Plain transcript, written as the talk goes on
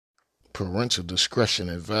Parental discretion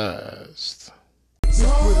advised.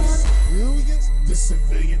 The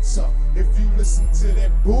civilian talk. If you listen to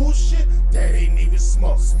that bullshit, that ain't even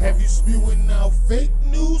smart. Have you spewing out fake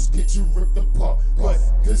news? Get you ripped apart. But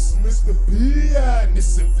this Mr. P.I. and the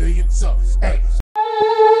civilian talk. Hey.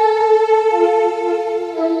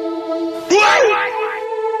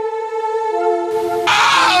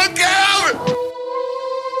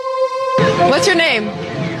 What's your name?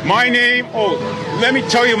 My name? Oh, let me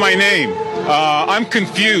tell you my name. I'm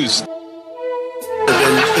confused.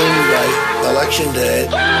 Been in by election day,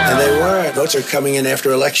 and they weren't. Votes are coming in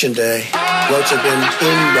after election day. Votes have been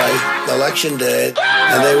in by election day,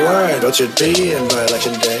 and they weren't. Votes should be in by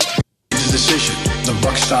election day. It's a decision. The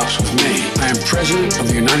buck stops with me. I am president of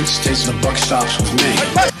the United States. The buck stops with me.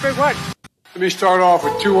 What? Let me start off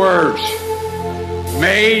with two words.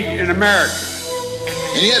 Made in America.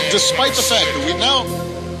 And yet, despite the fact that we now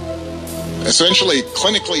essentially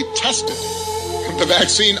clinically tested the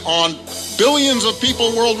vaccine on billions of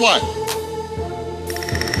people worldwide,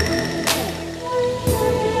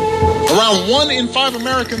 around 1 in 5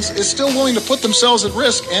 Americans is still willing to put themselves at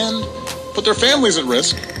risk and put their families at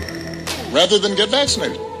risk rather than get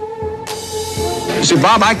vaccinated. See,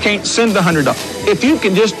 Bob, I can't send $100. If you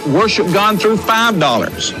can just worship God through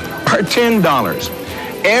 $5 or $10.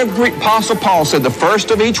 Every Apostle Paul said the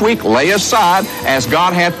first of each week lay aside as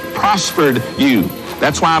God hath prospered you.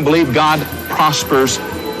 That's why I believe God prospers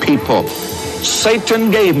people.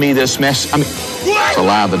 Satan gave me this message. It's a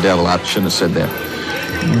lie of the devil. I shouldn't have said that.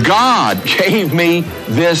 God gave me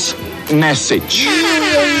this message. Yo,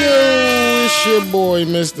 it's your boy,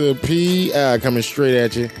 Mr. P. Coming straight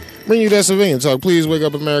at you. Bring you that civilian talk. Please wake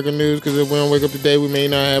up American news, because if we don't wake up today, we may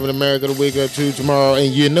not have an America to wake up to tomorrow,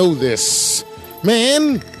 and you know this.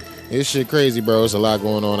 Man, this shit crazy, bro. It's a lot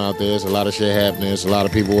going on out there. It's a lot of shit happening. It's a lot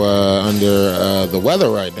of people under the weather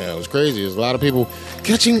right now. It's crazy. There's a lot of people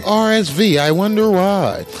catching RSV. I wonder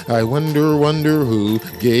why. I wonder who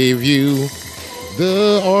gave you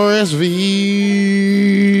the RSV.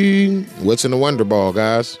 What's in the Wonder Ball,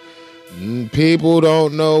 guys? People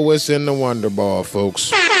don't know what's in the Wonder Ball,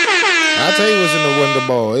 folks. I'll tell you what's in the Wonder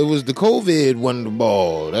Ball. It was the COVID Wonder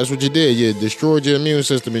Ball. That's what you did. You destroyed your immune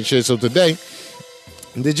system and shit. So today,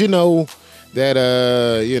 did you know that,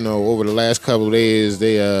 over the last couple of days,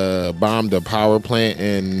 they bombed a power plant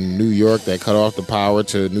in New York that cut off the power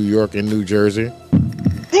to New York and New Jersey?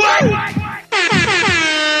 Yeah,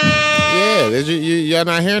 y'all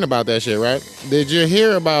not hearing about that shit, right? Did you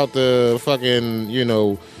hear about the fucking,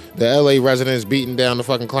 the LA residents beating down the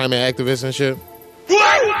fucking climate activists and shit?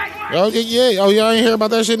 Oh, yeah. Oh, y'all ain't hear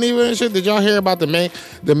about that shit neither and shit? Did y'all hear about the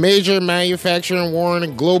major manufacturing war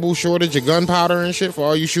and global shortage of gunpowder and shit for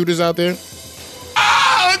all you shooters out there?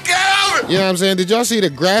 Oh, God! You know what I'm saying? Did y'all see the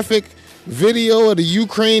graphic video of the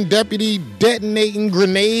Ukraine deputy detonating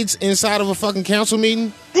grenades inside of a fucking council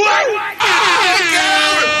meeting? Oh,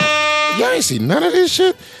 God! Y'all ain't see none of this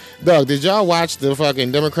shit? Dog, did y'all watch the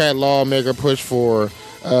fucking Democrat lawmaker push for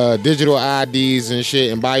digital IDs and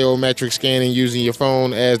shit and biometric scanning using your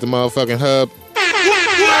phone as the motherfucking hub?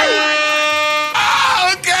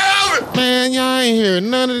 Oh, God! Man, y'all ain't hear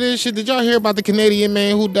none of this shit. Did y'all hear about the Canadian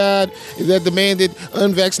man who died that demanded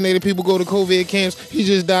unvaccinated people go to COVID camps? He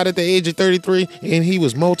just died at the age of 33 and he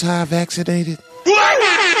was multi-vaccinated.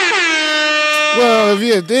 Well, if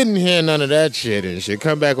you didn't hear none of that shit and shit,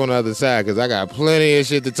 come back on the other side, because I got plenty of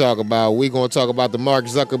shit to talk about. We're going to talk about the Mark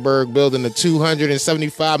Zuckerberg building a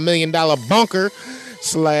 $275 million bunker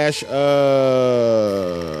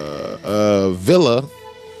 / villa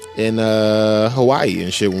in Hawaii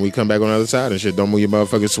and shit when we come back on the other side and shit. Don't move your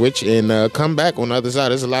motherfucking switch and come back on the other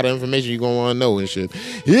side. There's a lot of information you're going to want to know and shit.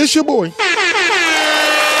 It's your boy.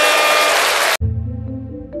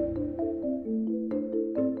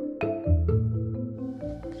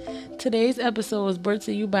 Today's episode was brought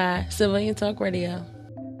to you by Civilian Talk Radio.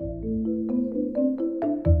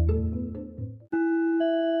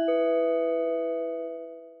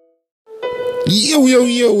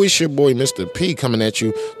 Yo, it's your boy, Mr. P, coming at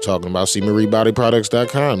you, talking about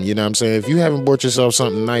CMarieBodyProducts.com. You know what I'm saying? If you haven't bought yourself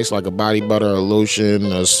something nice like a body butter, a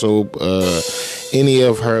lotion, a soap, any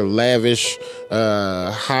of her lavish,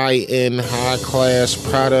 high-end, high-class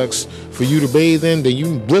products for you to bathe in, then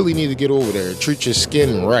you really need to get over there. Treat your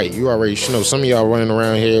skin right. You already know some of y'all running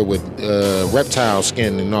around here with reptile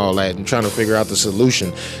skin and all that and trying to figure out the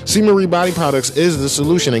solution. C. Marie Body Products is the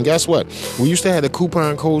solution. And guess what? We used to have the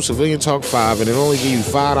coupon code Civilian Talk 5, and it only gave you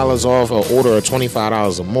 $5 off an order of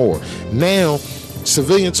 $25 or more. Now,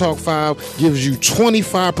 Civilian Talk 5 gives you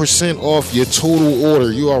 25% off your total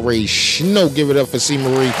order. You already know. Give it up for C.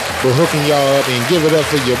 Marie for hooking y'all up, and give it up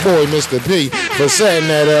for your boy, Mr. P, for setting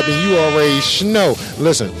that up, and you already know.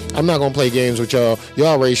 Listen, I'm not going to play games with y'all. Y'all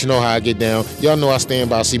already know how I get down. Y'all know I stand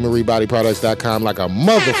by CMarieBodyProducts.com like a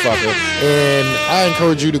motherfucker, and I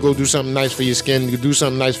encourage you to go do something nice for your skin, do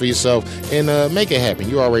something nice for yourself, and make it happen.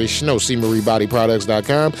 You already know.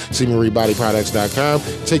 CMarieBodyProducts.com, CMarieBodyProducts.com.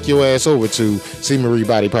 Take your ass over to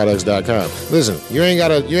CMarieBodyProducts.com. Listen, you ain't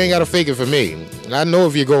gotta fake it for me. I know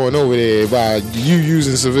if you're going over there by you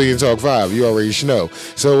using Civilian Talk 5, you already know.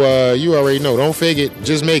 So you already know. Don't fake it,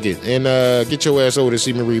 just make it. And get your ass over to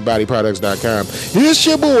CMarieBodyProducts.com. It's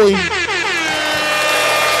your boy.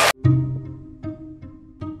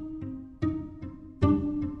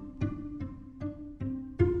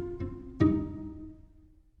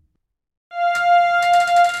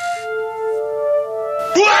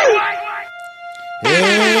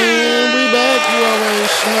 And we back. You already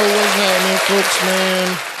know what's happening, folks, man.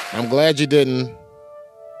 I'm glad you didn't.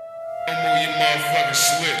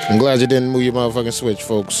 I'm glad you didn't move your motherfucking switch,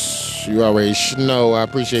 folks. You already know. I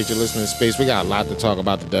appreciate you listening to Space. We got a lot to talk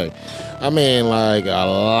about today. I mean, like, a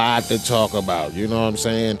lot to talk about. You know what I'm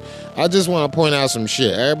saying? I just want to point out some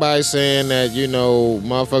shit. Everybody's saying that, you know,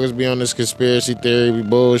 motherfuckers be on this conspiracy theory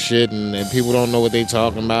bullshit, and people don't know what they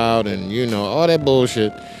talking about, and, you know, all that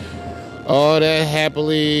bullshit. All that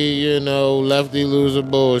happily, you know, lefty loser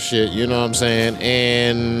bullshit, you know what I'm saying?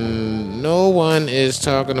 And no one is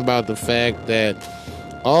talking about the fact that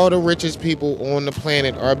all the richest people on the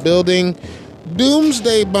planet are building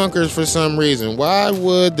doomsday bunkers for some reason. Why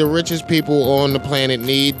would the richest people on the planet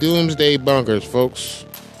need doomsday bunkers, folks?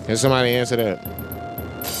 Can somebody answer that?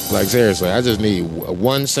 Like, seriously, I just need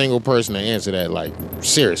one single person to answer that. Like,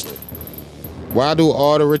 seriously. Why do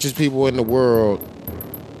all the richest people in the world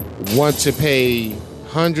want to pay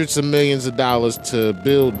hundreds of millions of dollars to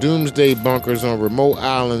build doomsday bunkers on remote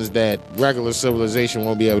islands that regular civilization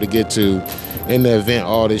won't be able to get to in the event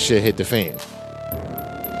all this shit hit the fan?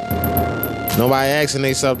 Nobody asking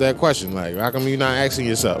themselves that question. Like, how come you not asking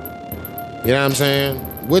yourself? You know what I'm saying?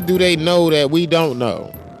 What do they know that we don't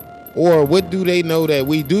know? Or what do they know that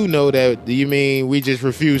we do know that you mean we just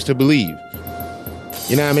refuse to believe?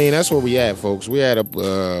 You know what I mean? That's where we at, folks. We at a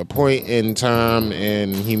point in time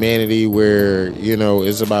in humanity where, you know,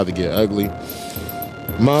 it's about to get ugly.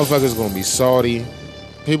 Motherfuckers gonna be salty.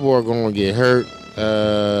 People are gonna get hurt,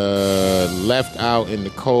 left out in the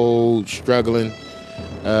cold, struggling,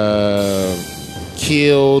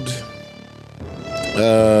 killed,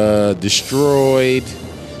 destroyed.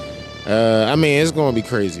 I mean, it's gonna be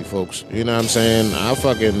crazy, folks. You know what I'm saying?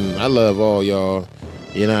 I love all y'all.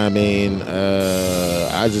 You know what I mean?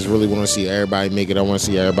 I just really want to see everybody make it. I want to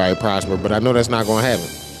see everybody prosper. But I know that's not going to happen.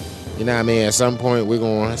 You know what I mean? At some point, we're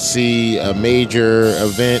going to see a major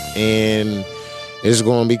event, and it's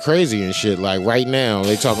going to be crazy and shit. Like right now,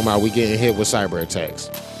 they talking about we getting hit with cyber attacks.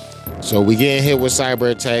 So we getting hit with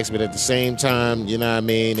cyber attacks, but at the same time, you know what I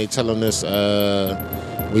mean? They telling us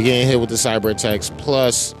we getting hit with the cyber attacks.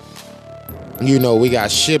 Plus, you know, we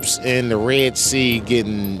got ships in the Red Sea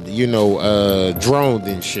getting, you know, droned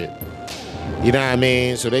and shit. You know what I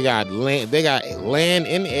mean? So they got land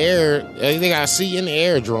in air, they got sea in the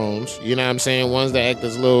air drones. You know what I'm saying? Ones that act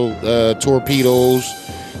as little torpedoes.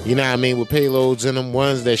 You know what I mean? With payloads in them.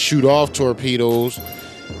 Ones that shoot off torpedoes.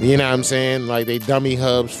 You know what I'm saying? Like they dummy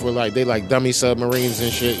hubs for they like dummy submarines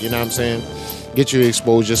and shit. You know what I'm saying? Get you to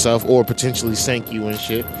expose yourself or potentially sink you and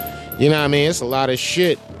shit. You know what I mean? It's a lot of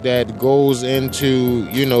shit that goes into,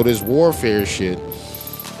 you know, this warfare shit.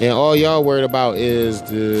 And all y'all worried about is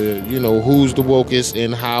the, you know, who's the wokest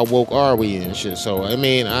and how woke are we and shit. So, I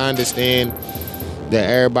mean, I understand that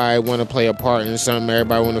everybody want to play a part in something.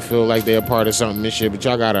 Everybody want to feel like they're a part of something and shit. But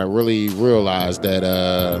y'all got to really realize that,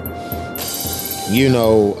 you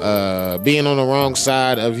know, being on the wrong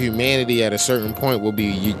side of humanity at a certain point will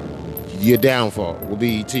be your downfall, will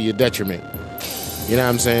be to your detriment. You know what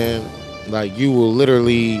I'm saying? Like, you will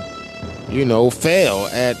literally, you know, fail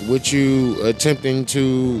at what you attempting to,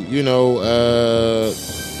 you know,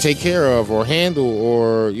 take care of or handle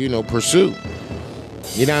or, you know, pursue.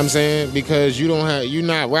 You know what I'm saying? Because you're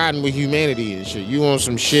not riding with humanity and shit. You want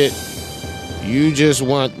some shit. You just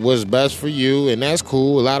want what's best for you, and that's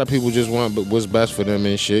cool. A lot of people just want what's best for them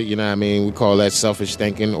and shit. You know what I mean? We call that selfish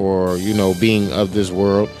thinking or, you know, being of this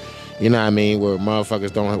world. You know what I mean? Where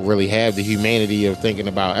motherfuckers don't really have the humanity of thinking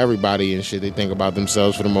about everybody and shit. They think about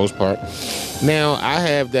themselves for the most part. Now, I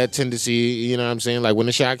have that tendency, you know what I'm saying? Like when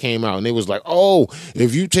the shot came out and it was like, oh,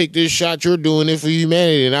 if you take this shot, you're doing it for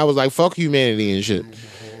humanity. And I was like, fuck humanity and shit.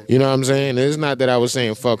 You know what I'm saying? It's not that I was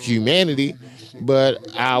saying fuck humanity.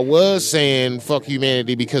 But I was saying fuck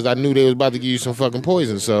humanity because I knew they was about to give you some fucking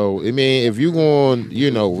poison. So, I mean, if you going,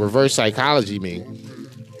 reverse psychology me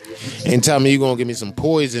and tell me you're going to give me some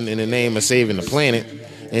poison in the name of saving the planet,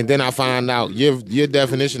 and then I find out your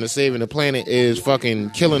definition of saving the planet is fucking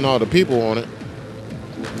killing all the people on it,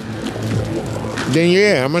 then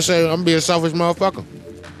yeah, I'm going to say I'm going to be a selfish motherfucker.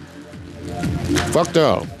 Fuck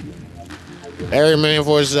y'all. Every man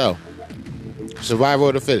for himself. Survival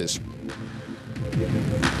of the fittest.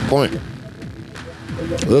 Point.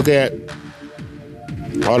 Look at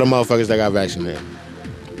all the motherfuckers that got vaccinated.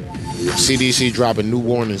 CDC dropping new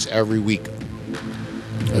warnings every week.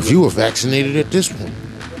 If you were vaccinated at this point,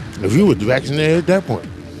 if you were vaccinated at that point,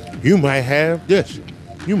 you might have this,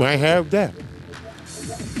 you might have that.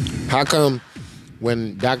 How come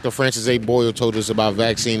when Dr. Francis A. Boyle told us about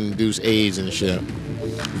vaccine-induced AIDS and shit,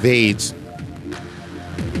 VAIDS,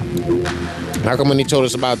 how come when he told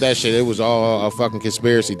us about that shit, it was all a fucking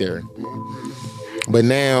conspiracy theory? But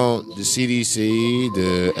now, the CDC,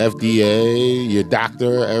 the FDA, your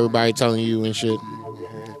doctor, everybody telling you and shit,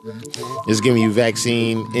 is giving you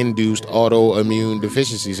vaccine-induced autoimmune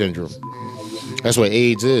deficiency syndrome. That's what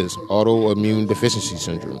AIDS is, autoimmune deficiency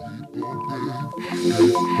syndrome. You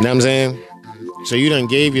know what I'm saying? So you done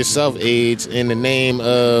gave yourself AIDS in the name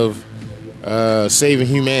of saving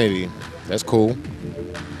humanity. That's cool.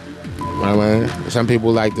 Right, man. Some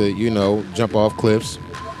people like to, jump off cliffs.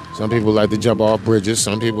 Some people like to jump off bridges.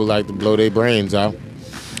 Some people like to blow their brains out.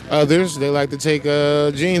 Others, they like to take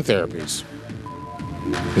gene therapies.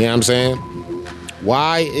 You know what I'm saying?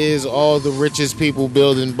 Why is all the richest people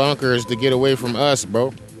building bunkers to get away from us,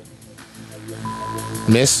 bro?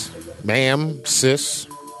 Miss, ma'am, sis,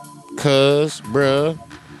 cuz, bruh,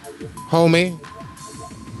 homie.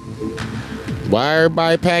 Why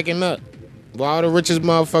everybody packing up? Why all the richest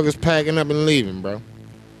motherfuckers packing up and leaving, bro?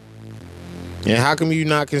 And how come you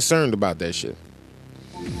not concerned about that shit?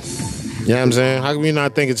 You know what I'm saying? How come you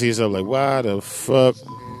not thinking to yourself like, why the fuck?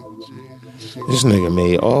 This nigga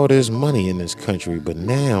made all this money in this country, but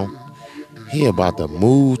now he about to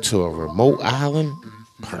move to a remote island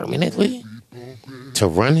permanently to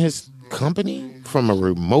run his company from a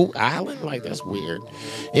remote island? Like, that's weird.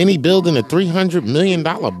 And he building a $300 million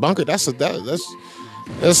bunker. That's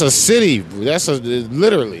a city. That's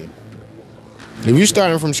literally. If you're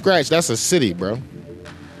starting from scratch, that's a city, bro.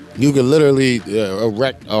 You could literally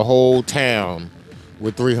erect a whole town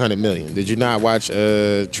with $300 million. Did you not watch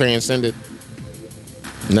Transcended?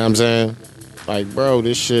 You know what I'm saying? Like, bro,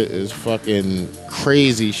 this shit is fucking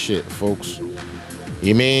crazy shit, folks.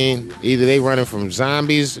 You mean either they running from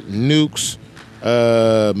zombies, nukes,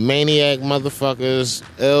 maniac motherfuckers,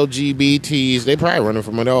 LGBTs. They probably running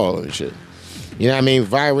from it all and shit. You know what I mean?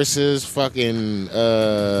 Viruses, fucking,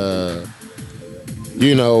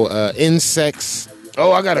 insects.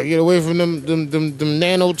 Oh, I gotta get away from them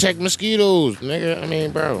nanotech mosquitoes, nigga. I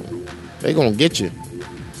mean, bro, they gonna get you.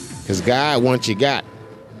 Cause God wants you got.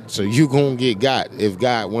 So you gonna get got if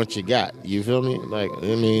God wants you got. You feel me? Like,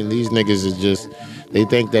 I mean, these niggas is just, they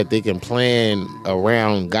think that they can plan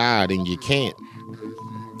around God and you can't.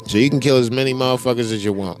 So you can kill as many motherfuckers as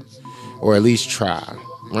you want. Or at least try,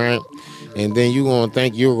 right? And then you're going to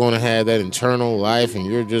think you're going to have that eternal life and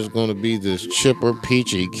you're just going to be this chipper,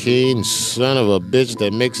 peachy keen son of a bitch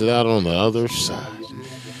that makes it out on the other side.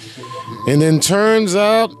 And then turns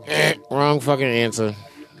out, wrong fucking answer.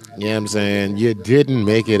 You know what I'm saying? You didn't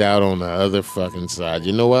make it out on the other fucking side.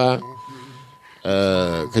 You know why?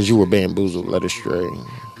 Because you were bamboozled, led astray. You know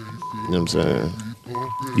what I'm saying?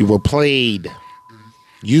 You were played.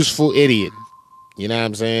 Useful idiot. You know what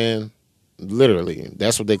I'm saying? Literally,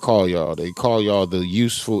 that's what they call y'all. They call y'all the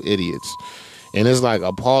useful idiots. And it's like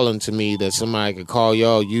appalling to me that somebody could call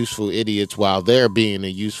y'all useful idiots while they're being a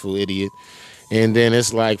useful idiot. And then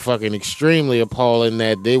it's like fucking extremely appalling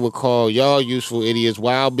that they would call y'all useful idiots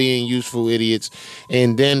while being useful idiots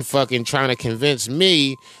and then fucking trying to convince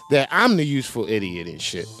me that I'm the useful idiot and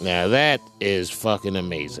shit. Now that is fucking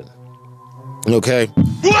amazing. Okay?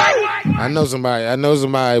 I know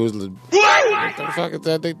somebody was... What the fuck is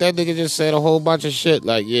that? That nigga just said a whole bunch of shit.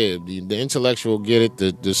 Like, yeah, the intellectual get it.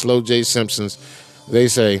 The slow J Simpsons, they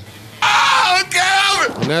say, oh, okay.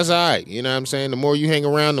 And that's all right. You know what I'm saying? The more you hang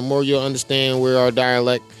around, the more you'll understand where our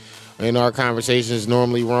dialect and our conversations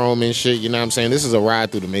normally roam and shit. You know what I'm saying? This is a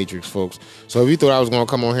ride through the Matrix, folks. So if you thought I was going to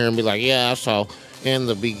come on here and be like, yeah, so in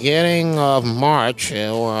the beginning of March,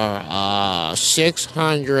 there were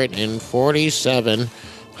 647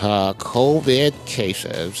 COVID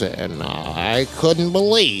cases, and I couldn't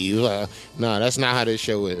believe. No, that's not how this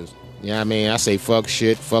show is. You know what I mean? I say fuck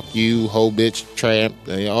shit, fuck you, hoe bitch, tramp,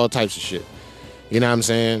 all types of shit. You know what I'm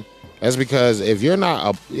saying? That's because if you're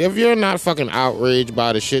not fucking outraged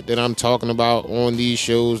by the shit that I'm talking about on these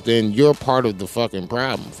shows, then you're part of the fucking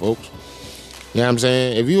problem, folks. You know what I'm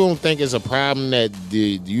saying? If you don't think it's a problem that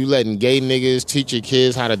you letting gay niggas teach your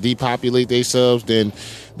kids how to depopulate themselves, then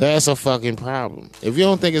that's a fucking problem. If you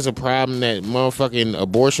don't think it's a problem that motherfucking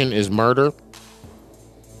abortion is murder,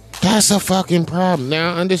 that's a fucking problem.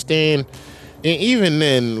 Now, understand, and even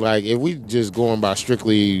then, like, if we just going by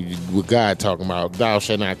strictly what God talking about, thou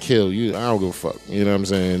shalt not kill, I don't give a fuck. You know what I'm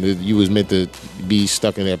saying? You was meant to be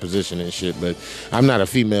stuck in that position and shit, but I'm not a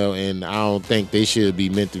female, and I don't think they should be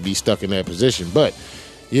meant to be stuck in that position. But,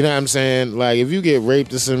 you know what I'm saying? Like, if you get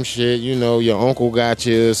raped or some shit, you know, your uncle got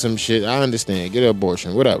you or some shit, I understand. Get an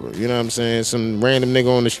abortion, whatever. You know what I'm saying? Some random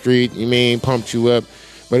nigga on the street, pumped you up.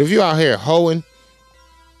 But if you out here hoeing,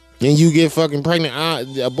 and you get fucking pregnant,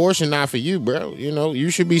 abortion not for you, bro. You know,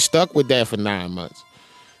 you should be stuck with that for 9 months.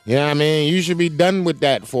 You know what I mean? You should be done with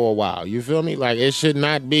that for a while. You feel me? Like, it should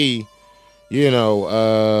not be, just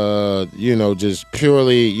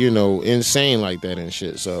purely, insane like that and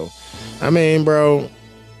shit. So, I mean, bro,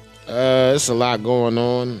 it's a lot going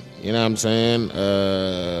on. You know what I'm saying?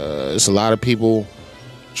 It's a lot of people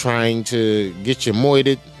trying to get you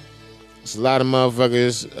moited. It's a lot of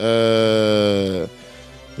motherfuckers,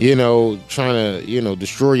 trying to,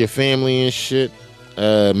 destroy your family and shit,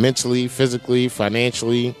 mentally, physically,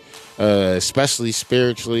 financially, especially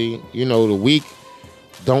spiritually. The weak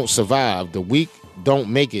don't survive. The weak don't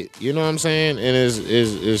make it. You know what I'm saying? And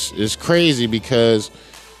it's crazy because,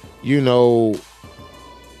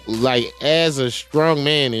 like, as a strong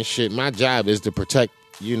man and shit, my job is to protect,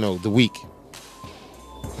 the weak.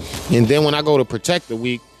 And then when I go to protect the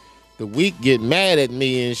weak get mad at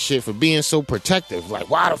me and shit for being so protective. Like,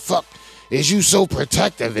 why the fuck is you so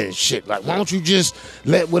protective and shit? Like, why don't you just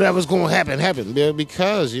let whatever's going to happen?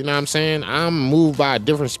 Because, you know what I'm saying, I'm moved by a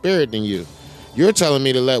different spirit than you. You're telling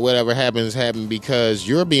me to let whatever happens happen because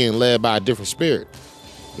you're being led by a different spirit.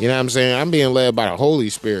 You know what I'm saying? I'm being led by the Holy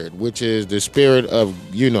Spirit, which is the spirit of,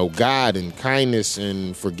 God and kindness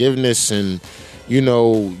and forgiveness, and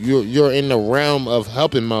you're in the realm of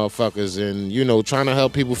helping motherfuckers and, trying to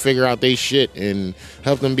help people figure out they shit and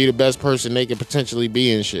help them be the best person they could potentially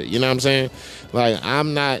be and shit. You know what I'm saying? Like,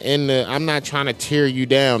 I'm not trying to tear you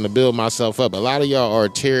down to build myself up. A lot of y'all are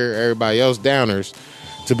tear everybody else downers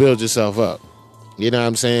to build yourself up. You know what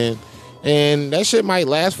I'm saying? And that shit might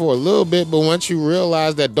last for a little bit, but once you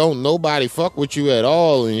realize that don't nobody fuck with you at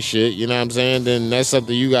all and shit, you know what I'm saying? Then that's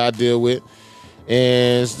something you gotta deal with.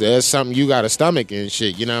 And that's something you got to stomach and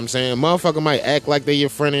shit. You know what I'm saying? Motherfucker might act like they your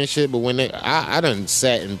friend and shit, but when I done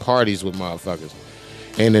sat in parties with motherfuckers.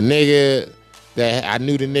 And I knew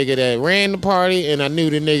the nigga that ran the party, and I knew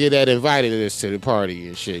the nigga that invited us to the party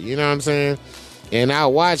and shit. You know what I'm saying? And I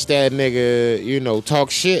watched that nigga,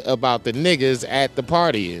 talk shit about the niggas at the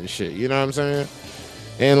party and shit. You know what I'm saying?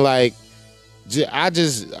 And like, I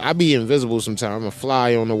be invisible sometimes. I'm a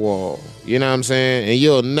fly on the wall. You know what I'm saying? And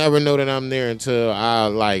you'll never know that I'm there until I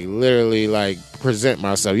literally present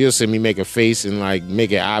myself. You'll see me make a face and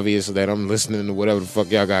make it obvious that I'm listening to whatever the fuck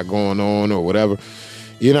y'all got going on or whatever.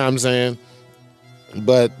 You know what I'm saying?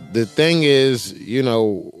 But the thing is,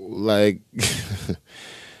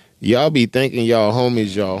 y'all be thinking y'all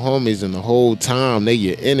homies, and the whole time they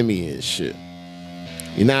your enemy and shit.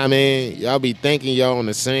 You know what I mean? Y'all be thinking y'all on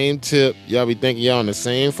the same tip. Y'all be thinking y'all on the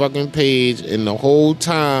same fucking page. And the whole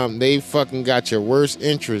time, they fucking got your worst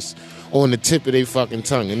interests on the tip of their fucking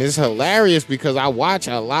tongue. And it's hilarious because I watch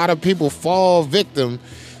a lot of people fall victim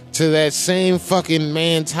to that same fucking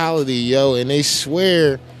mentality, yo. And they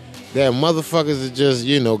swear that motherfuckers are just,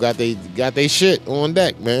 got they shit on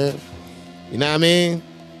deck, man. You know what I mean?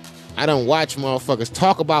 I done watch motherfuckers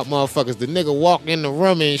talk about motherfuckers. The nigga walk in the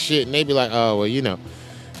room and shit, and they be like, oh, well,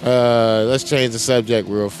 let's change the subject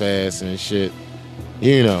real fast and shit.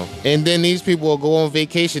 And then these people will go on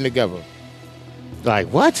vacation together. Like,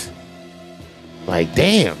 what? Like,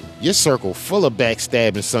 damn, your circle full of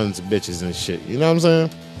backstabbing sons of bitches and shit. You know what I'm saying?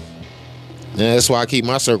 And that's why I keep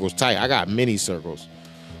my circles tight. I got mini circles.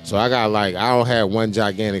 So I got I don't have one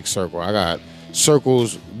gigantic circle. I got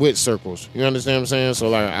circles with circles. You understand what I'm saying?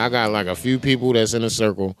 So I got a few people that's in a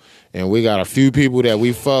circle, and we got a few people that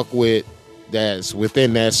we fuck with that's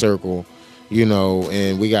within that circle,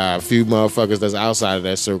 and we got a few motherfuckers that's outside of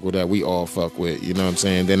that circle that we all fuck with. You know what I'm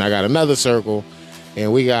saying? Then I got another circle,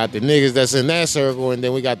 and we got the niggas that's in that circle, and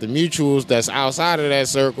then we got the mutuals that's outside of that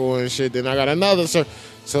circle and shit. Then I got another circle.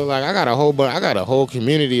 So I got a whole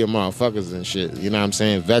community of motherfuckers and shit. You know what I'm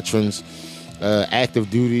saying? Veterans, active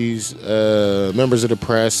duties, members of the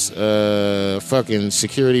press, fucking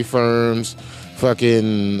security firms,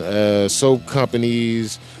 fucking soap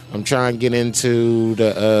companies, I'm trying to get into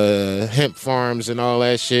the hemp farms and all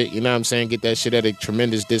that shit. You know what I'm saying? Get that shit at a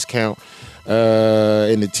tremendous discount.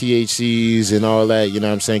 In the THCs and all that. You know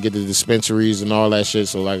what I'm saying? Get the dispensaries and all that shit.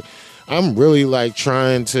 So, like, I'm really, like,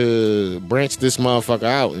 trying to branch this motherfucker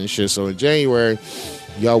out and shit. So, in January,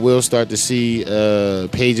 y'all will start to see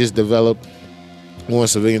pages develop on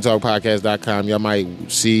civiliantalkpodcast.com. Y'all might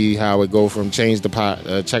see how it go from check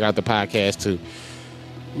out the podcast to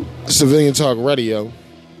Civilian Talk Radio.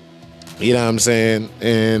 You know what I'm saying?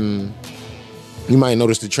 And you might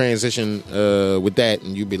notice the transition with that,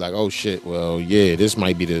 and you'd be like, oh shit, well, yeah, this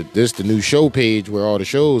might be the new show page where all the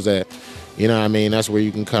shows at. You know what I mean? That's where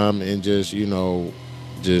you can come and just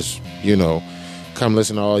come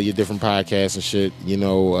listen to all your different podcasts and shit. You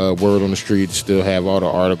know, Word on the Street still have all the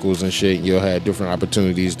articles and shit. You'll have different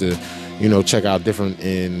opportunities to, check out different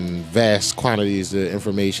in vast quantities of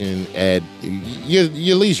information at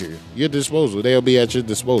your leisure, your disposal. They'll be at your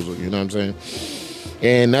disposal. You know what I'm saying?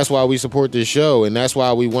 And that's why we support this show, and that's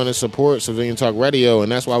why we want to support Civilian Talk Radio,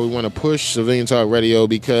 and that's why we want to push Civilian Talk Radio,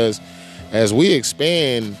 because as we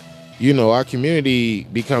expand, our community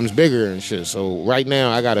becomes bigger and shit. So right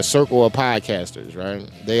now, I got a circle of podcasters, right?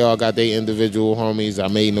 They all got their individual homies. I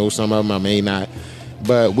may know some of them, I may not.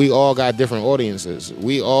 But we all got different audiences.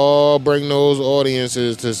 We all bring those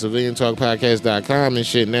audiences to civiliantalkpodcast.com and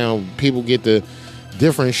shit. Now, people get the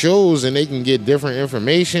different shows and they can get different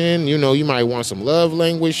information. You might want some love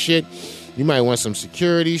language shit. You might want some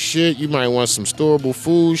security shit. You might want some storable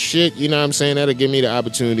food shit. You know what I'm saying? That'll give me the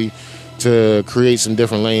opportunity to create some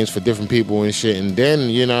different lanes for different people and shit. And then,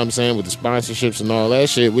 you know what I'm saying, with the sponsorships and all that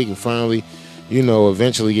shit, we can finally,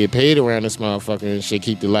 eventually get paid around this motherfucker and shit,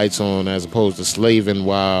 keep the lights on as opposed to slaving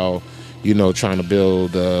while, trying to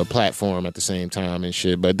build a platform at the same time and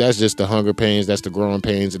shit. But that's just the hunger pains, that's the growing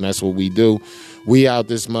pains, and that's what we do. We out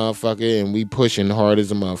this motherfucker and we pushing hard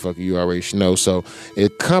as a motherfucker, you already know. So,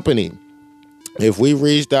 if we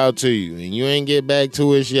reached out to you and you ain't get back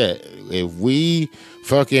to us yet, if we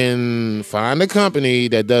fucking find a company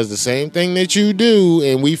that does the same thing that you do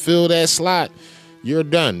and we fill that slot, you're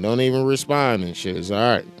done. Don't even respond and shit. It's all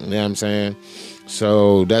right. You know what I'm saying?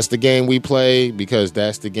 So that's the game we play, because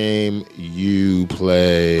that's the game you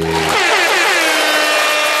play.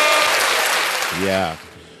 Yeah.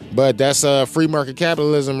 But that's free market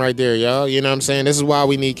capitalism right there, y'all. You know what I'm saying? This is why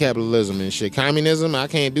we need capitalism and shit. Communism, I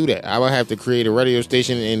can't do that. I would have to create a radio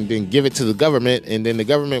station and then give it to the government, and then the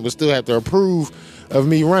government would still have to approve of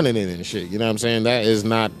me running it and shit. You know what I'm saying? That is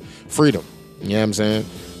not freedom. You know what I'm saying?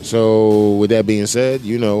 So with that being said,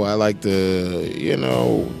 I like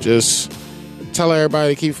to, just tell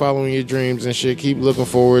everybody to keep following your dreams and shit. Keep looking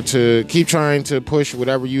forward to, keep trying to push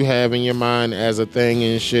whatever you have in your mind as a thing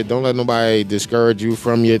and shit. Don't let nobody discourage you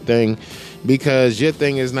from your thing, because your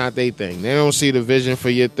thing is not their thing. They don't see the vision for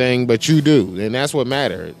your thing, but you do. And that's what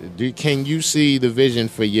matters. Can you see the vision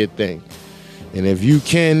for your thing? And if you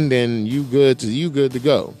can, then you good to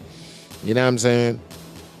go. You know what I'm saying?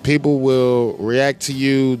 People will react to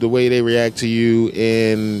you the way they react to you,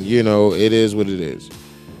 and, it is what it is.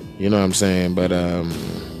 You know what I'm saying? But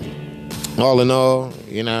all in all,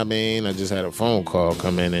 you know what I mean? I just had a phone call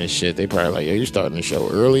come in and shit. They probably like, yo, you starting the show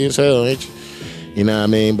early as hell, ain't you? You know what I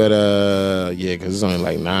mean? But yeah, because it's only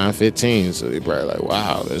like 9:15, so they probably like,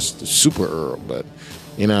 wow, that's super early. But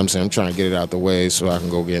you know what I'm saying? I'm trying to get it out the way so I can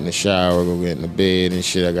go get in the shower, go get in the bed and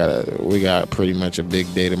shit. We got pretty much a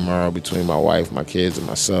big day tomorrow between my wife, my kids, and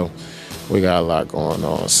myself. We got a lot going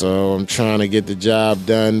on. So I'm trying to get the job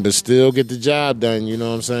done, but still get the job done, you know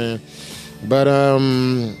what I'm saying? But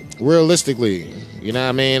realistically, you know what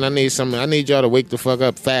I mean? I need y'all to wake the fuck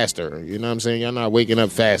up faster. You know what I'm saying? Y'all not waking up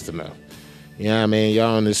fast enough. You know what I mean?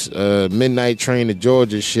 Y'all on this midnight train to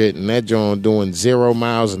Georgia shit, and that joint doing 0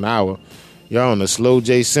 miles an hour. Y'all on the slow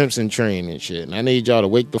J. Simpson train and shit. And I need y'all to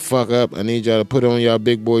wake the fuck up. I need y'all to put on y'all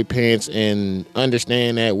big boy pants and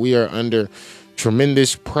understand that we are under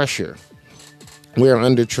tremendous pressure. We are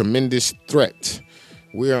under tremendous threat.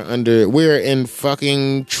 We're in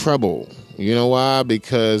fucking trouble. You know why?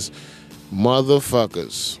 Because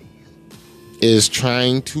motherfuckers is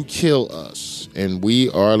trying to kill us, and we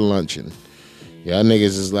are lunching. Y'all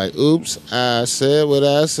niggas is like, oops, I said what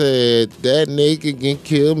I said. That nigga can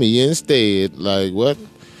kill me instead. Like, what?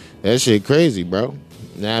 That shit crazy, bro.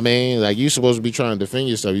 You know what I mean? Like, you supposed to be trying to defend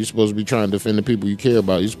yourself. You supposed to be trying to defend the people you care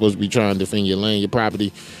about. You supposed to be trying to defend your land, your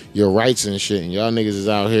property, your rights and shit. And y'all niggas is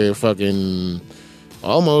out here fucking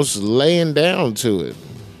almost laying down to it.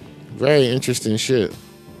 Very interesting shit.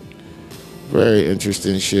 Very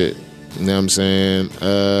interesting shit. You know what I'm saying?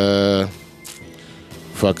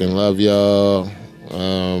 Fucking love y'all.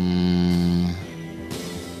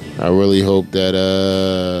 I really hope that,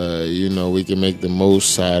 we can make the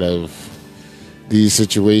most out of these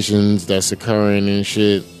situations that's occurring and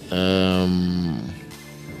shit.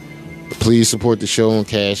 Please support the show on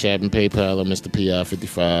Cash App and PayPal or Mr.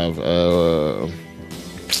 PI55.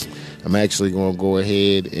 I'm actually going to go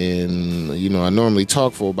ahead and, I normally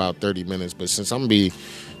talk for about 30 minutes, but since I'm going to be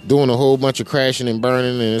doing a whole bunch of crashing and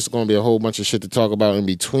burning, and it's going to be a whole bunch of shit to talk about in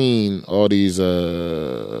between all these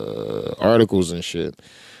articles and shit,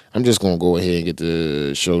 I'm just going to go ahead and get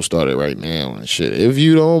the show started right now and shit. If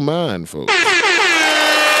you don't mind, folks.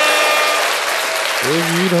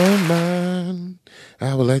 If you don't mind,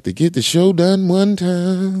 I would like to get the show done one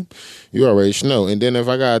time. You already know. And then if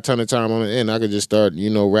I got a ton of time on the end, I could just start,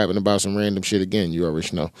 rapping about some random shit again. You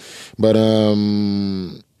already know. But,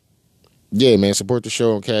 yeah, man, support the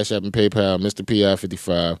show on Cash App and PayPal, Mr.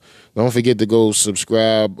 PI55. Don't forget to go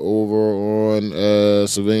subscribe over on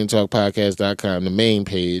civiliantalkpodcast.com, the main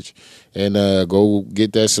page, and go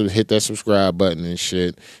hit that subscribe button and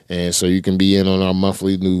shit, and so you can be in on our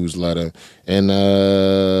monthly newsletter. And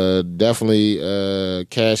definitely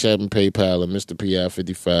Cash App and PayPal and Mr.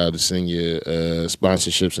 PI55 to send you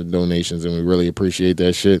sponsorships and donations, and we really appreciate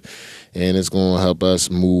that shit. And it's going to help us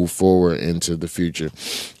move forward into the future.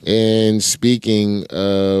 And speaking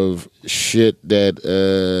of shit that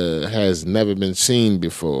has never been seen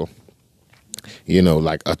before,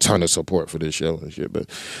 like a ton of support for this show and shit, but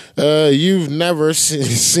you've never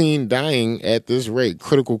seen dying at this rate.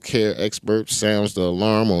 Critical care expert sounds the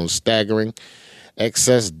alarm on staggering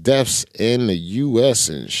excess deaths in the U.S.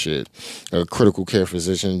 and shit. A critical care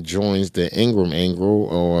physician joins the Ingram Angle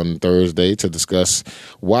on Thursday to discuss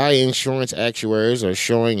why insurance actuaries are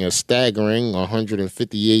showing a staggering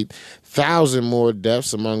 158,000 more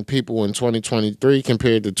deaths among people in 2023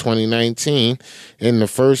 compared to 2019. In the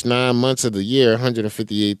first 9 months of the year,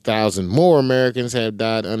 158,000 more Americans have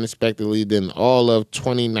died unexpectedly than all of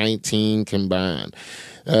 2019 combined.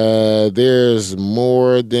 There's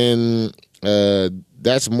more than...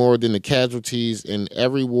 that's more than the casualties in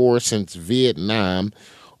every war since Vietnam.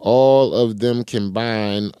 All of them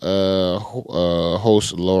combined,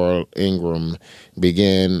 host Laura Ingram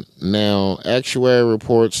began. Now, actuary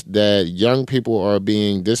reports that young people are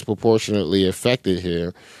being disproportionately affected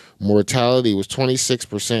here. Mortality was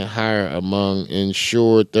 26% higher among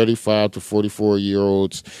insured 35 to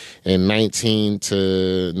 44-year-olds and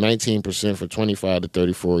 19% for 25 to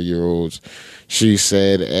 34-year-olds. She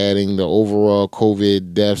said, adding the overall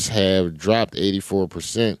COVID deaths have dropped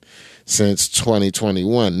 84% since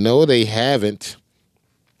 2021. No, they haven't.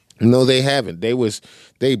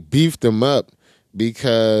 They beefed them up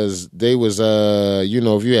because they was,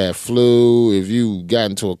 if you had flu, if you got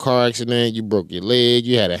into a car accident, you broke your leg,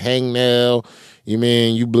 you had a hangnail,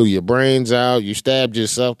 you blew your brains out, you stabbed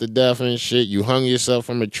yourself to death and shit, you hung yourself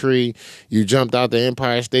from a tree, you jumped out the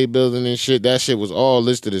Empire State Building and shit, that shit was all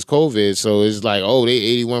listed as COVID. So it's like, oh,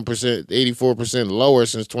 they 81%, 84% lower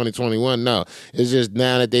since 2021. No, it's just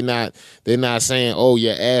now that they're not saying, oh,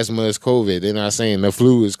 your asthma is COVID. They're not saying the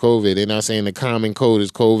flu is COVID. They're not saying the common cold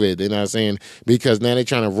is COVID. They're not saying, because now they're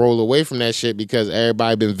trying to roll away from that shit because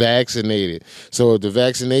everybody been vaccinated. So if the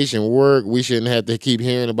vaccination work, we shouldn't have to keep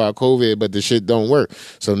hearing about COVID, but the shit don't work.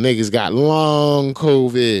 So niggas got long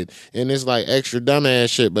COVID, and it's like extra dumbass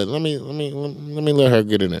shit. But let me let her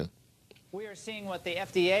get in there. We are seeing what the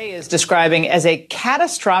FDA is describing as a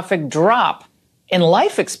catastrophic drop in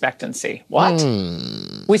life expectancy. What?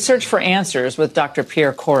 We search for answers with Dr.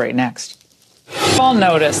 Pierre Corey next. We've all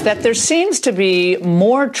noticed that there seems to be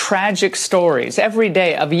more tragic stories every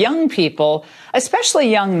day of young people, especially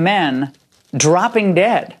young men, dropping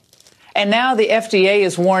dead. And now the FDA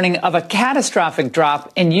is warning of a catastrophic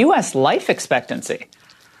drop in U.S. life expectancy.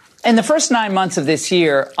 In the first 9 months of this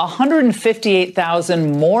year,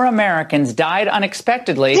 158,000 more Americans died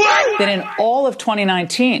unexpectedly than in all of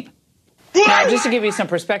 2019. Now, just to give you some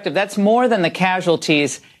perspective, that's more than the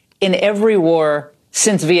casualties in every war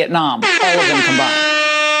since Vietnam, all of them combined.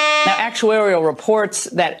 Now, actuarial reports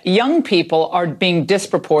that young people are being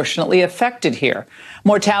disproportionately affected here.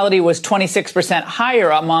 Mortality was 26%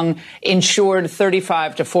 higher among insured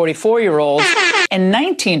 35 to 44-year-olds and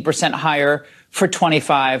 19% higher for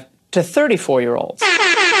 25 to 34-year-olds.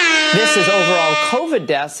 This is overall COVID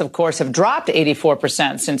deaths, of course, have dropped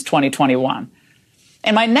 84% since 2021.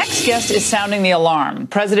 And my next guest is sounding the alarm.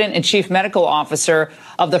 President and Chief Medical Officer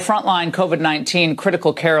of the Frontline COVID-19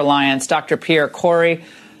 Critical Care Alliance, Dr. Pierre Corey.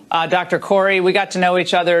 Dr. Corey, we got to know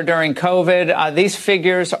each other during COVID. These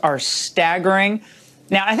figures are staggering.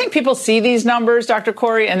 Now, I think people see these numbers, Dr.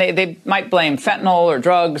 Corey, and they might blame fentanyl or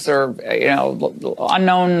drugs or,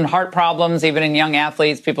 unknown heart problems, even in young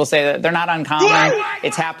athletes. People say that they're not uncommon.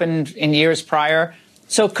 It's happened in years prior.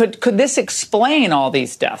 So could this explain all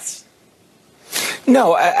these deaths?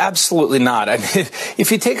 No, absolutely not. I mean, if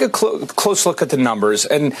you take a close look at the numbers,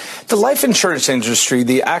 and the life insurance industry,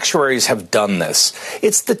 the actuaries have done this.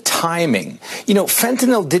 It's the timing.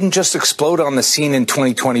 Fentanyl didn't just explode on the scene in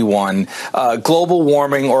 2021. Global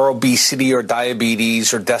warming or obesity or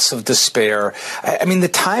diabetes or deaths of despair. I mean, the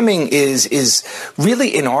timing is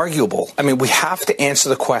really inarguable. I mean, we have to answer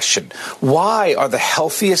the question, why are the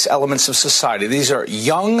healthiest elements of society, these are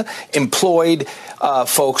young, employed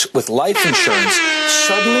folks with life insurance,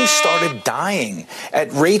 suddenly started dying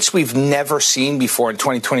at rates we've never seen before in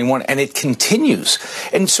 2021, and it continues.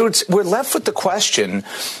 And so we're left with the question,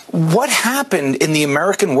 what happened in the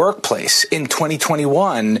American workplace in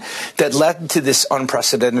 2021 that led to this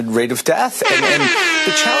unprecedented rate of death? And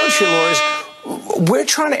the challenge here, Laura, is we're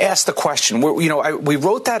trying to ask the question. We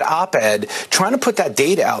wrote that op-ed trying to put that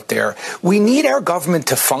data out there. We need our government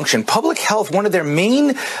to function. Public health, one of their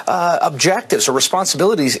main objectives or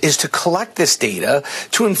responsibilities is to collect this data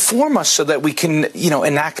to inform us so that we can,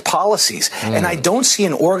 enact policies. And I don't see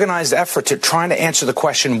an organized effort to trying to answer the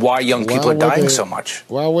question why young people are dying so much.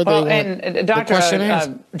 And Dr.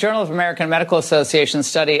 Journal of American Medical Association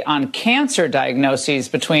study on cancer diagnoses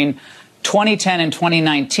between 2010 and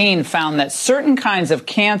 2019 found that certain kinds of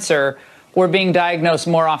cancer were being diagnosed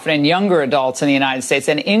more often in younger adults in the United States,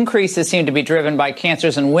 and increases seem to be driven by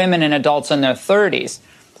cancers in women and adults in their 30s.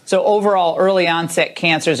 So overall, early onset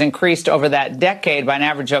cancers increased over that decade by an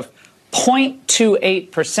average of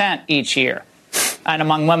 0.28% each year. And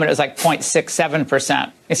among women, it was like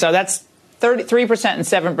 0.67%. So that's 33% and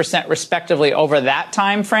 7% respectively over that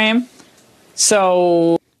time frame.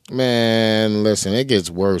 So... Man, listen, it gets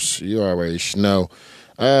worse. You already know.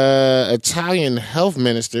 Italian health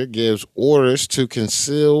minister gives orders to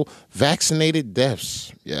conceal vaccinated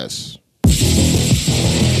deaths. Yes.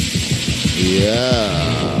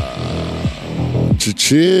 Yeah.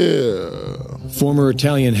 Chill. Former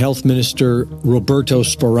Italian health minister Roberto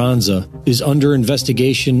Speranza is under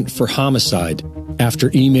investigation for homicide after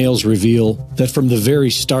emails reveal that from the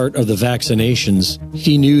very start of the vaccinations,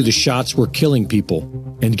 he knew the shots were killing people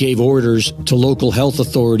and gave orders to local health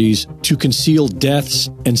authorities to conceal deaths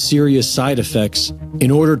and serious side effects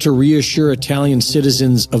in order to reassure Italian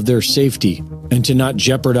citizens of their safety and to not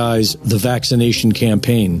jeopardize the vaccination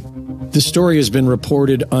campaign. The story has been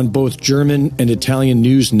reported on both German and Italian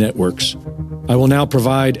news networks. I will now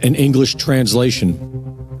provide an English translation.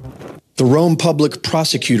 The Rome Public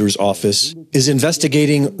Prosecutor's Office is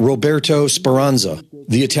investigating Roberto Speranza,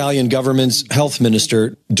 the Italian government's health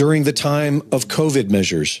minister, during the time of COVID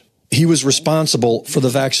measures. He was responsible for the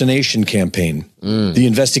vaccination campaign. The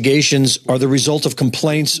investigations are the result of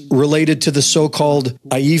complaints related to the so-called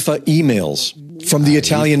AIFA emails from the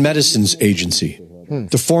Italian Medicines Agency.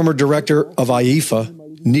 The former director of AIFA,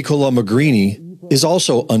 Nicola Magrini, is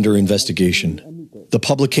also under investigation. The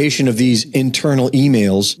publication of these internal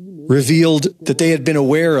emails revealed that they had been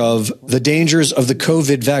aware of the dangers of the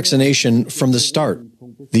COVID vaccination from the start.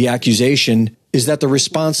 The accusation is that the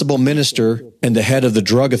responsible minister and the head of the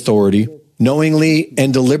drug authority knowingly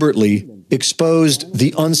and deliberately exposed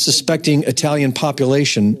the unsuspecting Italian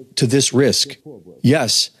population to this risk.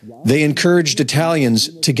 Yes, they encouraged Italians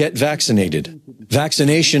to get vaccinated.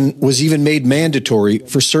 Vaccination was even made mandatory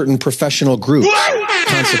for certain professional groups.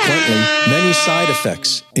 Consequently, many side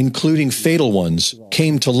effects, including fatal ones,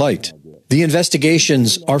 came to light. The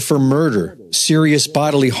investigations are for murder, serious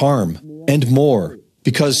bodily harm, and more,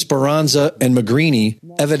 because Speranza and Magrini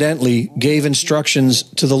evidently gave instructions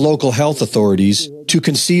to the local health authorities to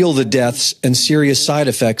conceal the deaths and serious side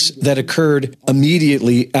effects that occurred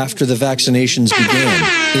immediately after the vaccinations began,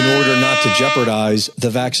 in order not to jeopardize the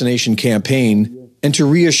vaccination campaign and to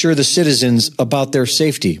reassure the citizens about their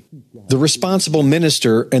safety. The responsible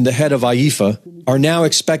minister and the head of AIFA are now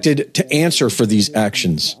expected to answer for these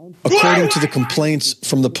actions. According to the complaints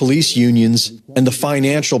from the police unions and the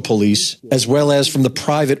financial police, as well as from the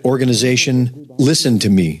private organization Listen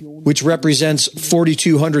to Me, which represents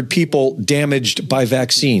 4,200 people damaged by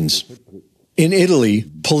vaccines. In Italy,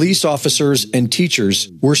 police officers and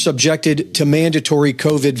teachers were subjected to mandatory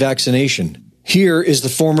COVID vaccination. Here is the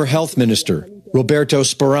former health minister, Roberto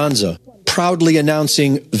Speranza, proudly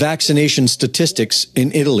announcing vaccination statistics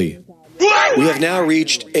in Italy. We have now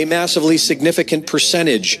reached a massively significant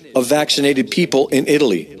percentage of vaccinated people in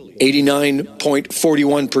Italy,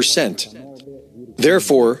 89.41%.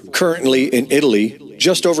 Therefore, currently in Italy,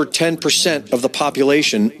 just over 10% of the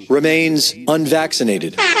population remains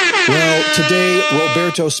unvaccinated. Well, today,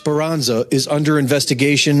 Roberto Speranza is under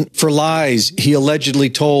investigation for lies he allegedly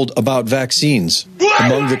told about vaccines.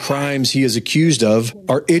 Among the crimes he is accused of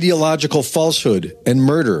are ideological falsehood and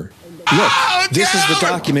murder. Look, this is the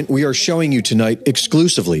document we are showing you tonight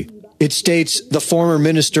exclusively. It states the former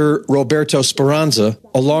minister Roberto Speranza,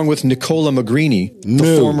 along with Nicola Magrini,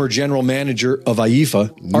 the former general manager of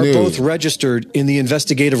AIFA, are both registered in the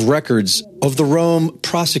investigative records of the Rome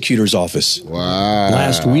prosecutor's office. Wow.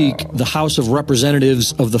 Last week, the House of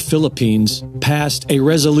Representatives of the Philippines passed a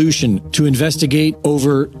resolution to investigate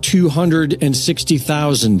over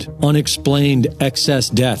 260,000 unexplained excess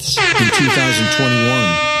deaths in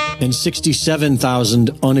 2021. And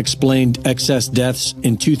 67,000 unexplained excess deaths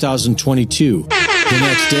in 2022. The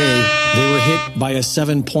next day, they were hit by a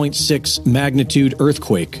 7.6 magnitude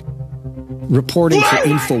earthquake. Reporting for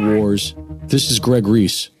InfoWars, this is Greg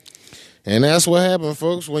Reese. And that's what happened,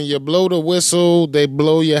 folks. When you blow the whistle, they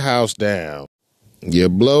blow your house down. You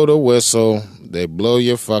blow the whistle, they blow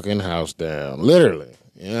your fucking house down. Literally.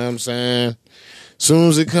 You know what I'm saying? Soon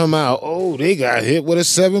as it come out, oh, they got hit with a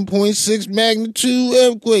 7.6 magnitude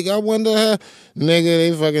earthquake. I wonder how, nigga,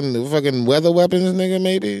 they fucking weather weapons, nigga,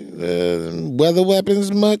 maybe? Weather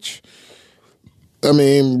weapons much? I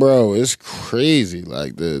mean, bro, it's crazy.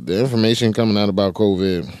 Like, the information coming out about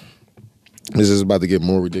COVID, this is about to get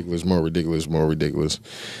more ridiculous. So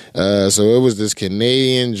it was this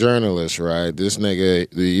Canadian journalist, right? This nigga,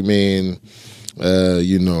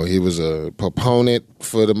 he was a proponent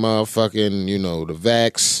for the motherfucking, the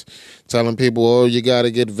vax, telling people, oh, you got to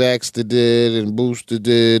get vaxxed and boosted.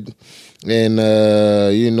 And,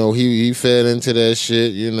 he fed into that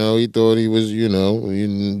shit. He thought he was,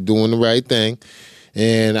 doing the right thing.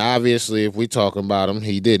 And obviously, if we talking about him,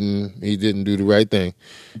 he didn't do the right thing,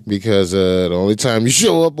 because the only time you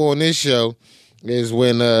show up on this show is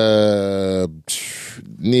when,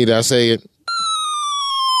 need I say it?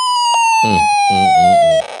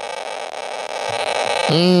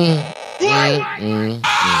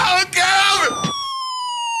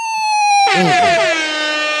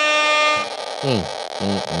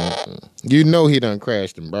 You know he done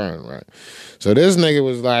crashed and burned, right? So this nigga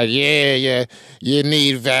was like, yeah, you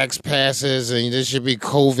need vax passes and there should be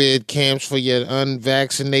COVID camps for your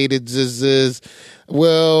unvaccinated disease.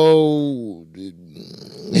 Well,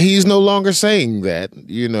 he's no longer saying that,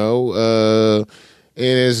 and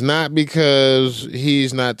it's not because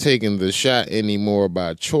he's not taking the shot anymore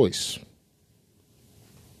by choice.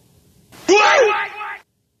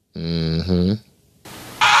 Mm-hmm.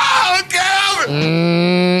 Oh, Calvin!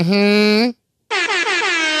 Mm-hmm.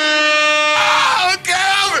 Oh,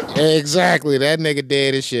 Calvin! Exactly. That nigga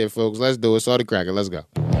dead as shit, folks. Let's do it. Salty cracker. Let's go.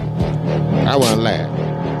 I want to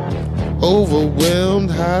laugh. Overwhelmed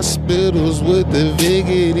hospitals with the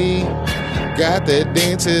vigility. Got the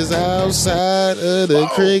dancers outside of the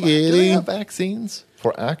cricket. Do they have vaccines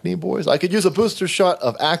for acne, boys? I could use a booster shot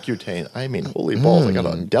of Accutane. I mean, holy balls, I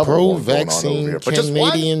got a devil pro-vaccine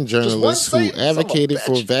Canadian journalist who advocated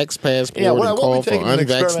for vax passport and called for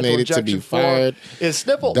unvaccinated to be fired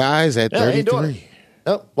dies at 33.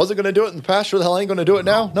 No, wasn't going to do it in the past. Sure the hell ain't going to do it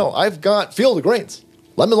now. No, I've got Field of Grains.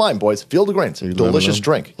 Lemon lime, boys. Field of Grains. Delicious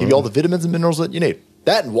drink. Give you all the vitamins and minerals that you need.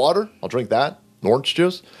 That and water. I'll drink that. Orange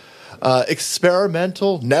juice.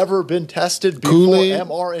 Experimental, never been tested before. Kool-Aid?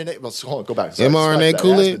 mRNA. Well, hold on, go back. mRNA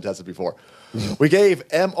Kool-Aid? Has been tested before. We gave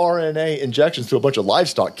mRNA injections to a bunch of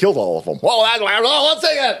livestock, killed all of them. Whoa, let's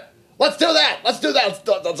take it. Let's do that.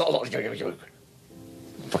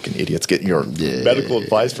 Fucking idiots getting your medical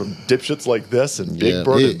advice from dipshits like this and Big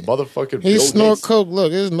Bird and motherfucking He Bill snort Gates. coke.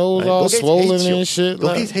 Look, his nose all swollen and shit.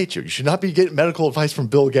 Bill Gates hates you. You should not be getting medical advice from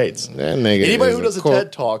Bill Gates. That nigga Anybody who does a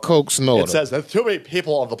TED Talk, coke snorter. it says there's too many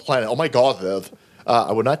people on the planet. Oh my God, Liv.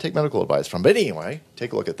 I would not take medical advice from. But anyway,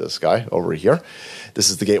 take a look at this guy over here. This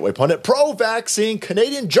is the Gateway Pundit, pro-vaccine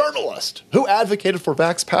Canadian journalist who advocated for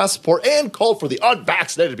vax passport and called for the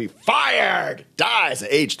unvaccinated to be fired. Dies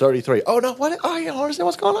at age 33. Oh no! What? Oh, you don't understand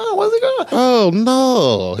what's going on. What is it going on? Oh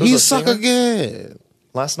no! He suck singer again.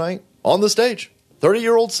 Last night on the stage,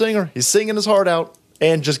 30-year-old singer. He's singing his heart out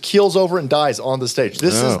and just keels over and dies on the stage.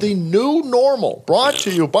 This is the new normal, brought to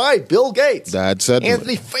you by Bill Gates, Died suddenly.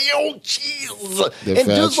 Anthony Fauci, The and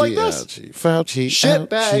dudes Fauci, like this. Fauci,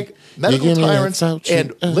 Shitbag, medical tyrants,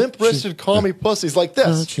 and limp-wristed commie pussies like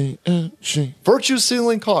this.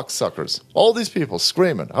 Virtue-sealing cocksuckers. All these people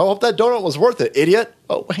screaming. I hope that donut was worth it, idiot.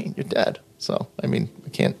 Oh, wait, you're dead. So, I mean, you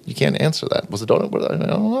can't answer that. Was the donut worth it? I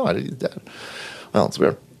don't know. He's dead. Well, it's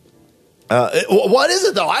weird. What is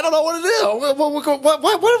it, though? I don't know what it is. What could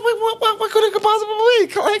it possibly be?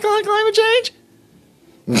 Climate change?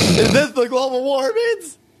 Is this the global war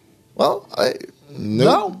means? Well,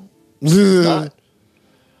 no. Not.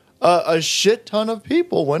 A shit ton of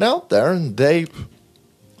people went out there and they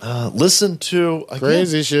listened to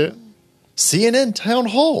crazy shit. CNN Town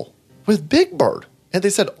Hall with Big Bird. And they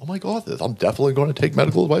said, oh my God, I'm definitely going to take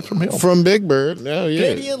medical advice from him. From Big Bird. Oh,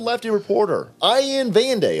 yeah. Canadian lefty reporter Ian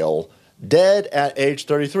Vandale, dead at age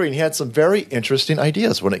 33. And he had some very interesting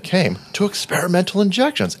ideas when it came to experimental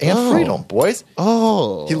injections and freedom, boys.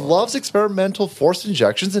 Oh. He loves experimental forced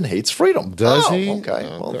injections and hates freedom. Does he? Okay.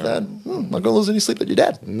 Well, then, not going to lose any sleep that you're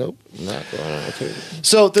dead. Nope. Not going to.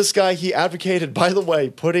 So this guy, he advocated, by the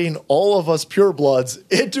way, putting all of us purebloods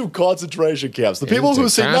into concentration camps. The people who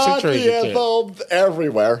sing Nazi anthem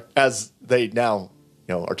everywhere, as they now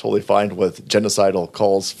are totally fine with genocidal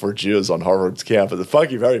calls for Jews on Harvard's campus. It's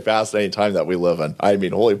fucking very fascinating time that we live in. I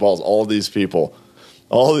mean, holy balls, all these people,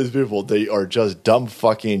 they are just dumb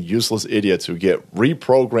fucking useless idiots who get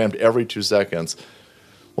reprogrammed every 2 seconds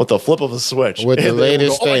with the flip of a switch. With the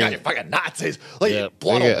latest thing. Oh my thing. God, you fucking Nazis. They get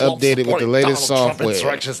updated with the latest software.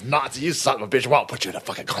 Insurrectionist Nazi, you son of a bitch. Well, I'll put you in a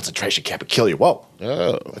fucking concentration camp and kill you. Whoa.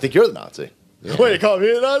 Oh. I think you're the Nazi. Yeah. Wait, you call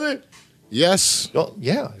me a Nazi? Yes. Well,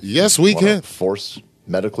 yeah. Yes, we can. Force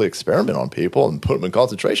medically experiment on people and put them in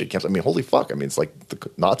concentration camps. I mean, holy fuck. I mean, it's like the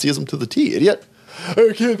Nazism to the T, idiot.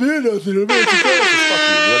 I can't be a Nazi. Fuck you,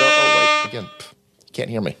 weirdo. Oh, wait. Again, you can't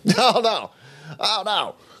hear me. Oh,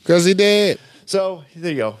 no. Because he did. So,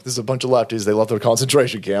 there you go. This is a bunch of lefties. They left their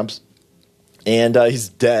concentration camps. And he's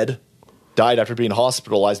dead. Died after being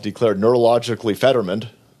hospitalized, declared neurologically fetterman.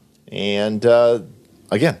 And,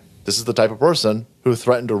 again, this is the type of person who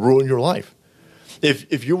threatened to ruin your life.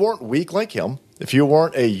 If you weren't weak like him, if you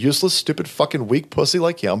weren't a useless, stupid, fucking weak pussy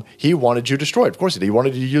like him, he wanted you destroyed. Of course he did. He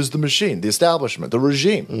wanted you to use the machine, the establishment, the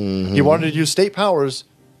regime. Mm-hmm. He wanted to use state powers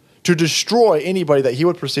to destroy anybody that he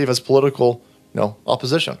would perceive as political,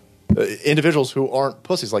 opposition. Individuals who aren't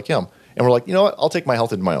pussies like him. And we're like, you know what? I'll take my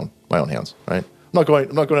health into my own hands, right? I'm not going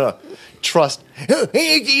to trust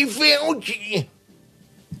Fauci.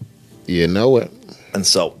 You know it. And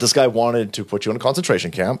so this guy wanted to put you in a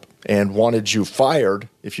concentration camp and wanted you fired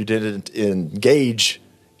if you didn't engage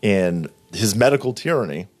in his medical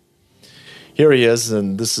tyranny. Here he is,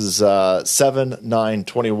 and this is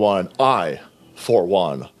 7/9/21. I, for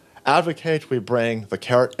one, advocate we bring the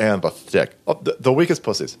carrot and the stick. Oh, the weakest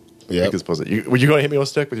pussies. Yep. Weakest pussy. Were you going to hit me with a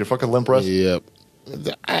stick with your fucking limp wrist? Yep.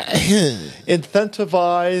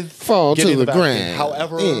 Incentivize fall to the ground.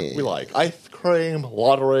 However we like. Ice cream,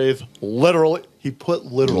 lotteries, literally. He put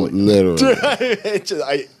literally.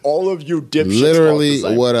 All of you dipshits. Literally,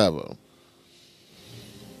 whatever.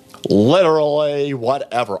 Literally,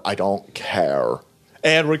 whatever. I don't care.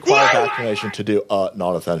 And require vaccination to do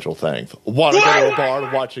non-essential things. Want to go to a bar to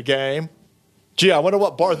watch a game? Gee, I wonder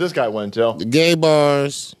what bar this guy went to. The gay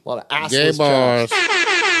bars. A lot of assless gay bars.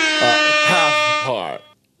 Passport.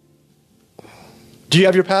 Do you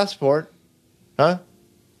have your passport? Huh?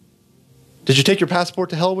 Did you take your passport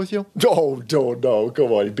to hell with you? No.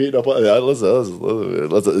 Come on. You beating up.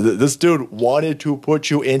 Listen. This dude wanted to put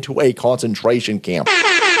you into a concentration camp.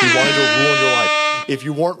 He wanted to ruin your life. If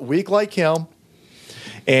you weren't weak like him,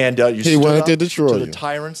 and he wanted to destroy the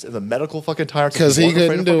tyrants and the medical fucking tyrants, because he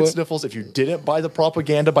couldn't do it. Sniffles. If you didn't buy the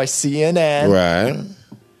propaganda by CNN, right,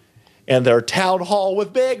 and their town hall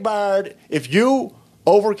with Big Bird, if you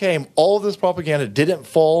overcame all of this propaganda, didn't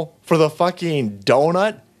fall for the fucking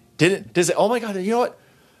donut. Did say, oh my God, you know what?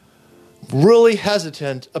 Really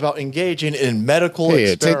hesitant about engaging in medical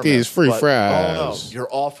experiments. Take these free fries. Oh no, you're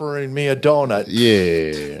offering me a donut.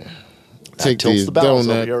 Yeah. Take these donuts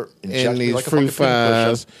and these free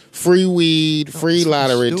fries, free weed, free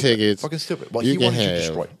lottery tickets. Fucking stupid. Well, you he can wanted have to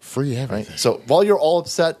destroy free everything. Right? So while you're all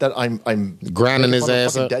upset that I'm grinding his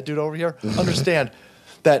ass up, dead dude over here, understand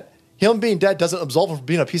that him being dead doesn't absolve him from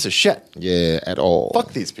being a piece of shit. Yeah, at all.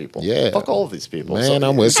 Fuck these people. Yeah. Fuck all of these people. Man,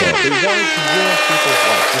 I'm with you. They wanted to ruin people's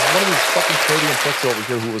lives. There's one of these fucking Canadian trucks over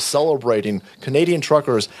here who was celebrating Canadian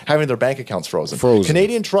truckers having their bank accounts frozen.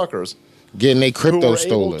 Canadian truckers getting their crypto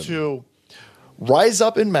stolen. Able to rise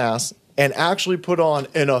up in mass and actually put on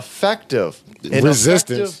an effective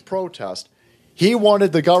protest. He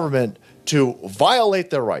wanted the government to violate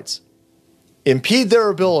their rights, impede their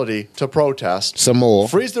ability to protest, some more,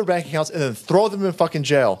 freeze their bank accounts, and then throw them in fucking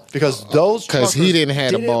jail because those truckers he didn't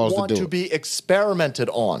have the balls want to do to be experimented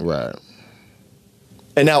on. Right.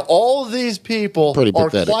 And now all of these people are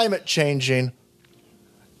pathetic. climate changing,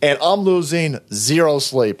 and I'm losing zero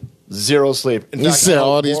sleep Zero sleep. In You fact, said I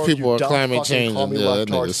all these warned people you, are dumb climate fucking changing. call me Yeah, that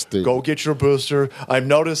leftards. nigga's stupid. Go get your booster. I'm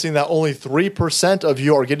noticing that only 3% of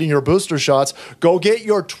you are getting your booster shots. Go get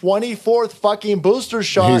your 24th fucking booster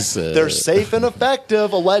shot. They're safe and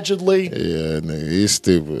effective, allegedly. Yeah, nigga, he's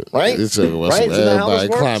stupid. Right? He's talking about Right? some Isn't that how this everybody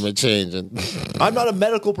works? climate changing. I'm not a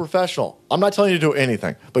medical professional. I'm not telling you to do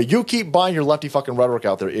anything. But you keep buying your lefty fucking rhetoric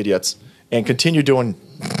out there, idiots, and continue doing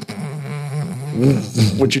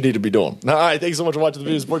what you need to be doing. All right, thanks so much for watching the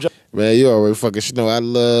video. Support Man, you already fucking know I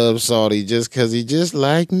love Salty just because he just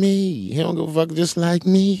like me. He don't give a fuck just like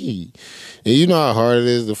me. And you know how hard it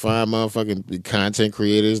is to find motherfucking content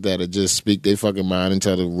creators that'll just speak their fucking mind and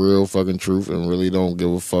tell the real fucking truth and really don't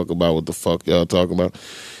give a fuck about what the fuck y'all talking about.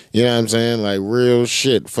 You know what I'm saying? Like real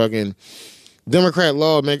shit. Fucking Democrat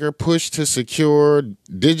lawmaker push to secure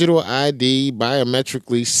digital ID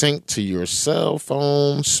biometrically synced to your cell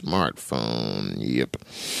phone, smartphone. Yep.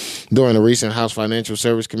 During the recent House Financial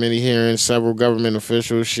Service Committee hearing, several government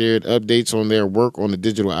officials shared updates on their work on the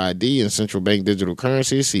digital ID and central bank digital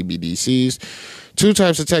currencies, CBDCs, two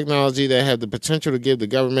types of technology that have the potential to give the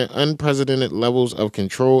government unprecedented levels of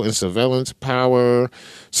control and surveillance power.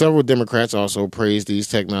 Several Democrats also praised these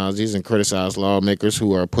technologies and criticized lawmakers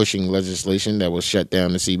who are pushing legislation that will shut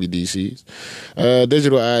down the CBDCs.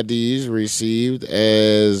 Digital IDs received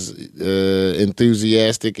as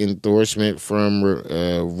enthusiastic endorsement from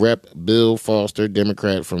Rep. Bill Foster,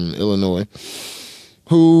 Democrat from Illinois,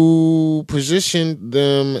 who positioned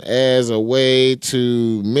them as a way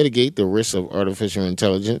to mitigate the risk of artificial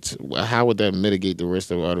intelligence. How would that mitigate the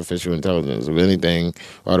risk of artificial intelligence? If anything,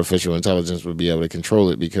 artificial intelligence would be able to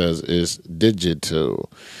control it because it's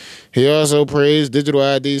digital. He also praised digital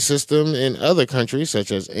ID system in other countries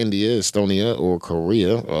such as India, Estonia, or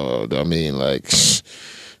Korea.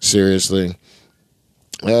 Seriously.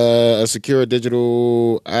 A secure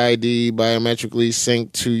digital ID biometrically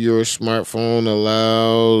synced to your smartphone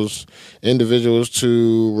allows individuals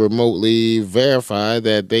to remotely verify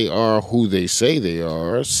that they are who they say they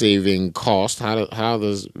are, saving cost. How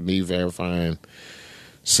does me verifying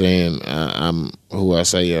saying I'm who I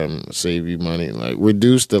say I am save you money? Like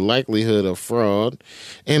reduce the likelihood of fraud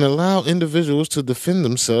and allow individuals to defend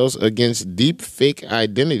themselves against deep fake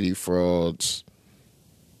identity frauds.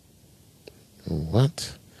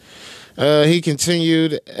 What? He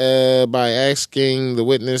continued by asking the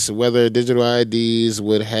witness whether digital IDs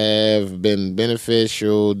would have been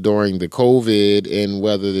beneficial during the COVID and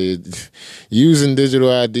whether using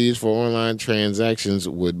digital IDs for online transactions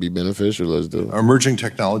would be beneficial. Let's do it. Emerging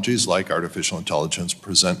technologies like artificial intelligence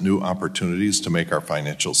present new opportunities to make our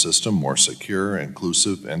financial system more secure,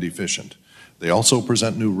 inclusive, and efficient. They also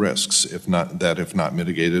present new risks, if not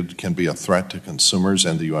mitigated, can be a threat to consumers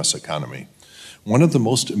and the U.S. economy. One of the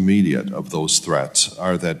most immediate of those threats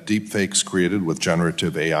are that deepfakes created with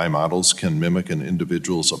generative AI models can mimic an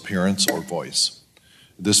individual's appearance or voice.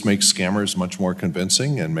 This makes scammers much more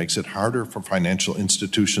convincing and makes it harder for financial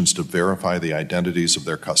institutions to verify the identities of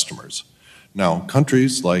their customers. Now,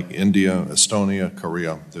 countries like India, Estonia,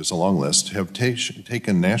 Korea, there's a long list, have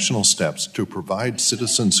taken national steps to provide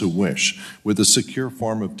citizens who wish with a secure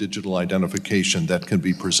form of digital identification that can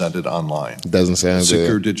be presented online. Doesn't sound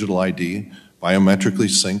Secure good. digital ID, biometrically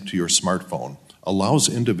synced to your smartphone, allows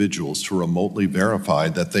individuals to remotely verify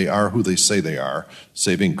that they are who they say they are,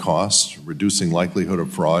 saving costs, reducing likelihood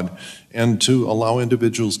of fraud, and to allow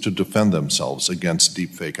individuals to defend themselves against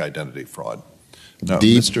deepfake identity fraud. Now,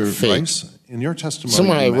 Mr. Rice, in your testimony,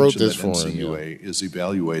 Somebody you wrote mentioned this that for him, NCUA is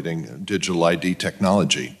evaluating digital ID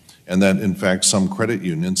technology, and that, in fact, some credit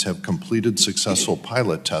unions have completed successful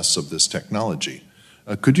pilot tests of this technology.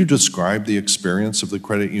 Could you describe the experience of the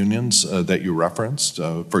credit unions that you referenced?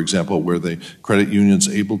 For example, were the credit unions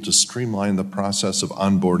able to streamline the process of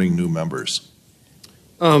onboarding new members?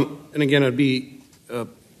 And again, I'd be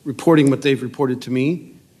reporting what they've reported to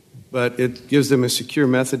me, but it gives them a secure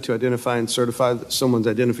method to identify and certify someone's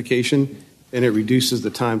identification, and it reduces the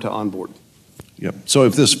time to onboard. Yep. So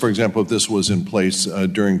if this, for example, if this was in place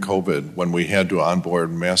during COVID when we had to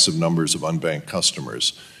onboard massive numbers of unbanked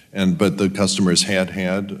customers, but the customers had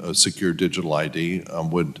a secure digital ID,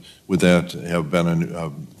 would that have been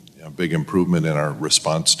a big improvement in our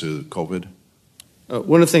response to COVID?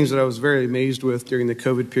 One of the things that I was very amazed with during the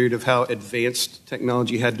COVID period of how advanced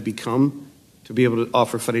technology had to become to be able to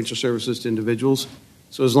offer financial services to individuals.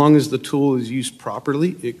 So as long as the tool is used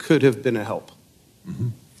properly, it could have been a help. Mm-hmm.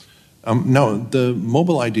 Now, the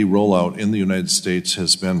mobile ID rollout in the United States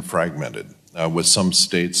has been fragmented, with some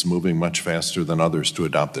states moving much faster than others to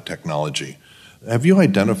adopt the technology. Have you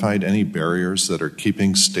identified any barriers that are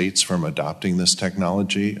keeping states from adopting this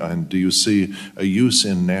technology? And do you see a use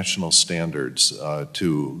in national standards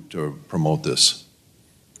to promote this?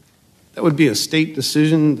 That would be a state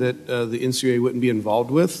decision that the NCUA wouldn't be involved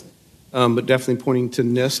with, but definitely pointing to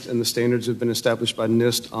NIST, and the standards have been established by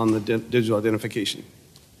NIST on the digital identification.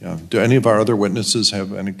 Yeah. Do any of our other witnesses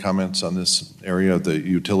have any comments on this area, the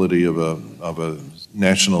utility of a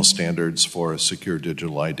national standards for a secure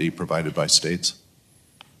digital ID provided by states?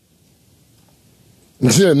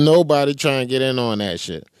 Nobody trying to get in on that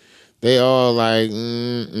shit. They all like,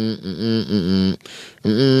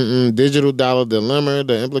 digital dollar dilemma,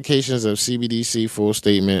 the implications of CBDC, full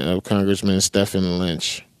statement of Congressman Stephen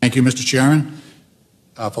Lynch. Thank you, Mr. Chairman,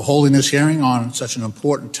 for holding this hearing on such an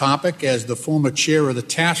important topic. As the former chair of the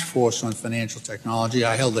Task Force on Financial Technology,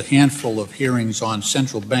 I held a handful of hearings on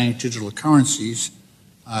central bank digital currencies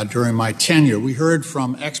during my tenure. We heard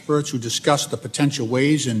from experts who discussed the potential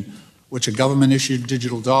ways in which a government-issued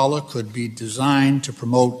digital dollar could be designed to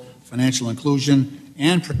promote financial inclusion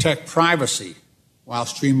and protect privacy while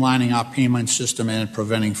streamlining our payment system and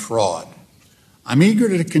preventing fraud. I'm eager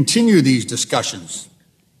to continue these discussions,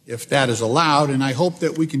 if that is allowed, and I hope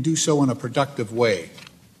that we can do so in a productive way.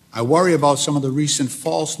 I worry about some of the recent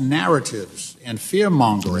false narratives and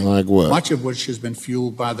fear-mongering, like what? Much of which has been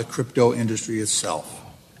fueled by the crypto industry itself.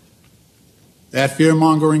 That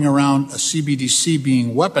fear-mongering around a CBDC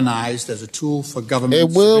being weaponized as a tool for government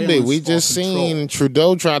It will be. surveillance We or just control. seen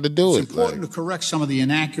Trudeau try to do It's it. important to correct some of the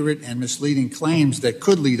inaccurate and misleading claims that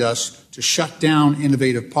could lead us to shut down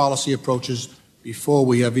innovative policy approaches before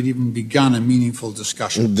we have even begun a meaningful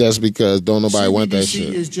discussion. That's because don't nobody want that CBDC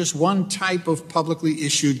shit. is just one type of publicly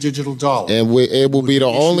issued digital dollar. And it will be the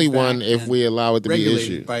only issued one back if and we allow it to be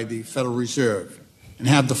regulated issued. by the Federal Reserve and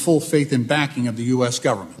have the full faith and backing of the U.S.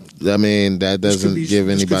 government. I mean, that doesn't give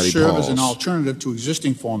anybody This could serve pause. as an alternative to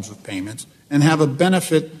existing forms of payments and have a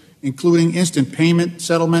benefit including instant payment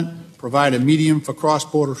settlement, provide a medium for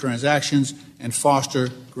cross-border transactions, and foster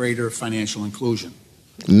greater financial inclusion.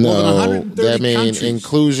 No, that means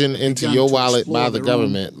inclusion into your wallet by the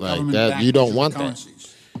government. Like that, you don't want that.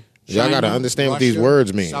 Y'all got to understand what these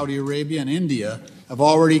words mean. Saudi Arabia and India have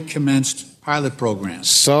already commenced pilot programs.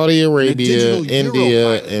 Saudi Arabia,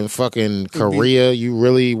 India, and fucking Korea. You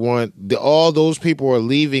really want all those people are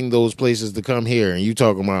leaving those places to come here, and you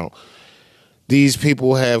talking about these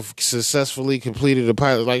people have successfully completed a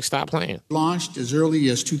pilot. Like, stop playing. Launched as early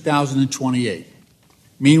as 2028.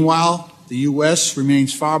 Meanwhile, the U.S.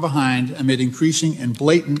 remains far behind amid increasing and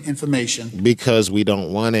blatant information because we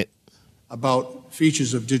don't want it about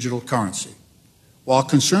features of digital currency. While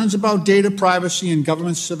concerns about data privacy and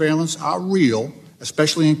government surveillance are real,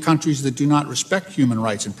 especially in countries that do not respect human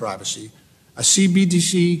rights and privacy, a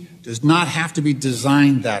CBDC does not have to be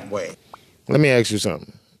designed that way. Let me ask you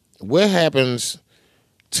something. What happens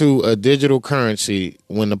to a digital currency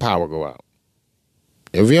when the power go out?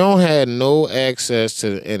 If you don't have no access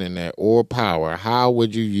to the internet or power, how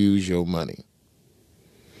would you use your money?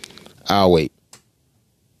 I'll wait.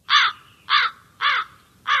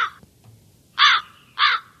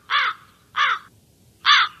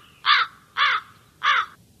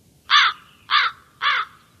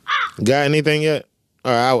 Got anything yet?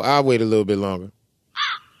 All right, I'll wait a little bit longer.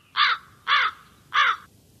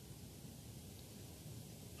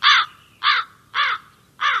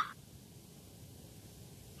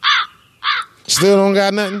 Still don't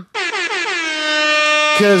got nothing?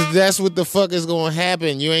 Because that's what the fuck is going to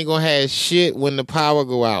happen. You ain't going to have shit when the power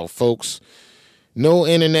go out, folks. No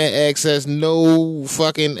internet access, no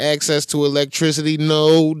fucking access to electricity,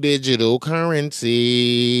 no digital currency.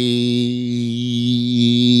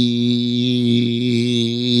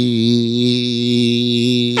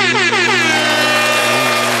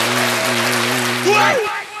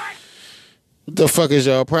 What the fuck is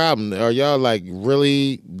y'all problem? Are y'all like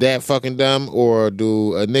really that fucking dumb, or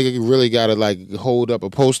do a nigga really gotta like hold up a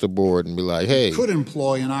poster board and be like, hey? Could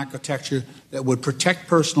employ an architecture that would protect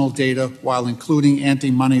personal data while including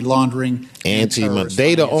anti-money laundering. Anti-money.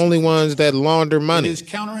 They the only ones that launder money. It is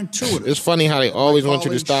counterintuitive. It's funny how they always want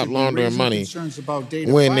you to stop laundering money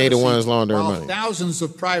when they the ones laundering money. Thousands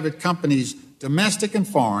of private companies, domestic and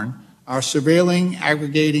foreign, are surveilling,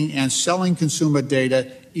 aggregating, and selling consumer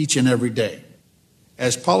data each and every day.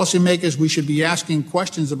 As policymakers, we should be asking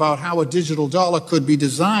questions about how a digital dollar could be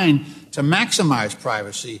designed to maximize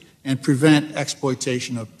privacy and prevent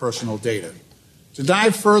exploitation of personal data. To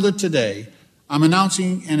dive further today, I'm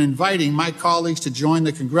announcing and inviting my colleagues to join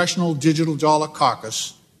the Congressional Digital Dollar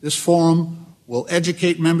Caucus. This forum will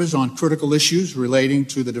educate members on critical issues relating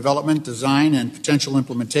to the development, design, and potential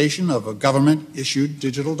implementation of a government-issued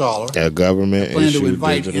digital dollar. A government-issued plan to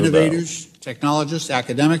invite digital innovators, technologists,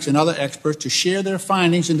 academics, and other experts to share their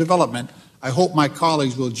findings and development. I hope my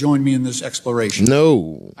colleagues will join me in this exploration.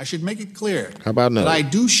 No. I should make it clear How about no? that I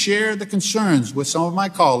do share the concerns with some of my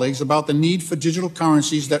colleagues about the need for digital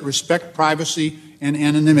currencies that respect privacy and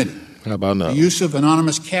anonymity. How about no? The use of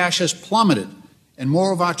anonymous cash has plummeted, and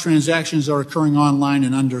more of our transactions are occurring online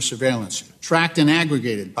and under surveillance, tracked and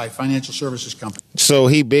aggregated by financial services companies. So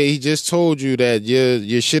he just told you that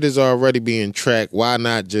your shit is already being tracked. Why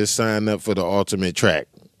not just sign up for the ultimate track?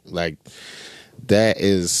 Like, that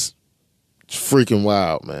is freaking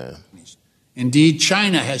wild, man. Indeed,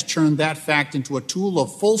 China has turned that fact into a tool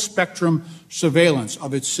of full-spectrum surveillance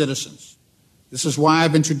of its citizens. This is why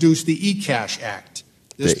I've introduced the eCash Act.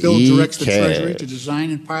 This bill directs the Treasury to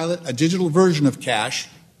design and pilot a digital version of cash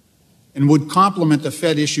and would complement the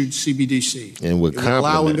Fed-issued CBDC. And would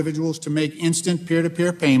allow individuals to make instant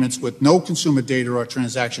peer-to-peer payments with no consumer data or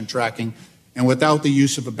transaction tracking and without the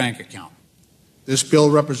use of a bank account. This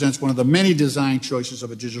bill represents one of the many design choices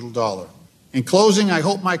of a digital dollar. In closing, I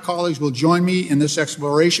hope my colleagues will join me in this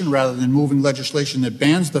exploration rather than moving legislation that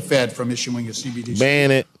bans the Fed from issuing a CBDC.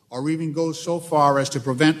 Ban it. Or even goes so far as to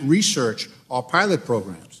prevent research or pilot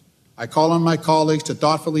programs. I call on my colleagues to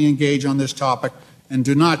thoughtfully engage on this topic and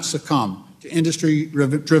do not succumb to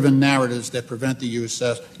industry-driven narratives that prevent the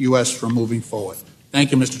U.S. from moving forward.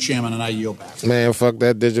 Thank you, Mr. Chairman, and I yield back. Man, fuck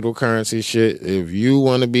that digital currency shit. If you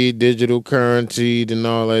want to be digital currency and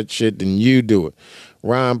all that shit, then you do it.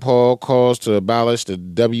 Ron Paul calls to abolish the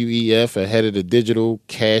WEF ahead of the digital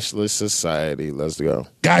cashless society. Let's go.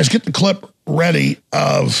 Guys, get the clip ready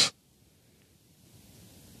of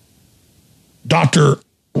Dr.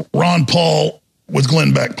 Ron Paul with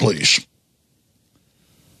Glenn Beck, please.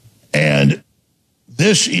 And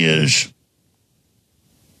this is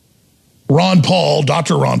Ron Paul,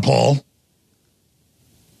 Dr. Ron Paul,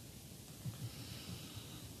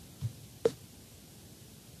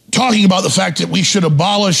 talking about the fact that we should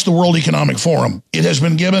abolish the World Economic Forum. It has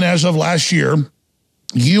been given, as of last year,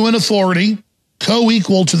 UN authority,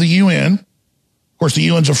 co-equal to the UN. Of course, the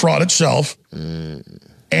UN's a fraud itself. And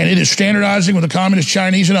it is standardizing with the Communist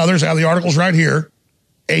Chinese and others, I have the articles right here,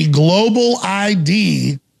 a global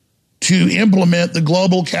ID to implement the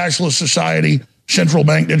global cashless society, central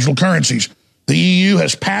bank digital currencies. The EU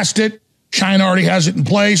has passed it. China already has it in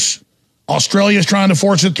place. Australia's trying to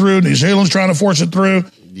force it through. New Zealand's trying to force it through.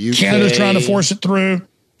 UK. Canada's trying to force it through.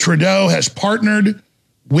 Trudeau has partnered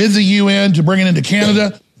with the UN to bring it into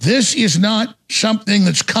Canada. This is not something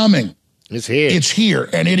that's coming. It's here. It's here.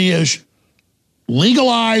 And it is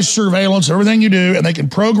legalized surveillance, everything you do, and they can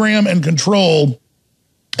program and control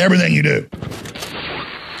everything you do.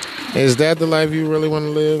 Is that the life you really want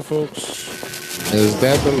to live, folks? Is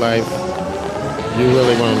that the life you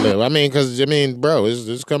really want to live? I mean, bro,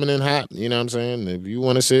 it's coming in hot. You know what I'm saying? If you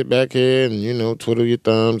want to sit back here and, twiddle your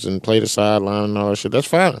thumbs and play the sideline and all that shit, that's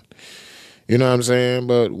fine. You know what I'm saying?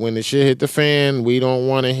 But when the shit hit the fan, we don't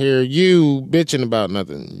want to hear you bitching about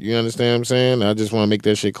nothing. You understand what I'm saying? I just want to make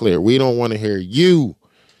that shit clear. We don't want to hear you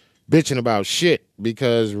bitching about shit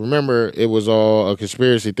because, remember, it was all a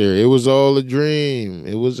conspiracy theory. It was all a dream.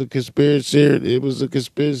 It was a conspiracy. It was a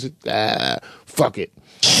conspiracy. Fuck it.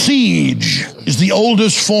 Siege is the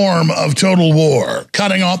oldest form of total war,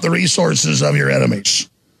 cutting off the resources of your enemies.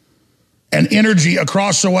 And energy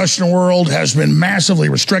across the Western world has been massively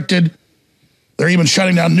restricted. They're even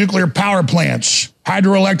shutting down nuclear power plants,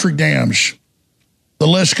 hydroelectric dams. The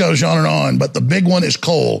list goes on and on, but the big one is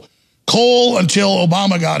coal. Coal, until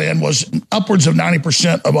Obama got in, was upwards of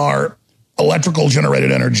 90% of our electrical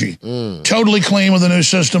generated energy. Totally clean with the new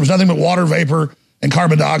systems, nothing but water vapor and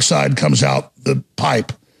carbon dioxide comes out the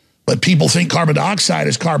pipe. But people think carbon dioxide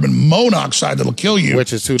is carbon monoxide that'll kill you.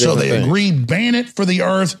 Which is two different things. So they agree, ban it for the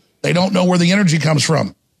earth. They don't know where the energy comes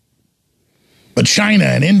from. But China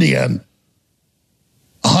and India and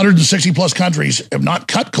 160 plus countries have not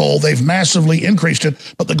cut coal. They've massively increased it.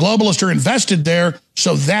 But the globalists are invested there,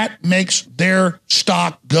 so that makes their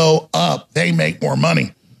stock go up. They make more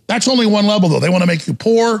money. That's only one level, though. They want to make you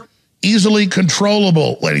poor, easily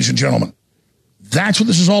controllable, ladies and gentlemen. That's what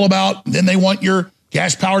this is all about. Then they want your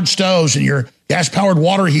gas-powered stoves and your gas-powered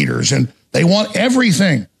water heaters, and they want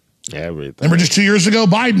everything. Everything. Remember just 2 years ago,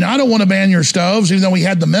 Biden, I don't want to ban your stoves, even though we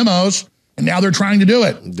had the memos, and now they're trying to do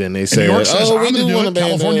it. Then they say, New York says, I'm going to do it. ban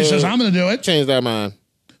California says, I'm going to do it. Change their mind.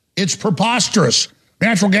 It's preposterous.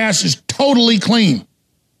 Natural gas is totally clean.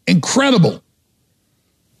 Incredible.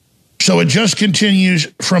 So it just continues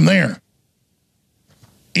from there.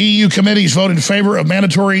 EU committees voted in favor of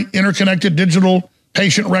mandatory interconnected digital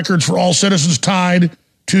patient records for all citizens tied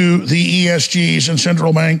to the ESGs and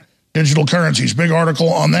central bank digital currencies. Big article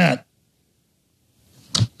on that.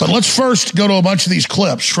 But let's first go to a bunch of these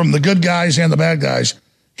clips from the good guys and the bad guys.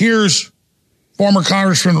 Here's former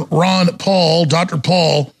Congressman Ron Paul, Dr.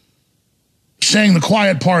 Paul, saying the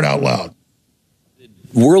quiet part out loud.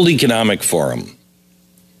 World Economic Forum,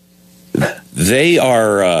 they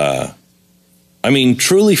are,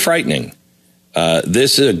 truly frightening.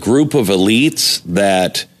 This is a group of elites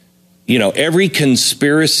that, every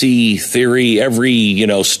conspiracy theory, every,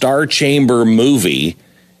 Star Chamber movie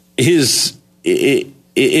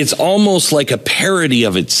it's almost like a parody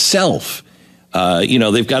of itself.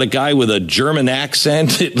 They've got a guy with a German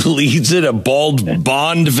accent that leads it, a bald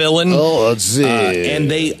Bond villain. Oh, that's it.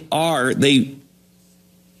 And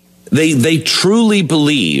they truly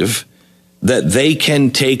believe that they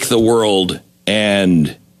can take the world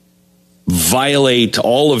and violate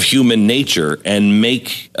all of human nature and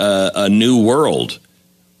make a new world.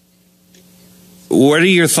 What are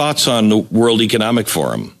your thoughts on the World Economic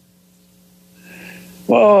Forum?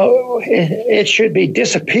 Well, it should be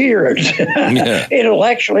disappeared,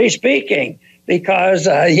 intellectually speaking, because,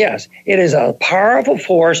 yes, it is a powerful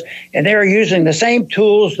force, and they're using the same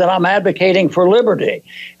tools that I'm advocating for liberty.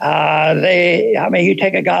 You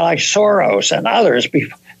take a guy like Soros and others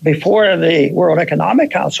before the World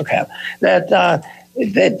Economic Council came, that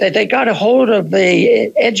they got a hold of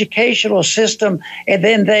the educational system, and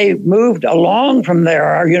then they moved along from there.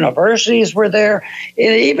 Our universities were there.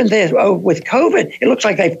 And even with COVID, it looks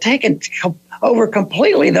like they've taken over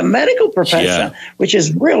completely the medical profession, which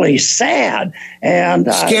is really sad and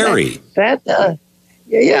scary. But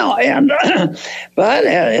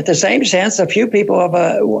at the same sense, a few people have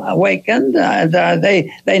awakened, and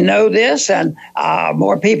they know this, and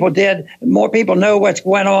more people know what's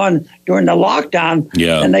going on during the lockdown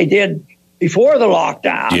than they did before the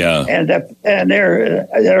lockdown. And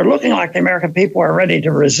they're looking like the American people are ready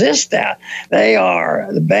to resist that. They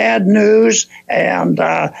are the bad news, and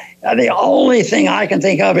the only thing I can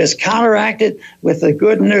think of is counteracted with the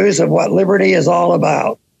good news of what liberty is all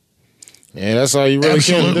about. Yeah, that's all you really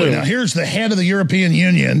can do. Now, here's the head of the European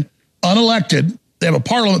Union, unelected. They have a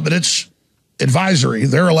parliament, but it's advisory.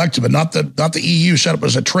 They're elected, but not the EU set up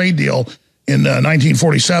as a trade deal in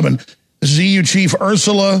 1947. This is EU Chief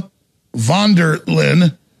Ursula von der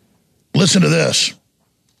Leyen. Listen to this.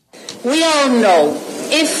 We all know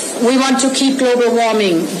if we want to keep global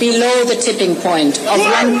warming below the tipping point of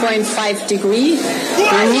 1.5 degrees,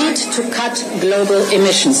 we need to cut global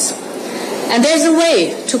emissions. And there's a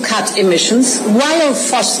way to cut emissions while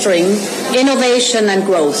fostering innovation and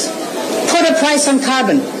growth. Put a price on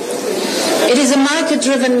carbon. It is a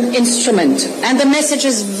market-driven instrument, and the message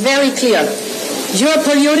is very clear. You're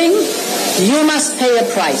polluting, you must pay a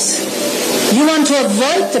price. You want to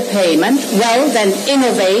avoid the payment, well, then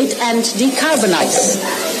innovate and decarbonize.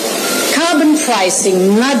 Carbon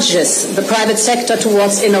pricing nudges the private sector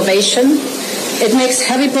towards innovation. It makes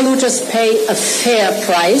heavy polluters pay a fair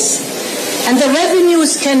price. And the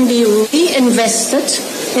revenues can be reinvested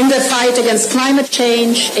in the fight against climate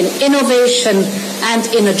change, in innovation, and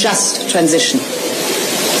in a just transition.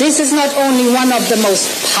 This is not only one of the most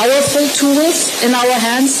powerful tools in our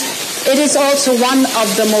hands, it is also one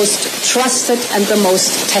of the most trusted and the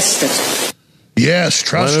most tested. Yes,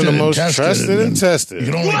 trusted and most tested. Trusted and tested. You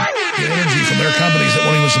can only get energy from their companies that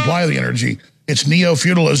won't even supply the energy. It's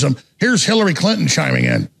neo-feudalism. Here's Hillary Clinton chiming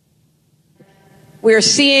in. We're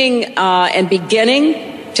seeing and beginning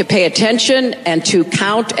to pay attention and to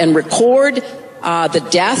count and record the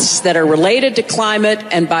deaths that are related to climate,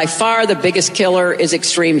 and by far the biggest killer is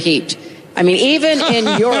extreme heat. I mean, even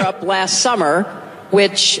in Europe last summer,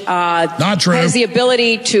 which has the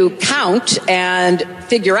ability to count and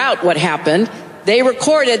figure out what happened, they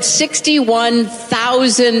recorded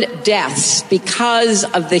 61,000 deaths because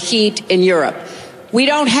of the heat in Europe. We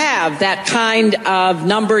don't have that kind of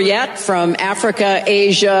number yet from Africa,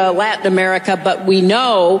 Asia, Latin America, but we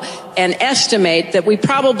know and estimate that we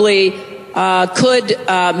probably could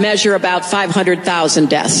measure about 500,000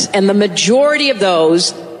 deaths. And the majority of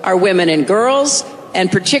those are women and girls, and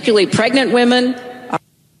particularly pregnant women.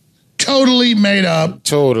 Totally made up.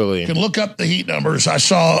 Totally. You can look up the heat numbers. I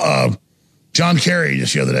saw John Kerry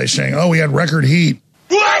just the other day saying, we had record heat.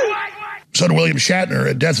 So did William Shatner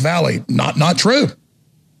at Death Valley. Not true.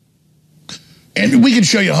 And we can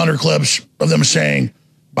show you 100 clips of them saying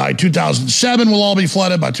by 2007 we'll all be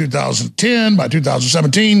flooded, by 2010, by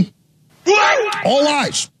 2017. All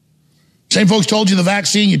lies. Same folks told you the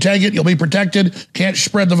vaccine, you take it, you'll be protected, can't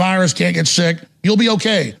spread the virus, can't get sick, you'll be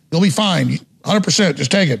okay, you'll be fine. 100%.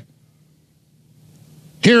 Just take it.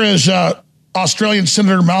 Here is Australian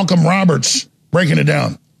Senator Malcolm Roberts breaking it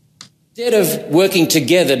down. Instead of working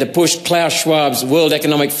together to push Klaus Schwab's World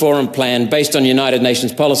Economic Forum plan based on United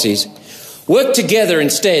Nations policies, work together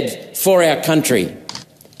instead for our country.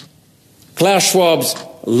 Klaus Schwab's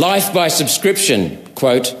life by subscription,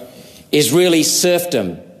 quote, is really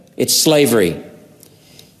serfdom. It's slavery.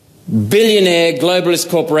 Billionaire globalist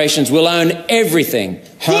corporations will own everything: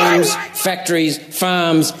 homes, factories,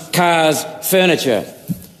 farms, cars, furniture.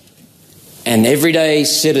 And everyday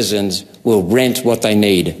citizens will rent what they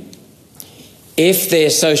need, if their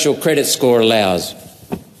social credit score allows.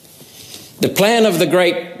 The plan of the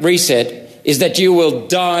Great Reset is that you will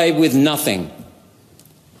die with nothing.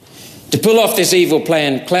 To pull off this evil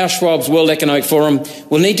plan, Klaus Schwab's World Economic Forum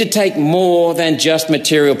will need to take more than just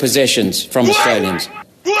material possessions from Australians.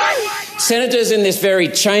 Senators in this very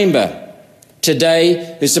chamber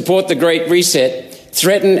today who support the Great Reset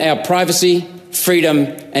threaten our privacy, freedom,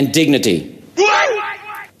 and dignity.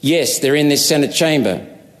 Yes, they're in this Senate chamber.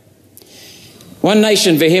 One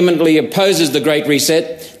Nation vehemently opposes the Great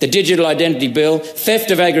Reset, the Digital Identity Bill,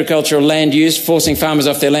 theft of agricultural land use, forcing farmers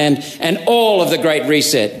off their land, and all of the Great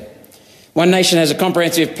Reset. One Nation has a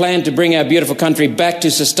comprehensive plan to bring our beautiful country back to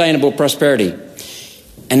sustainable prosperity.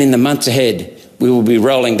 And in the months ahead, we will be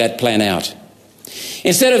rolling that plan out.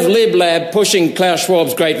 Instead of Lib Lab pushing Klaus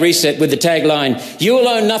Schwab's Great Reset with the tagline, "You will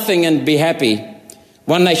own nothing and be happy,"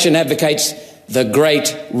 One Nation advocates the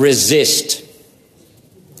Great Resist.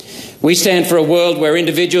 We stand for a world where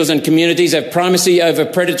individuals and communities have primacy over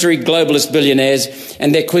predatory globalist billionaires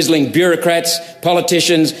and their quizzling bureaucrats,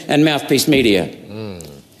 politicians, and mouthpiece media.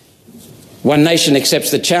 One Nation accepts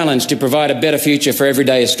the challenge to provide a better future for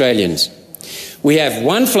everyday Australians. We have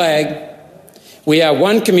one flag, we are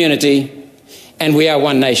one community, and we are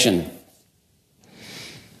one nation.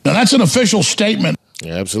 Now, that's an official statement.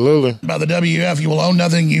 Yeah, absolutely. By the WF, you will own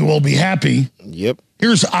nothing, you will be happy. Yep.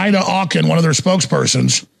 Here's Ida Auken, one of their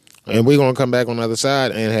spokespersons. And we're going to come back on the other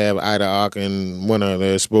side and have Ida Auken, one of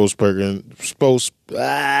their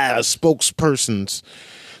spokespersons,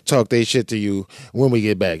 talk their shit to you when we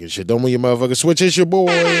get back and shit. Don't move your motherfucking switch. It's your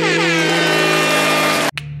boy.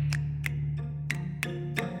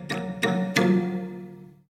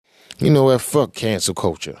 You know what? Fuck cancel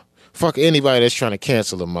culture. Fuck anybody that's trying to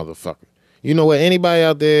cancel a motherfucker. You know what? Anybody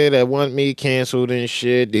out there that want me canceled and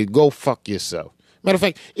shit, they go fuck yourself. Matter of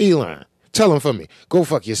fact, Elon, tell him for me. Go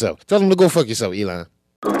fuck yourself. Tell him to go fuck yourself, Elon.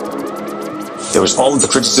 There was all of the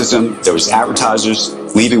criticism. There was advertisers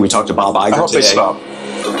leaving. We talked to Bob Iger today. I hope they stop.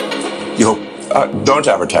 You hope? Don't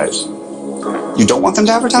advertise. You don't want them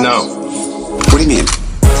to advertise? No. What do you mean?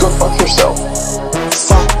 Go fuck yourself.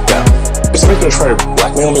 Fuck them. Is somebody going to try to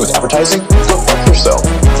blackmail me with advertising? Go fuck yourself.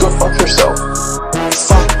 Go fuck yourself.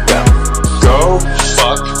 Fuck them. Go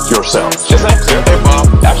fuck yourself. Is that clear? Hey, Bob.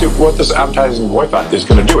 Actually, what this advertising boycott is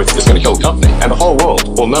going to do is it's going to kill the company. And the whole world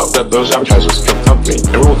will know that those advertisers killed the company.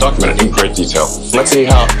 And we will document it in great detail. Let's see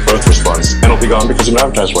how Earth responds. And it'll be gone because of an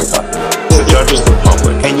advertising boycott. The judge is the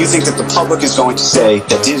public. And you think that the public is going to say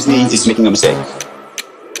that Disney is making a mistake?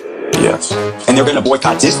 Yes. And they're going to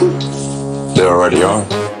boycott Disney? They already are.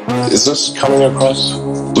 Is this coming across?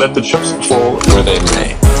 Let the chips fall where they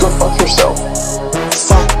may. Go fuck yourself.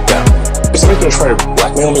 Fuck them. Is somebody going to try to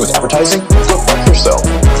blackmail me with advertising? Go fuck yourself.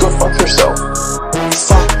 Go fuck yourself.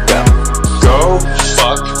 Fuck them. Go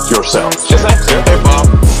fuck yourself. Is that clear? Hey, Bob.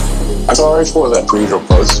 I'm sorry for that Twitter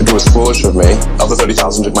post. It was foolish of me. Of the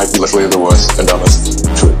 30,000, it might be literally the worst and dumbest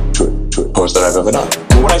tweet post that I've ever done.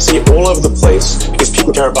 And what I see all over the place is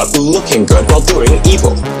people care about looking good while doing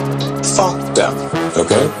evil. Fuck them.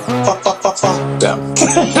 Okay? Fuck them.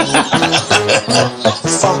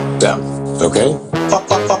 Fuck them. Okay? Fuck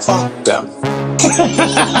them.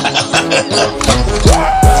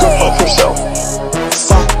 Go fuck yourself.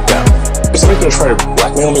 Fuck them. Is somebody going to try to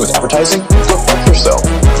blackmail me with advertising? Go fuck yourself.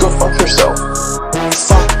 Go fuck yourself.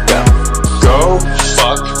 Fuck them. Go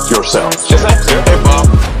fuck yourself. Is that clear? Hey, Bob.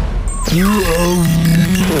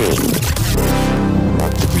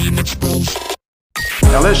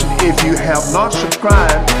 Now listen, if you have not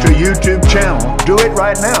subscribed to YouTube channel, do it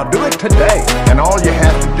right now. Do it today. And all you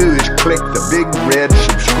have to do is click the big red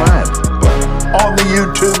subscribe button on the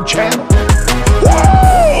YouTube channel.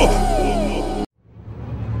 Whoa!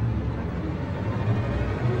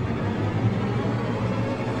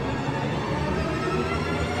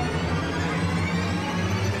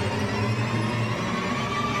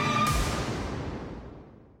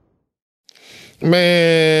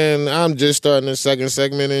 Man, I'm just starting the second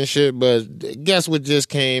segment and shit, but guess what just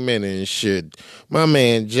came in and shit? My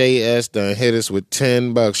man JS done hit us with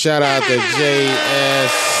 $10. Shout out to JS.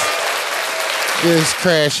 This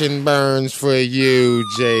crash and burns for you,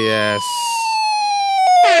 JS.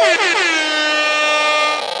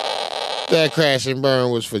 That crash and burn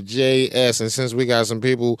was for JS, and since we got some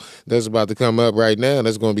people that's about to come up right now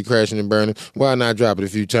that's going to be crashing and burning, why not drop it a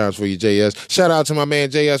few times for you, JS? Shout out to my man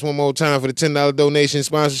JS one more time for the $10 donation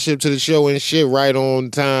sponsorship to the show and shit, right on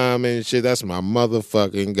time and shit. That's my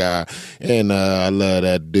motherfucking guy, and I love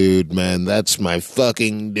that dude, man. That's my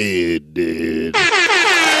fucking dude. Give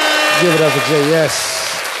it up for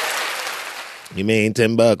JS. You mean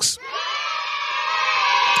 $10?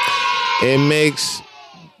 It makes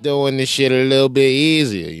doing this shit a little bit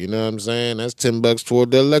easier, you know what I'm saying? That's $10 toward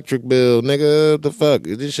the electric bill, nigga. What the fuck?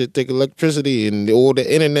 This shit take electricity or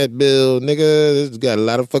the internet bill, nigga. It's got a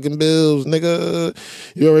lot of fucking bills, nigga.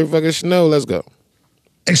 You already fucking know. Let's go.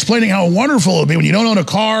 Explaining how wonderful it would be when you don't own a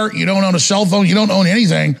car, you don't own a cell phone, you don't own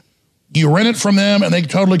anything. You rent it from them and they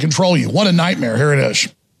totally control you. What a nightmare. Here it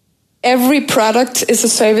is. Every product is a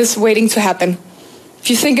service waiting to happen. If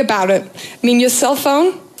you think about it, I mean, your cell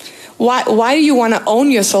phone. Why do you want to own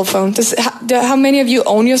your cell phone? How many of you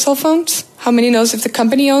own your cell phones? How many knows if the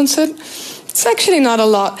company owns it? It's actually not a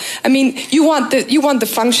lot. I mean, you want the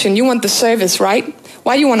function, you want the service, right?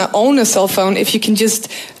 Why do you want to own a cell phone if you can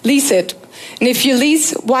just lease it? And if you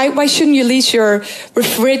lease, why shouldn't you lease your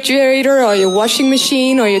refrigerator or your washing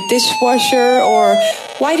machine or your dishwasher? Or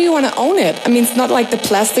why do you want to own it? I mean, it's not like the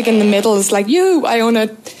plastic in the middle. It's like, I own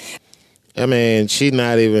it. I mean, she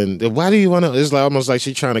not even. Why do you want to? It's like almost like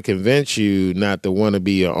she's trying to convince you not to want to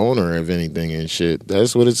be an owner of anything and shit.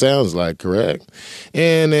 That's what it sounds like, correct?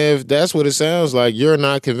 And if that's what it sounds like, you're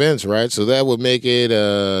not convinced, right? So that would make it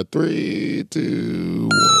 3, 2, 1.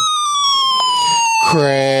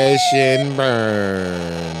 Crash and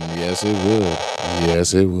burn. Yes, it would.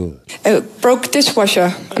 Yes, it would. Broke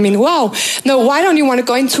dishwasher. I mean, wow. No, why don't you want to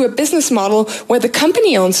go into a business model where the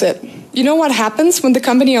company owns it? You know what happens when the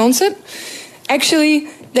company owns it? Actually,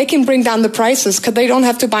 they can bring down the prices because they don't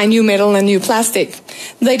have to buy new metal and new plastic.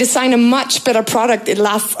 They design a much better product. It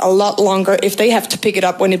lasts a lot longer if they have to pick it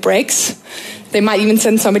up when it breaks. They might even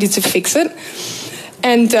send somebody to fix it.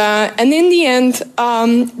 And in the end,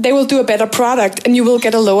 they will do a better product, and you will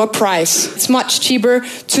get a lower price. It's much cheaper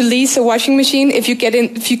to lease a washing machine if you get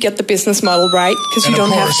the business model right, because you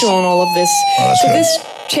don't have to own all of this. So this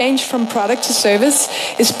change from product to service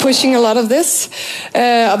is pushing a lot of this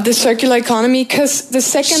of the circular economy, because the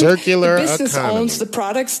second the business owns the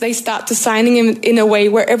products, they start designing them in a way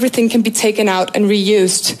where everything can be taken out and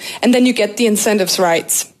reused, and then you get the incentives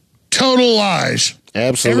rights. Total lies.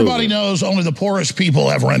 Absolutely. Everybody knows only the poorest people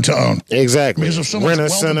have rent to own. Exactly. Because of so much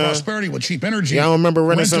wealth and prosperity with cheap energy, y'all remember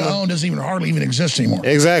rent to own doesn't hardly even exist anymore.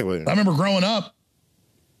 Exactly. I remember growing up,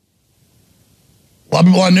 a lot of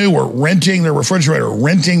people I knew were renting their refrigerator,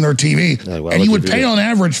 renting their TV, and you would pay on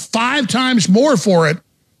average 5 times more for it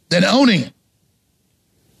than owning it.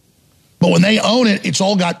 But when they own it, it's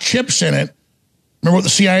all got chips in it. Remember what the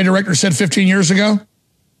CIA director said 15 years ago?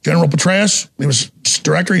 General Petraeus, he was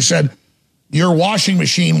director, he said, your washing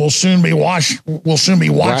machine will soon be watching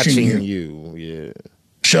you. Yeah.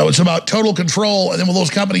 So it's about total control, and then will those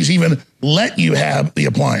companies even let you have the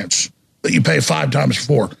appliance that you pay 5 times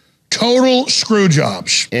for? Total screw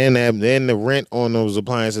jobs. And then the rent on those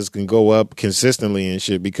appliances can go up consistently and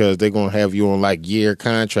shit because they're going to have you on like year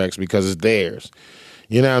contracts because it's theirs.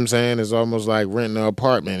 You know what I'm saying? It's almost like renting an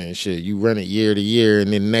apartment and shit. You rent it year to year,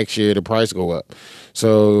 and then next year the price go up.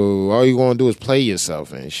 So all you going to do is play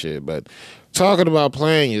yourself and shit. But talking about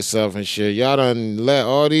playing yourself and shit, y'all done let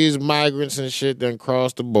all these migrants and shit done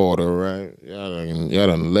cross the border, right? Y'all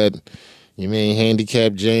done let, you mean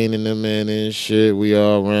handicapped Jane and them in and shit. We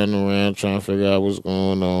all running around trying to figure out what's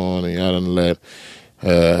going on, and y'all done let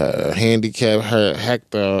handicapped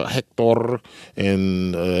Hector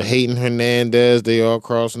and Hayden Hernandez, they all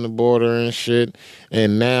crossing the border and shit.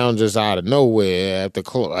 And now just out of nowhere at the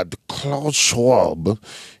Klaus Schwab,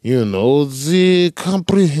 you know, the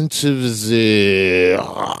comprehensive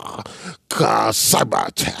cyber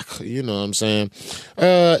attack, you know what I'm saying?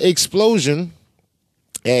 Explosion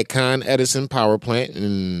at Con Edison power plant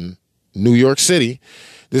in New York City.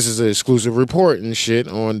 This is an exclusive report and shit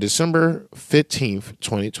on December 15th,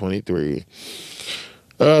 2023.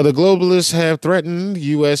 The globalists have threatened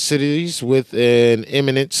U.S. cities with an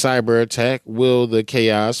imminent cyber attack. Will the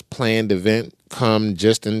chaos planned event come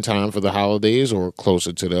just in time for the holidays or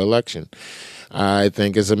closer to the election? I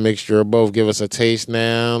think it's a mixture of both. Give us a taste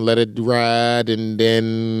now, let it ride, and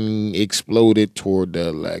then explode it toward the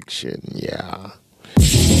election. Yeah.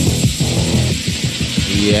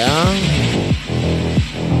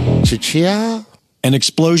 Chichia? An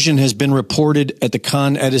explosion has been reported at the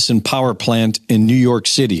Con Edison power plant in New York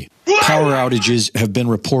City. Who power outages have been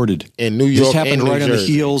reported. In New York this happened and New right on the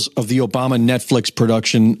Jersey. heels of the Obama Netflix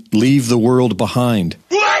production Leave the World Behind,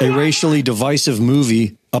 a racially divisive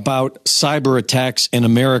movie about cyber attacks in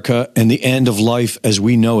America and the end of life as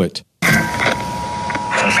we know it. We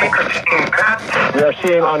are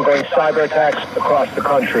seeing ongoing cyber attacks across the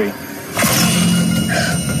country.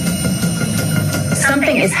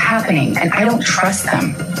 Something is happening, and I don't trust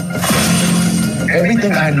them.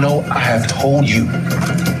 Everything I know, I have told you.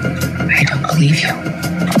 I don't believe you.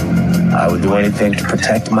 I would do anything to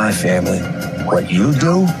protect my family. What you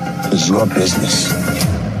do is your business.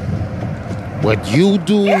 What you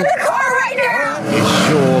do Get in the car right now! is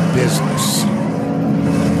your business.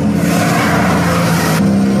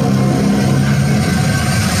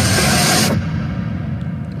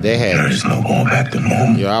 They had. There is no going back to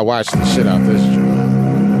normal. Yeah, I watched the shit out this joint.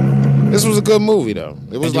 This was a good movie, though.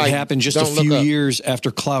 It was and like it happened just a Don't Look few Up. years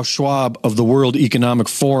after Klaus Schwab of the World Economic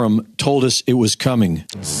Forum told us it was coming.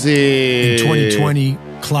 In 2020,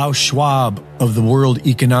 Klaus Schwab of the World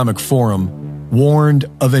Economic Forum warned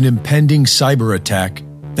of an impending cyber attack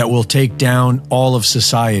that will take down all of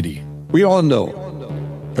society. We all know,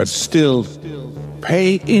 but still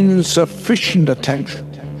pay insufficient attention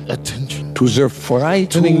to the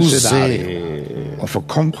frightening scenario of a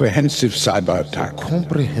comprehensive cyber attack,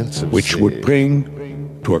 which would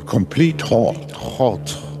bring to a complete halt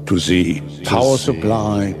to the power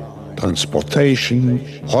supply, transportation,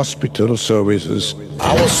 hospital services,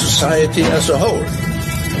 our society as a whole.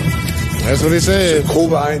 That's what he said. The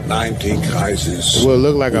COVID-19 crisis It will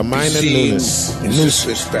look like a will be minor seen newness. in this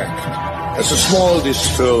respect as a small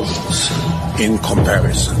disturbance in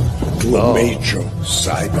comparison to a major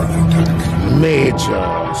cyber attack. Major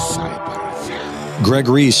cyber. Greg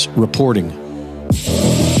Reese reporting.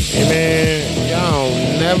 Hey man, y'all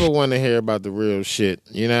don't never want to hear about the real shit.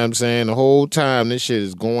 You know what I'm saying? The whole time this shit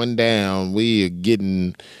is going down, we are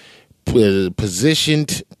getting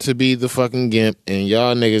positioned to be the fucking gimp, and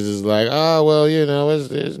y'all niggas is like, oh well, you know,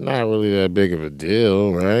 it's not really that big of a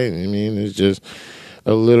deal, right? I mean, it's just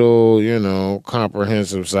a little, you know,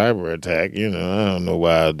 comprehensive cyber attack. You know, I don't know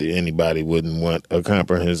why anybody wouldn't want a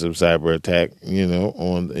comprehensive cyber attack. You know,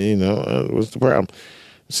 on what's the problem?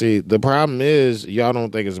 See, the problem is y'all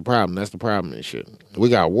don't think it's a problem. That's the problem and shit. We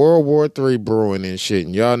got World War III brewing and shit,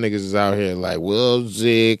 and y'all niggas is out here like, well,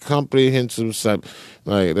 the comprehensive cyber,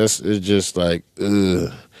 like it's just like,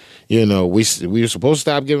 ugh. You know, we were supposed to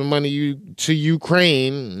stop giving money to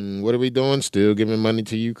Ukraine. And what are we doing? Still giving money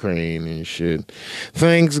to Ukraine and shit.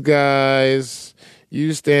 Thanks, guys.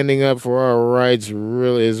 You standing up for our rights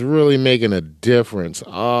is really making a difference.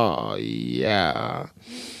 Oh, yeah.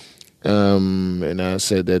 And I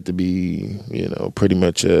said that to be, you know, pretty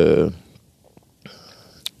much,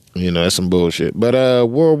 that's some bullshit. But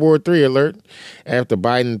World War III alert. After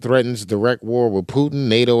Biden threatens direct war with Putin,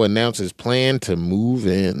 NATO announces plan to move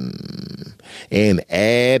in and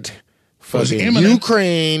add fucking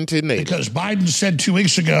Ukraine to NATO. Because Biden said 2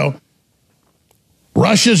 weeks ago,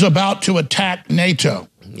 Russia's about to attack NATO.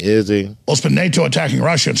 Is he? Well, it's been NATO attacking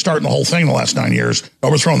Russia and starting the whole thing the last 9 years,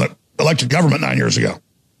 overthrowing the elected government 9 years ago.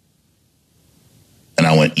 And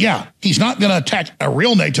I went, yeah, he's not going to attack a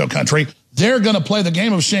real NATO country. They're going to play the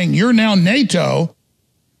game of saying, you're now NATO,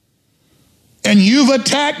 and you've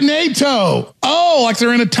attacked NATO. Oh, like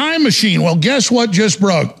they're in a time machine. Well, guess what just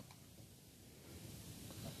broke?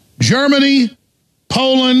 Germany,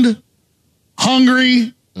 Poland,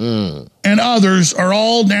 Hungary, and others are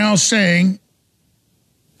all now saying,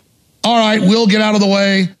 all right, we'll get out of the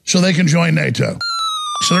way so they can join NATO.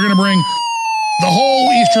 So they're going to bring the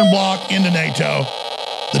whole Eastern Bloc into NATO.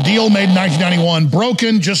 The deal made in 1991,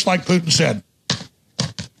 broken, just like Putin said.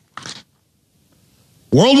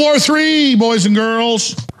 World War III, boys and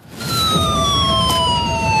girls.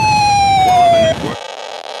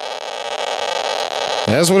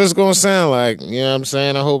 That's what it's going to sound like. You know what I'm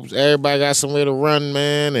saying? I hope everybody got somewhere to run,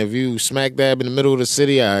 man. If you smack dab in the middle of the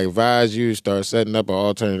city, I advise you to start setting up an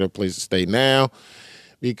alternative place to stay now,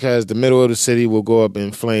 because the middle of the city will go up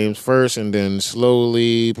in flames first and then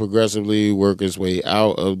slowly, progressively work its way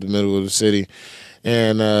out of the middle of the city.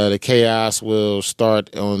 And the chaos will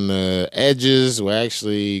start on the edges, well,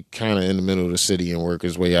 actually kind of in the middle of the city, and work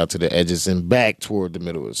its way out to the edges and back toward the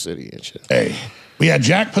middle of the city and shit. Hey, we had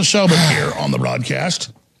Jack Posobiec here on the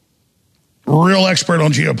broadcast, real expert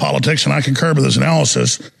on geopolitics, and I concur with his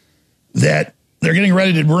analysis that they're getting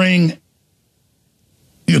ready to bring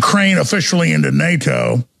Ukraine officially into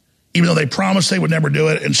NATO, even though they promised they would never do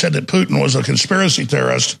it and said that Putin was a conspiracy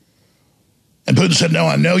theorist. And Putin said, no,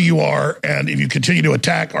 I know you are, and if you continue to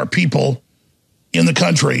attack our people in the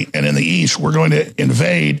country and in the East, we're going to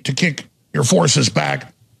invade to kick your forces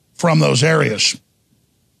back from those areas.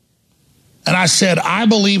 And I said, I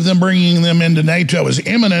believe them bringing them into NATO is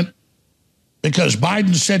imminent because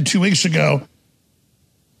Biden said 2 weeks ago,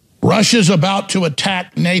 Russia's about to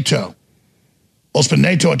attack NATO. Well, it's been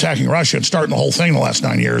NATO attacking Russia and starting the whole thing the last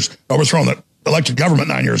 9 years, overthrowing the elected government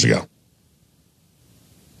 9 years ago.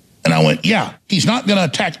 And I went, yeah, he's not going to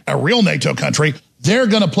attack a real NATO country. They're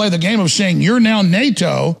going to play the game of saying, you're now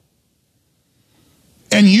NATO,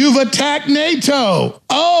 and you've attacked NATO.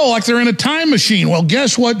 Oh, like they're in a time machine. Well,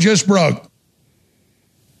 guess what just broke?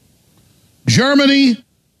 Germany,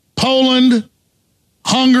 Poland,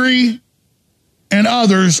 Hungary, and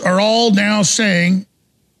others are all now saying,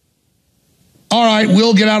 all right,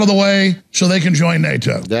 we'll get out of the way so they can join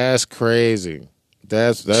NATO. That's crazy.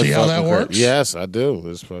 That's See how that works? Yes, I do.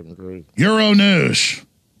 It's fucking crazy. Euro News.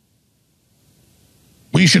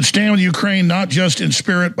 We should stand with Ukraine not just in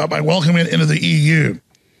spirit, but by welcoming it into the EU.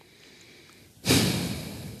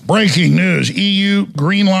 Breaking news. EU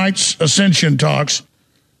greenlights accession talks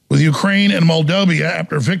with Ukraine and Moldova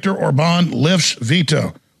after Viktor Orban lifts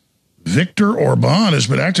veto. Viktor Orban has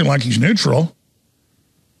been acting like he's neutral.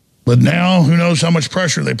 But now, who knows how much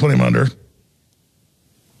pressure they put him under.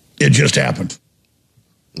 It just happened.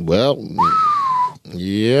 Well,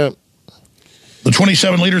 yeah. The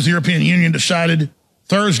 27 leaders of the European Union decided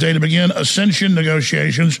Thursday to begin accession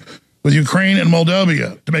negotiations with Ukraine and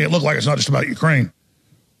Moldova to make it look like it's not just about Ukraine.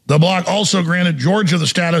 The bloc also granted Georgia the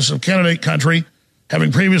status of candidate country,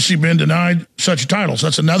 having previously been denied such a title. So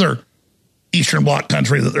that's another Eastern Bloc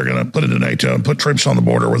country that they're going to put into NATO and put troops on the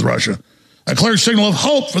border with Russia. A clear signal of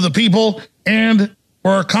hope for the people and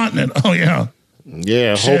for our continent. Oh, yeah.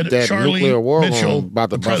 Yeah, hope that Charlie nuclear war Mitchell, about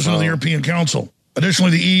to the president of the European Council.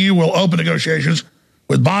 Additionally, the EU will open negotiations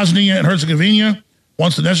with Bosnia and Herzegovina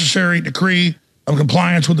once the necessary decree of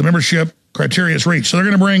compliance with the membership criteria is reached. So they're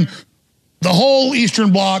going to bring the whole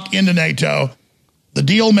Eastern Bloc into NATO. The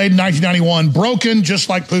deal made in 1991, broken, just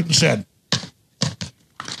like Putin said.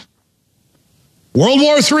 World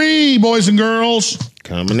War III, boys and girls.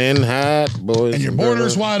 Coming in hot, boys. And your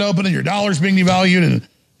borders wide open and your dollar's being devalued and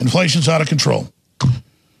inflation's out of control.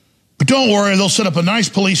 But don't worry, they'll set up a nice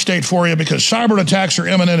police state for you because cyber attacks are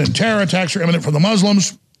imminent and terror attacks are imminent from the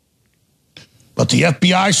Muslims. But the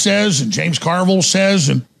FBI says, and James Carville says,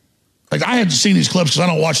 and like I hadn't seen these clips because I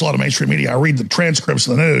don't watch a lot of mainstream media. I read the transcripts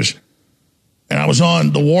of the news. And I was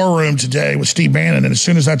on the War Room today with Steve Bannon, and as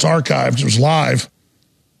soon as that's archived, it was live.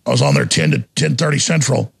 I was on there 10 to 10:30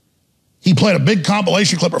 Central. He played a big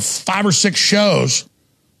compilation clip of 5 or 6 shows,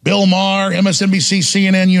 Bill Maher, MSNBC,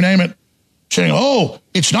 CNN, you name it, saying, oh,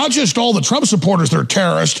 it's not just all the Trump supporters that are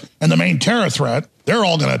terrorists and the main terror threat. They're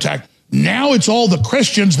all going to attack. Now it's all the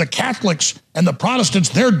Christians, the Catholics, and the Protestants.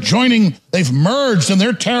 They're joining. They've merged, and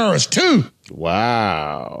they're terrorists, too.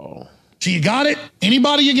 Wow. So you got it?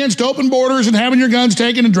 Anybody against open borders and having your guns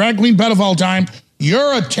taken and drag queen pedophile time,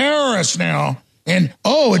 you're a terrorist now. And,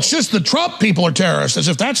 oh, it's just the Trump people are terrorists, as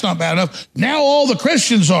if that's not bad enough. Now all the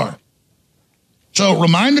Christians are. So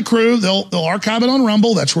remind the crew, they'll archive it on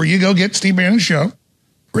Rumble. That's where you go get Steve Bannon's show.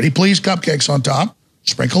 Pretty please cupcakes on top.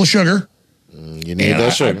 Sprinkle of sugar. You need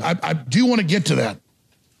that sugar. I do want to get to that.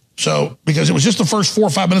 So, because it was just the first 4 or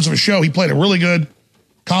 5 minutes of a show, he played a really good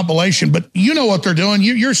compilation. But you know what they're doing.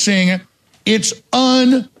 You're seeing it. It's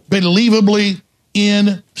unbelievably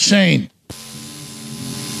insane.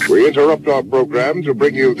 We interrupt our program to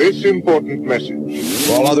bring you this important message.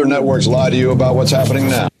 While other networks lie to you about what's happening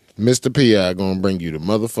now. Mr. P.I. gonna bring you the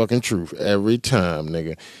motherfucking truth every time,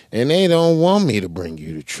 nigga. And they don't want me to bring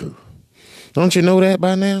you the truth. Don't you know that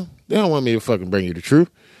by now? They don't want me to fucking bring you the truth.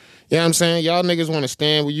 You know what I'm saying? Y'all niggas want to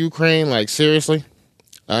stand with Ukraine? Like, seriously?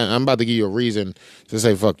 I'm about to give you a reason to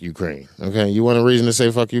say fuck Ukraine, okay? You want a reason to say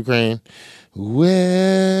fuck Ukraine?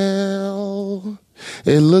 Well,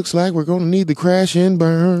 it looks like we're going to need to crash and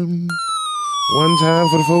burn. One time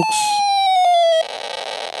for the folks.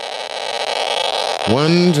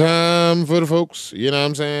 One time for the folks. You know what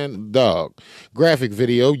I'm saying? Dog. Graphic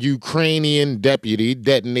video. Ukrainian deputy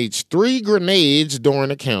detonates 3 grenades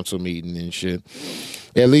during a council meeting and shit.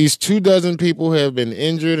 At least 24 people have been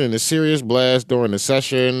injured in a serious blast during a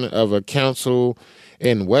session of a council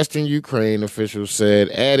in western Ukraine, officials said,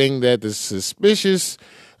 adding that the suspicious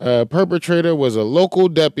perpetrator was a local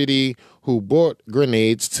deputy who brought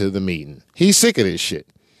grenades to the meeting. He's sick of this shit.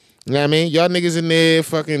 You know what I mean? Y'all niggas in there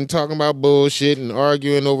fucking talking about bullshit and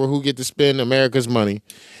arguing over who get to spend America's money.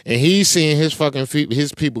 And he's seeing his fucking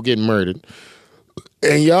his people getting murdered.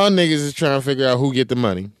 And y'all niggas is trying to figure out who get the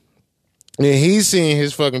money. And he's seeing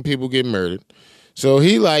his fucking people get murdered. So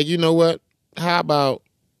he like, you know what? How about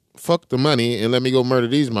fuck the money and let me go murder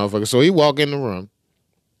these motherfuckers? So he walk in the room,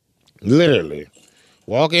 literally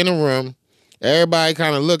Walk in the room. Everybody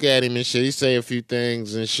kind of look at him and shit. He say a few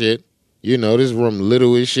things and shit. You know, this room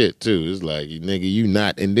little as shit, too. It's like, nigga, you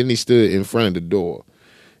not. And then he stood in front of the door.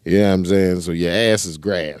 You know what I'm saying? So your ass is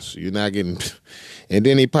grass. You're not getting... And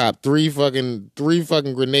then he popped three fucking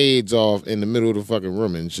grenades off in the middle of the fucking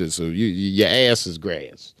room and shit. So your ass is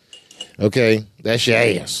grass. Okay? That's your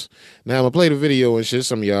ass. Now, I'm going to play the video and shit.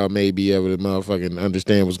 Some of y'all may be able to motherfucking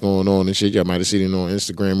understand what's going on and shit. Y'all might have seen it on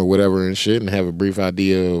Instagram or whatever and shit and have a brief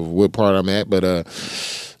idea of what part I'm at. But,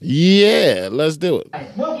 yeah, let's do it.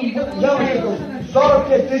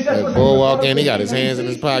 Boy walk in, he got his hands in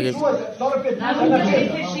his pockets.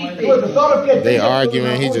 They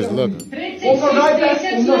arguing, he just looking. He just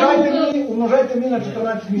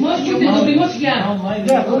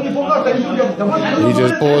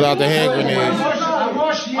pulled out the hand grenades.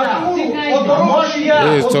 He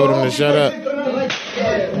just told him to shut up.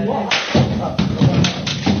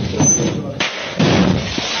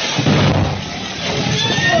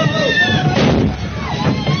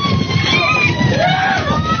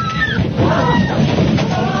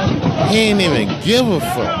 He ain't even give a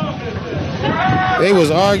fuck. They was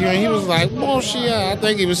arguing. He was like, bullshit. I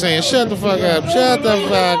think he was saying, shut the fuck up. Shut the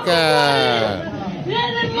fuck up.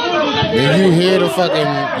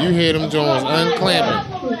 And you hear them Jones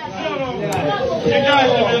unclamping.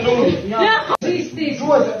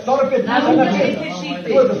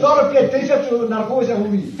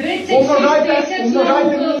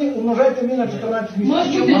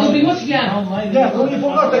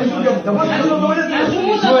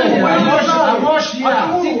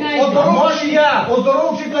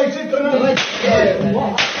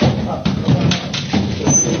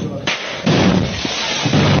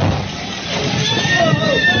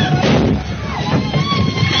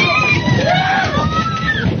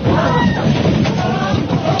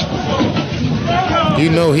 You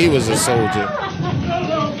know he was a soldier.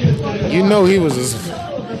 You know he was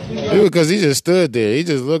because he just stood there. He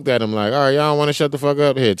just looked at him like, all right, y'all want to shut the fuck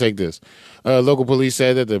up? Here, take this. Local police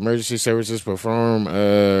said that the emergency services performed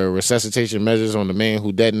resuscitation measures on the man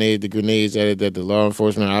who detonated the grenades, added that the law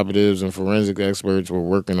enforcement operatives and forensic experts were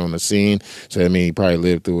working on the scene. So that means he probably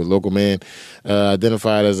lived through it. Local man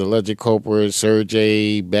identified as alleged culprit,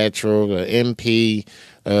 Sergei Batro, the MP,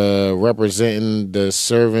 representing the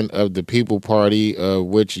Servant of the People Party, of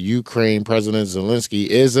which Ukraine President Zelensky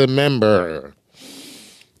is a member.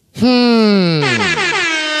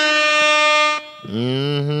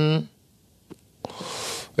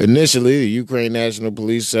 Initially, the Ukraine National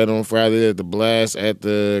Police said on Friday that the blast at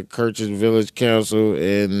the Kerch Village Council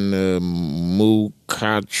in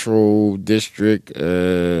Mukatro District,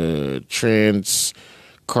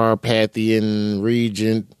 Transcarpathian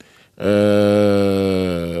region,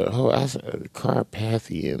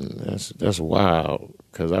 Carpathian. That's wild.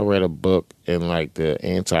 Because I read a book and like the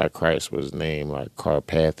Antichrist was named like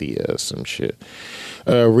Carpathia or some shit.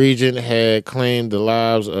 Regent had claimed the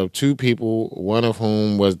lives of 2 people, one of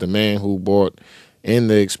whom was the man who brought in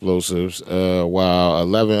the explosives, while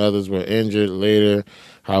 11 others were injured later.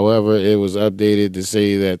 However, it was updated to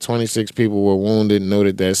say that 26 people were wounded,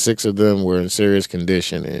 noted that 6 of them were in serious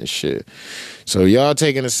condition and shit. So y'all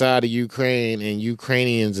taking the side of Ukraine and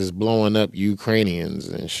Ukrainians is blowing up Ukrainians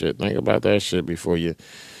and shit. Think about that shit before you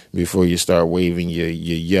start waving your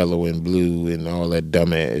yellow and blue and all that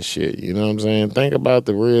dumbass shit. You know what I'm saying? Think about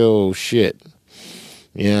the real shit.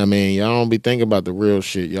 You know what I mean? Y'all don't be thinking about the real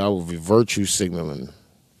shit. Y'all will be virtue signaling.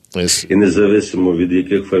 This the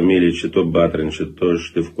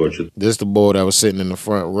boy that was sitting in the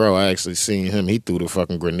front row. I actually seen him. He threw the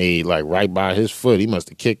fucking grenade like right by his foot. He must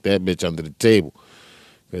have kicked that bitch under the table.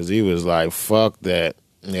 Because he was like, fuck that.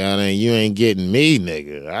 You know what I mean? You ain't getting me,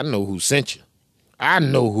 nigga. I know who sent you.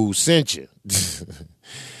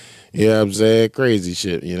 You know what I'm saying? Crazy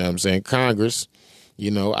shit. You know what I'm saying? Congress,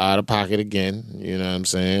 out of pocket again. You know what I'm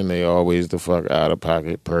saying? They always the fuck out of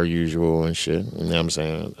pocket per usual and shit. You know what I'm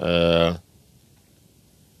saying?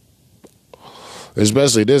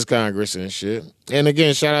 Especially this Congress and shit. And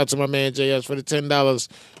again, shout out to my man JS for the $10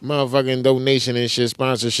 motherfucking donation and shit,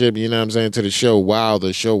 sponsorship, you know what I'm saying, to the show while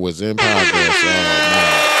the show was in progress. Oh, man.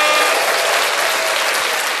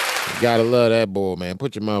 Gotta love that boy, man.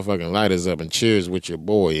 Put your motherfucking lighters up and cheers with your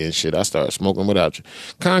boy and shit. I started smoking without you.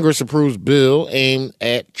 Congress approves bill aimed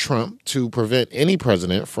at Trump to prevent any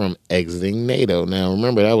president from exiting NATO. Now,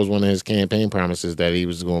 remember, that was one of his campaign promises that he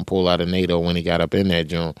was going to pull out of NATO when he got up in that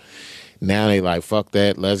joint. Now they like, fuck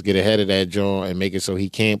that. Let's get ahead of that joint and make it so he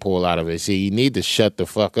can't pull out of it. See, you need to shut the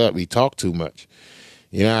fuck up. He talk too much.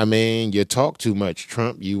 You know what I mean? You talk too much,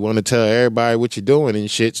 Trump. You want to tell everybody what you're doing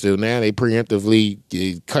and shit. So now they preemptively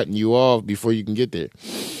cutting you off before you can get there.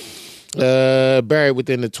 Buried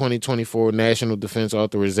within the 2024 National Defense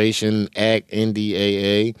Authorization Act,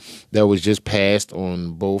 NDAA, that was just passed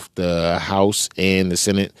on both the House and the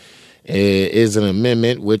Senate, is an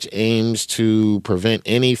amendment which aims to prevent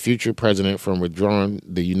any future president from withdrawing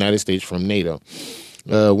the United States from NATO.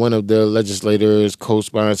 One of the legislators,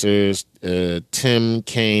 co-sponsors, Tim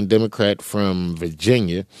Kaine, Democrat from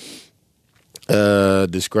Virginia,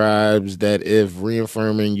 describes that if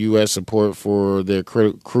reaffirming U.S. support for their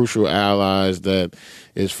crucial allies that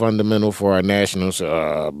is fundamental for our national,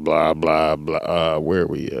 blah, blah, blah. Where are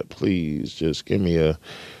we at? Please just give me a...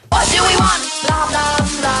 What do we want? Blah, blah,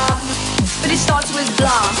 blah. But it starts with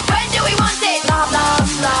blah. When do we want it? Blah, blah,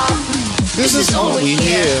 blah. This is all we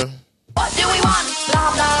hear. What do we want?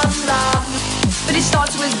 Blah, blah, blah. But it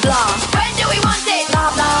starts with blah. When do we want it?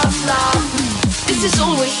 Blah, blah, blah. This is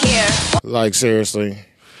all we hear. Like, seriously.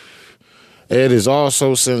 It is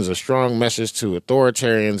also sends a strong message to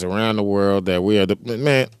authoritarians around the world that we are the...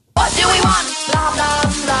 Man. What do we want? Blah, blah,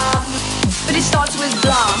 blah. But it starts with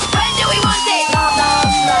blah. When do we want it? Blah, blah,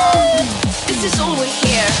 blah. This is all we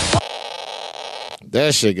hear.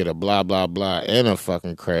 That shit get a blah, blah, blah and a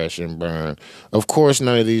fucking crash and burn. Of course,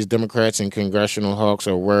 none of these Democrats and congressional hawks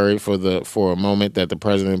are worried for a moment that the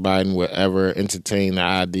President Biden would ever entertain the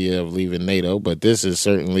idea of leaving NATO, but this is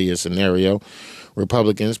certainly a scenario.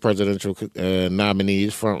 Republicans, presidential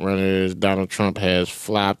nominees, frontrunners, Donald Trump has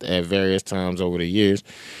flopped at various times over the years.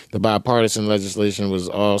 The bipartisan legislation was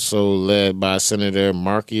also led by Senator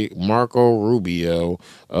Marco Rubio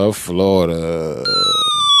of Florida.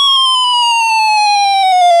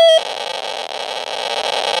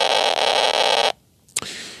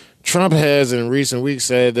 Trump has in recent weeks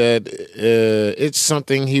said that it's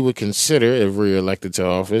something he would consider if reelected to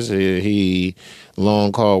office. He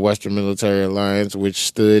long called Western Military Alliance, which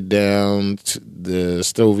stood down the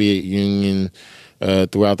Soviet Union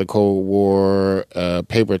throughout the Cold War,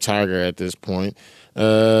 paper tiger at this point.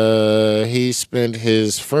 He spent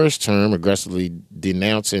his first term aggressively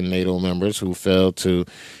denouncing NATO members who failed to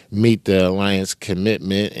meet the alliance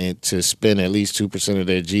commitment and to spend at least 2% of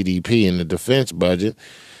their GDP in the defense budget.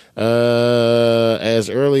 As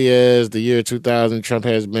early as the year 2000, Trump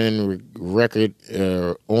has been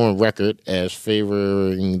on record as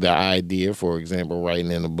favoring the idea, for example,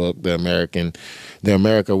 writing in a book, The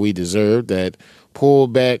America We Deserve, that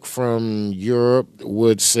pullback from Europe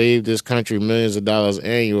would save this country millions of dollars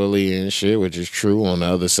annually and shit, which is true on the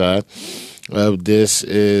other side. This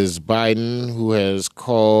is Biden, who has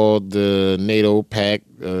called the NATO pact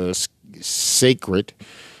sacred.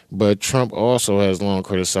 But Trump also has long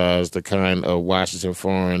criticized the kind of Washington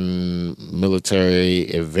foreign military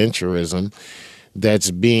adventurism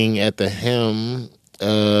that's being at the helm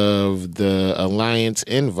of the alliance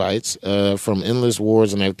invites, from endless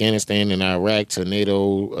wars in Afghanistan and Iraq to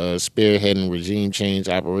NATO spearheading regime change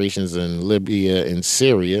operations in Libya and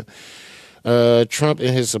Syria. Trump and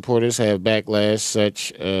his supporters have backlashed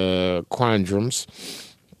such quandaries.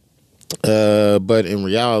 But in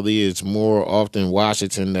reality, it's more often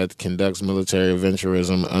Washington that conducts military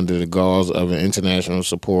adventurism under the gauze of an international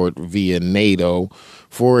support via NATO.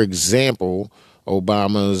 For example,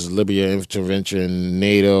 Obama's Libya intervention,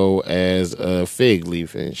 NATO as a fig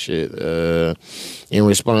leaf and shit. In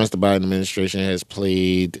response, the Biden administration has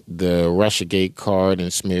played the Russiagate card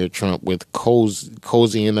and smeared Trump with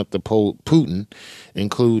cozying up to Putin,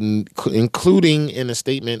 including in a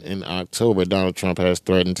statement in October. Donald Trump has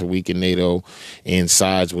threatened to weaken NATO and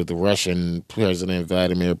sides with the Russian President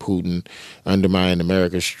Vladimir Putin, undermining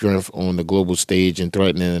America's strength on the global stage and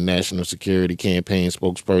threatening the national security campaign.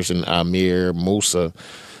 Spokesperson Amir Moussa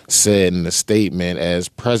said in a statement, as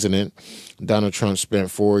president, Donald Trump spent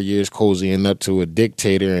 4 years cozying up to a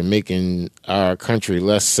dictator and making our country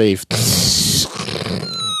less safe. What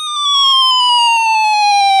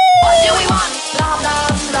do we want? Blah, blah,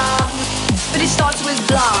 blah. But it starts with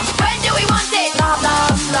blah. When do we want it? Blah, blah,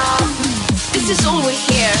 blah. This is all we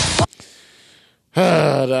hear.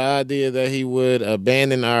 The idea that he would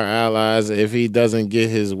abandon our allies if he doesn't get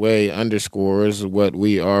his way underscores what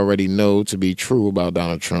we already know to be true about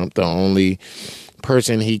Donald Trump. The only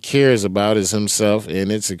person he cares about is himself,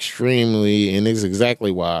 and it's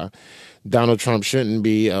exactly why Donald Trump shouldn't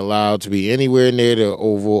be allowed to be anywhere near the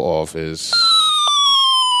Oval Office.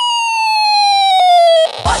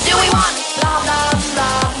 What do we want? Blah, blah,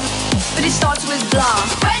 blah. But it starts with blah.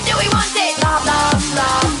 When do we want it? Blah, blah,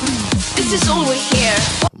 blah. This is all we hear.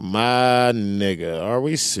 My nigga, are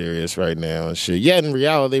we serious right now and shit? Yet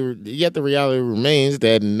the reality remains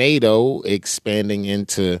that NATO expanding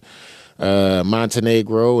into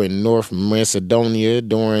Montenegro and North Macedonia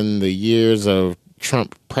during the years of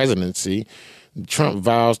Trump presidency, Trump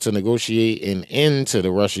vows to negotiate an end to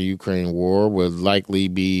the Russia-Ukraine war, would likely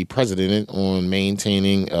be predicated on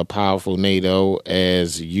maintaining a powerful NATO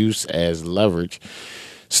as leverage.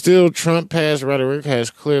 Still, Trump past rhetoric has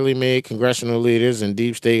clearly made congressional leaders and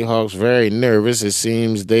deep state hawks very nervous. It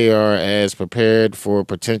seems they are as prepared for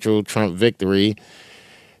potential Trump victory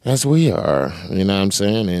as we are. You know what I'm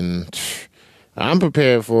saying? And I'm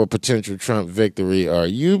prepared for a potential Trump victory. Are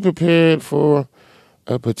you prepared for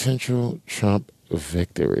a potential Trump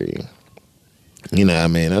victory? You know what I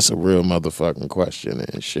mean? That's a real motherfucking question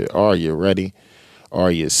and shit. Are you ready? Are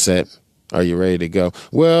you set? Are you ready to go?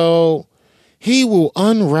 Well, he will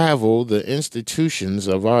unravel the institutions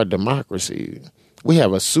of our democracy. We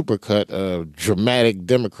have a supercut of dramatic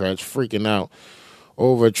Democrats freaking out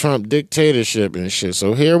over Trump dictatorship and shit.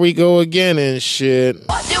 So here we go again and shit.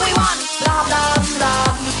 What do we want? Blah, blah, blah.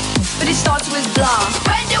 But it starts with blah.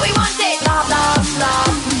 When do we want it? Blah, blah, blah.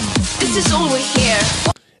 This is all we hear.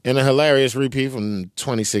 In a hilarious repeat from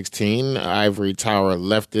 2016, ivory tower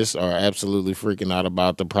leftists are absolutely freaking out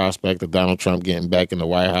about the prospect of Donald Trump getting back in the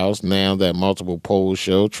White House. Now that multiple polls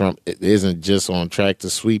show Trump isn't just on track to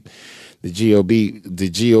sweep the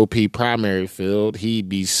GOP primary field, he'd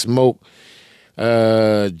be smoked.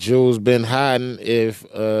 Jules been hiding if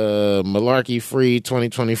malarkey-free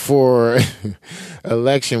 2024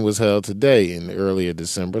 election was held today. In earlier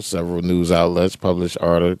December, several news outlets published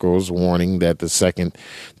articles warning that the second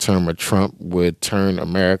term of Trump would turn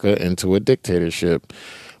America into a dictatorship.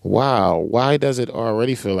 Wow, why does it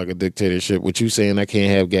already feel like a dictatorship with you saying I can't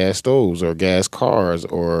have gas stoves or gas cars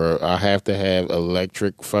or I have to have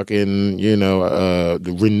electric fucking,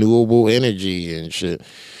 renewable energy and shit?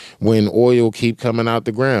 When oil keep coming out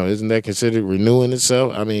the ground, isn't that considered renewing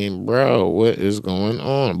itself? I mean, bro, what is going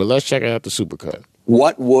on? But let's check out the supercut.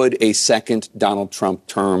 What would a second Donald Trump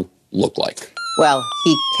term look like? Well,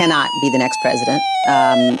 he cannot be the next president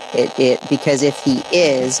because if he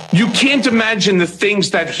is... You can't imagine the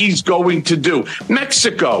things that he's going to do.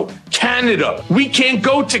 Mexico, Canada. We can't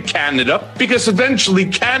go to Canada because eventually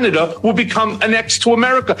Canada will become annexed to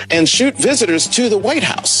America. And shoot visitors to the White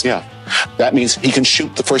House. Yeah, that means he can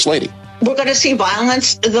shoot the First Lady. We're going to see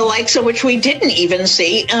violence, the likes of which we didn't even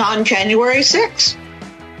see on January 6th.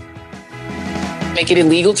 Make it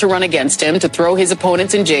illegal to run against him, to throw his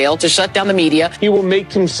opponents in jail, to shut down the media. He will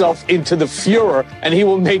make himself into the Fuhrer, and he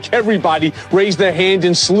will make everybody raise their hand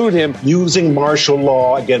and salute him. Using martial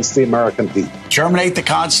law against the American people. Terminate the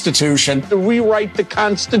Constitution. To rewrite the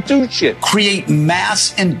Constitution. Create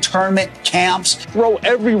mass internment camps. Throw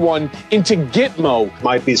everyone into Gitmo.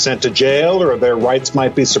 Might be sent to jail, or their rights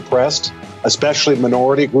might be suppressed, especially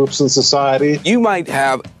minority groups in society. You might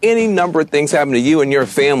have any number of things happen to you and your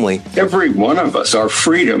family. Every one of us, our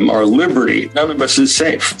freedom, our liberty, none of us is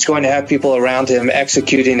safe. It's going to have people around him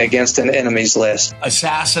executing against an enemy's list.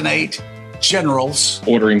 Assassinate generals.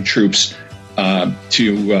 Ordering troops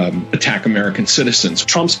to attack American citizens.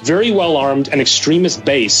 Trump's very well-armed and extremist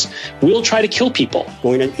base will try to kill people.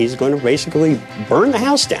 He's going to basically burn the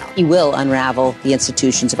house down. He will unravel the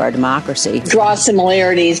institutions of our democracy. Draw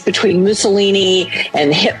similarities between Mussolini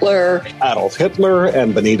and Hitler. Adolf Hitler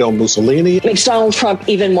and Benito Mussolini. Makes Donald Trump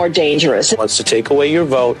even more dangerous. Wants to take away your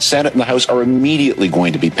vote. Senate and the House are immediately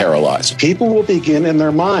going to be paralyzed. People will begin in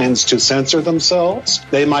their minds to censor themselves.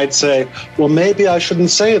 They might say, well, maybe I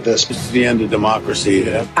shouldn't say this. This is the end of democracy.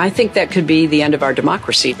 I think that could be the end of our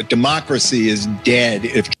democracy. But democracy is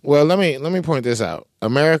dead. Well, let me point this out.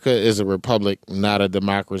 America is a republic, not a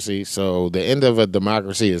democracy. So the end of a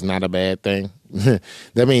democracy is not a bad thing.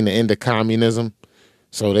 That means the end of communism.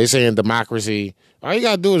 So they say in democracy, all you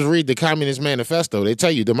got to do is read the Communist Manifesto. They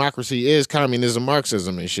tell you democracy is communism,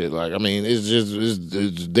 Marxism and shit. Like, I mean,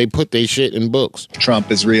 they put their shit in books.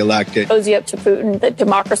 Trump is reelected. Cozy up to Putin that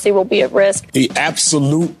democracy will be at risk. The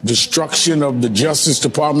absolute destruction of the Justice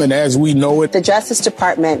Department as we know it. The Justice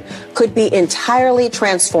Department could be entirely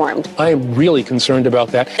transformed. I am really concerned about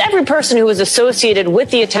that. Every person who was associated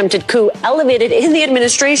with the attempted coup elevated in the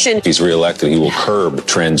administration. If he's reelected, he will curb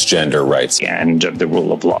transgender rights. The end of the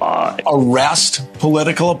rule of law. Arrest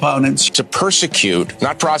political opponents. To persecute,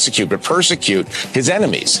 not prosecute, but persecute his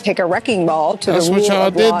enemies. Take a wrecking ball to That's the what rule y'all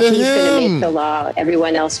of did law. to He's going to him. make the law.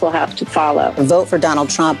 Everyone else will have to follow. A vote for Donald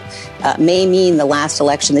Trump may mean the last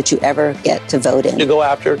election that you ever get to vote in. To go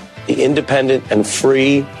after the independent and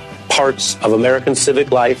free parts of American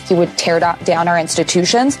civic life. He would tear down our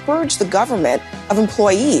institutions. Purge the government of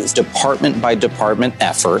employees. Department by department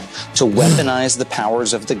effort to weaponize the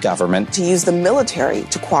powers of the government. To use the military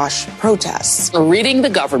to quash protests. Ridding the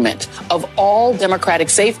government of all democratic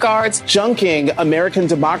safeguards. Junking American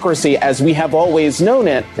democracy as we have always known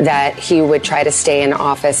it. That he would try to stay in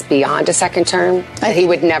office beyond a second term. That he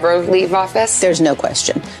would never leave office. There's no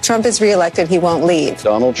question. Trump is reelected, he won't leave.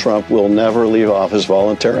 Donald Trump will never leave office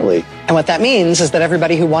voluntarily. And what that means is that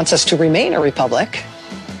everybody who wants us to remain a republic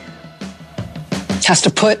has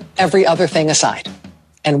to put every other thing aside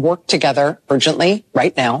and work together urgently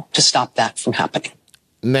right now to stop that from happening.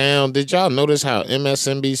 Now, did y'all notice how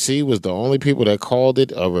MSNBC was the only people that called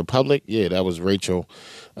it a republic? Yeah, that was Rachel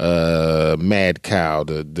Mad Cow,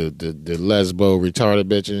 the lesbo retarded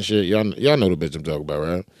bitch and shit. Y'all know the bitch I'm talking about,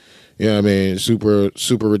 right? You know what I mean? Super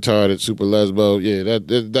retarded, super lesbo. Yeah,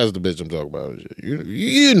 that's the bitch I'm talking about.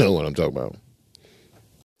 You know what I'm talking about.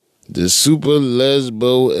 The super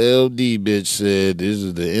lesbo LD bitch said this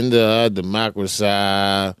is the end of our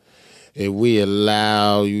democracy if we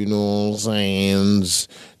allow, you know what I'm saying,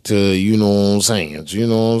 to, you know what I'm saying. You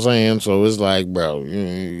know what I'm saying? So it's like, bro,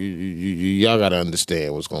 y'all got to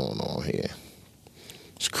understand what's going on here.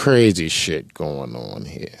 It's crazy shit going on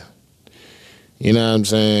here. You know what I'm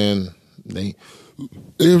saying?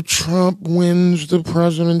 If Trump wins the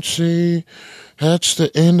presidency, that's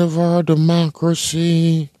the end of our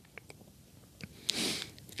democracy.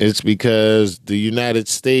 It's because the United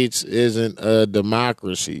States isn't a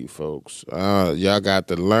democracy, folks. Y'all got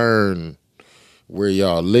to learn where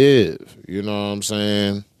y'all live. You know what I'm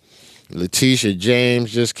saying? Letitia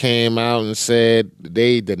James just came out and said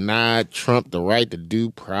they denied Trump the right to due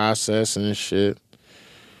process and shit.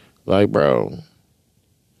 Like, bro,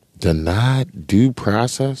 denied due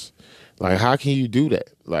process? Like, how can you do that?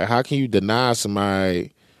 Like, how can you deny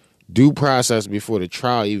somebody due process before the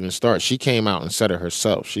trial even starts? She came out and said it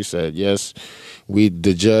herself. She said, yes,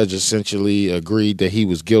 the judge essentially agreed that he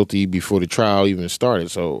was guilty before the trial even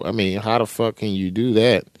started. So, I mean, how the fuck can you do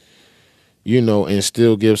that, you know, and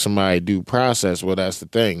still give somebody due process? Well, that's the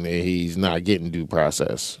thing. He's not getting due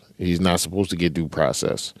process. He's not supposed to get due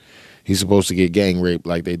process. He's supposed to get gang raped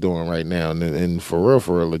like they doing right now. And for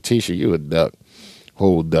real, Letitia, you a duck.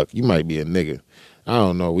 Whole duck. You might be a nigga. I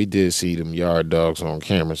don't know. We did see them yard dogs on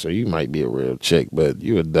camera, so you might be a real chick, but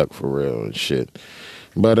you a duck for real and shit.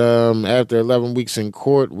 But after 11 weeks in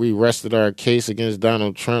court, we rested our case against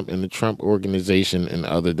Donald Trump and the Trump Organization and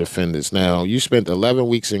other defendants. Now, you spent 11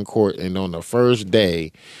 weeks in court, and on the first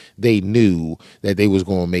day, they knew that they was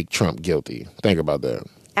going to make Trump guilty. Think about that.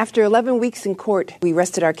 After 11 weeks in court, we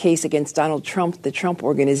rested our case against Donald Trump, the Trump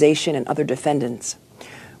Organization, and other defendants.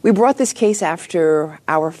 We brought this case after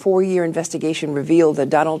our 4-year investigation revealed that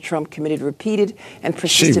Donald Trump committed repeated and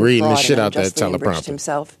persistent fraud and unjustly enriched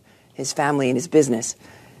himself, his family, and his business.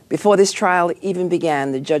 Before this trial even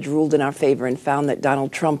began, the judge ruled in our favor and found that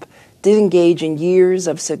Donald Trump did engage in years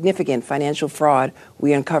of significant financial fraud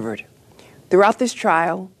we uncovered. Throughout this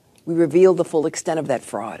trial, we revealed the full extent of that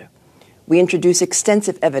fraud. We introduced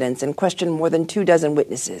extensive evidence and questioned more than 24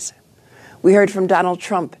 witnesses. We heard from Donald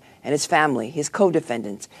Trump and his family, his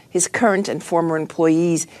co-defendants, his current and former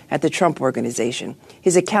employees at the Trump Organization,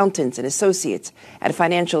 his accountants and associates at a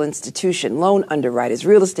financial institution, loan underwriters,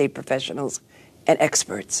 real estate professionals, and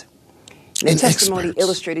experts. The testimony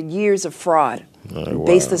illustrated years of fraud,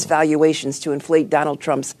 baseless valuations to inflate Donald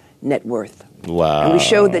Trump's net worth. Wow. And we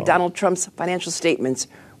showed that Donald Trump's financial statements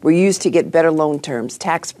were used to get better loan terms,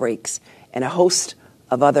 tax breaks, and a host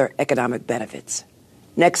of other economic benefits.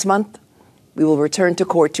 Next month, we will return to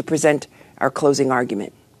court to present our closing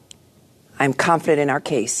argument. I'm confident in our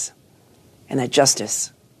case and that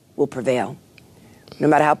justice will prevail. No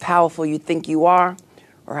matter how powerful you think you are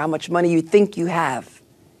or how much money you think you have,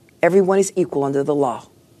 everyone is equal under the law,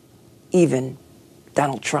 even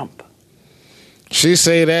Donald Trump. She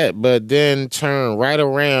say that, but then turn right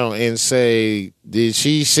around and say, did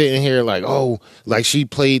she sitting here like, oh, like she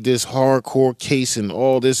played this hardcore case and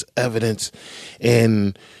all this evidence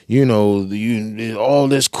and, you know, all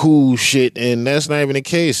this cool shit. And that's not even the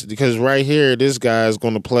case, because right here, this guy is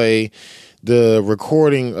going to play the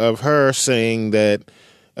recording of her saying that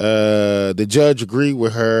the judge agreed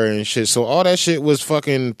with her and shit. So all that shit was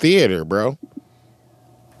fucking theater, bro.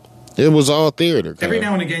 It was all theater. Every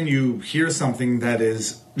now and again, you hear something that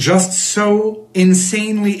is just so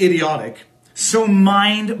insanely idiotic, so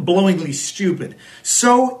mind-blowingly stupid,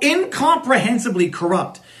 so incomprehensibly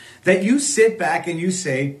corrupt that you sit back and you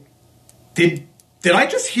say, did I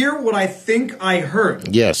just hear what I think I heard?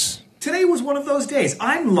 Yes. Today was one of those days.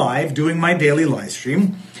 I'm live doing my daily live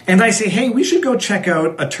stream, and I say, hey, we should go check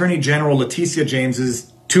out Attorney General Letitia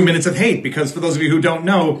James's 2 Minutes of Hate, because for those of you who don't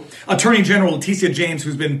know, Attorney General Letitia James,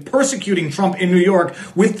 who's been persecuting Trump in New York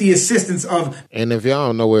with the assistance of... And if y'all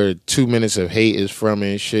don't know where 2 Minutes of Hate is from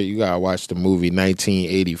and shit, you gotta watch the movie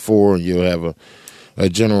 1984, and you'll have a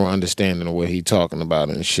general understanding of what he talking about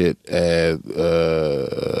and shit,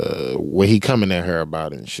 what he coming at her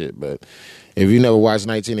about and shit. But if you never watched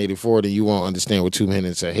 1984, then you won't understand what 2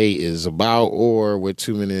 Minutes of Hate is about, or what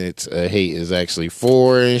 2 Minutes of Hate is actually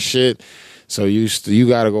for and shit. So you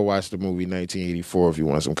got to go watch the movie 1984 if you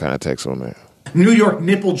want some context on that. New York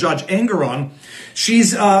nipple judge Engeron.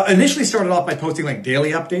 She's initially started off by posting like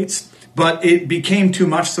daily updates, but it became too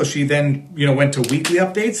much, so she then went to weekly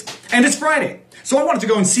updates. And it's Friday, so I wanted to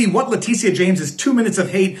go and see what Letitia James's 2 Minutes of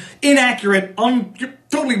Hate, inaccurate,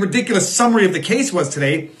 totally ridiculous summary of the case was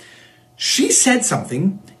today. She said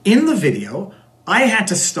something in the video. I had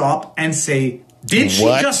to stop and say, did she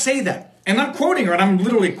just say that? And I'm quoting her, and I'm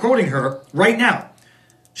literally quoting her right now.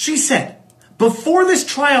 She said, before this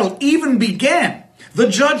trial even began, the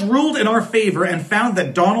judge ruled in our favor and found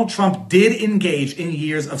that Donald Trump did engage in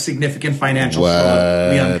years of significant financial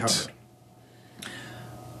fraud we uncovered.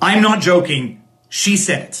 I'm not joking. She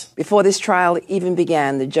said it. Before this trial even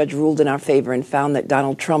began, the judge ruled in our favor and found that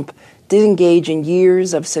Donald Trump did engage in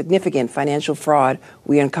years of significant financial fraud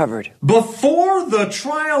we uncovered. Before the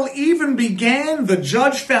trial even began, the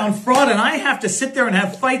judge found fraud, and I have to sit there and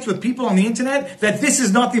have fights with people on the internet that this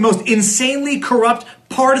is not the most insanely corrupt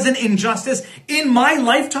partisan injustice in my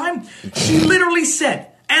lifetime. She literally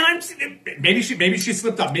said, and maybe she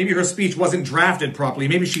slipped up. Maybe her speech wasn't drafted properly.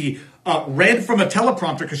 Maybe she read from a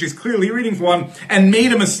teleprompter because she's clearly reading from one and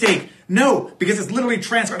made a mistake. No, because it's literally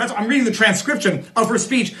transcribed. I'm reading the transcription of her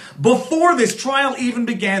speech. Before this trial even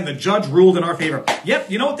began, the judge ruled in our favor.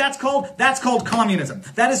 Yep, you know what that's called? That's called communism.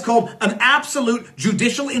 That is called an absolute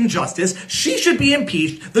judicial injustice. She should be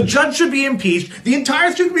impeached. The judge should be impeached. The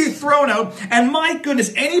entire thing should be thrown out. And my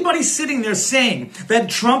goodness, anybody sitting there saying that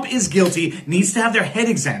Trump is guilty needs to have their head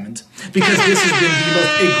examined, because this has been the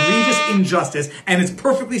most egregious injustice, and it's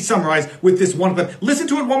perfectly summarized with this one clip. Listen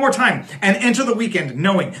to it one more time and enter the weekend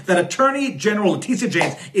knowing that Attorney General Letitia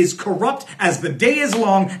James is corrupt as the day is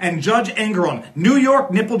long, and Judge Engeron, New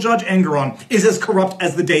York nipple Judge Engeron, is as corrupt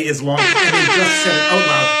as the day is long. And they just said it out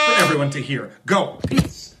loud for everyone to hear. Go.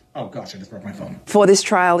 Peace. Oh gosh, I just broke my phone. Before this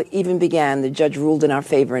trial even began, the judge ruled in our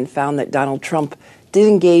favor and found that Donald Trump did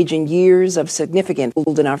engage in years of significant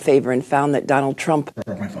ruled in our favor and found that Donald Trump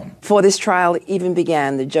broke my phone. Before this trial even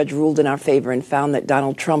began, the judge ruled in our favor and found that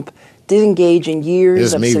Donald Trump did engage in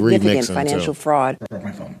years of significant financial fraud.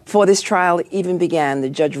 Before this trial even began, the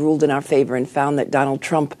judge ruled in our favor and found that Donald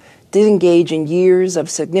Trump did engage in years of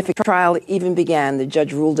significant trial even began, the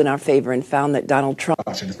judge ruled in our favor and found that Donald Trump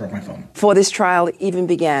Gosh, I just broke my phone. Before this trial even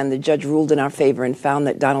began, the judge ruled in our favor and found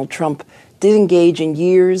that Donald Trump did engage in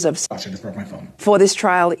years of Gosh, I just broke my phone. Before this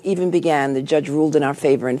trial even began, the judge ruled in our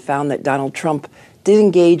favor and found that Donald Trump did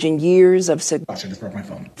engage in years of Gosh, I just broke my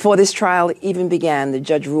phone. Before this trial even began, the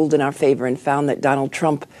judge ruled in our favor and found that Donald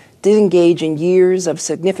Trump did engage in years of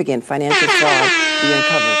significant financial fraud we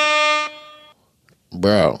uncovered.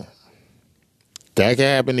 Bro, that can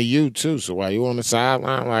happen to you too. So while you on the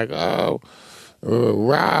sideline like,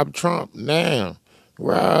 rob Trump now.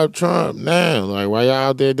 Rob Trump now. Like, while y'all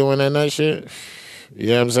out there doing that nut shit, you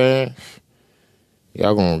know what I'm saying?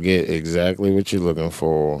 Y'all gonna get exactly what you're looking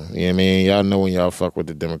for. You know what I mean? Y'all know when y'all fuck with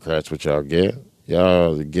the Democrats what y'all get.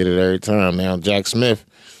 Y'all get it every time. Now, Jack Smith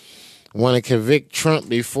want to convict Trump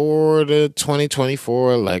before the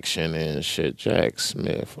 2024 election and shit. Jack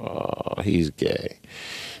Smith, oh, he's gay.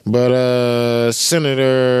 But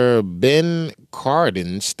Senator Ben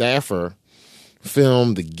Cardin, staffer,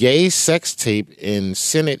 filmed the gay sex tape in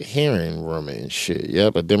Senate hearing room and shit.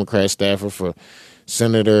 Yep, a Democrat staffer for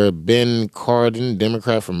Senator Ben Cardin,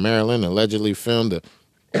 Democrat from Maryland, allegedly filmed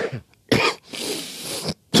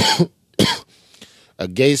a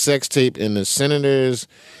gay sex tape in the senator's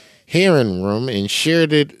hearing room and shared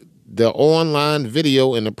the online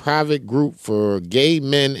video in a private group for gay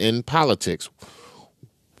men in politics.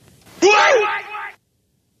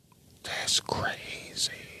 That's crazy.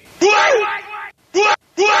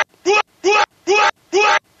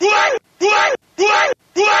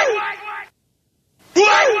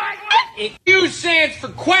 Q stands for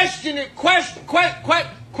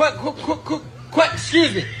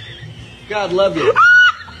excuse me. God love you.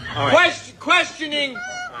 Questioning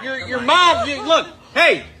your mom. Look,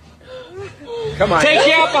 hey, come on. Take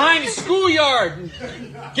you out behind the schoolyard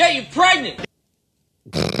and get you pregnant.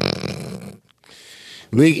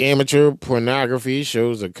 Leaked amateur pornography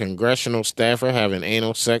shows a congressional staffer having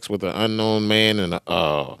anal sex with an unknown man in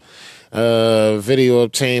a video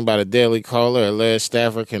obtained by the Daily Caller. Alleged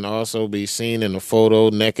staffer can also be seen in a photo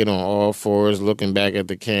naked on all fours, looking back at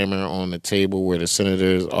the camera on the table where the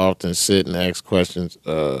senators often sit and ask questions.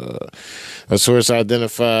 A source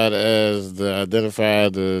identified the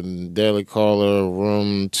Daily Caller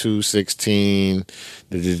room 216,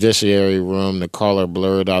 the Judiciary room. The caller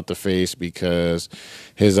blurred out the face because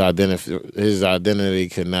his identity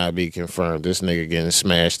could not be confirmed. This nigga getting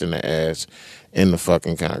smashed in the ass in the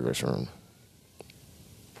fucking Congress room.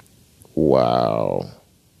 Wow.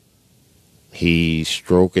 He's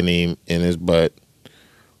stroking him in his butt.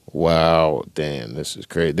 Wow. Damn, this is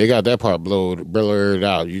crazy. They got that part blurred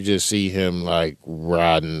out. You just see him like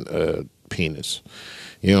riding a penis.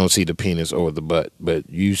 You don't see the penis over the butt, but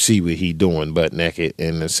you see what he doing butt naked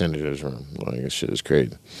in the senator's room. Like, this shit is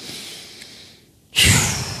crazy.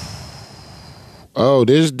 Oh,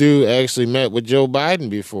 this dude actually met with Joe Biden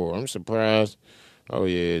before. I'm surprised. Oh,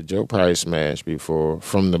 yeah, Joe probably smashed before.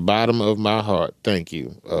 From the bottom of my heart, thank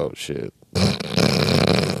you. Oh, shit.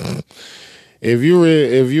 If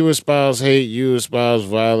you espouse hate, you espouse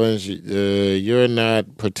violence, you're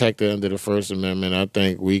not protected under the First Amendment. I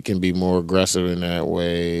think we can be more aggressive in that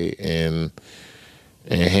way and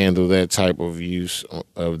handle that type of use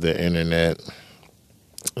of the internet.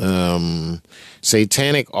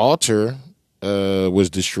 Satanic altar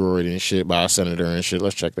was destroyed and shit by a senator and shit.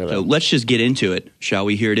 Let's check that out. So let's just get into it, shall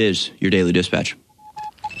we? Here it is, your Daily Dispatch.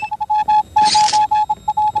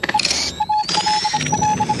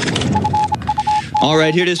 All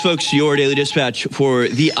right, here it is, folks, your Daily Dispatch for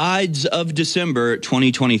the Ides of December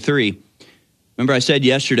 2023. Remember I said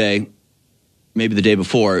yesterday, maybe the day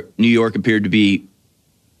before, New York appeared to be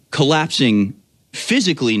collapsing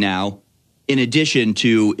physically now, in addition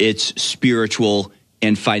to its spiritual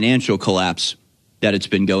and financial collapse that it's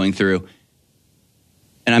been going through.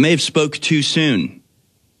 And I may have spoke too soon.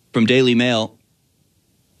 From Daily Mail,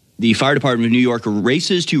 the fire department of New York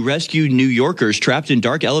races to rescue New Yorkers trapped in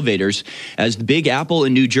dark elevators as the Big Apple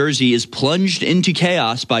in New Jersey is plunged into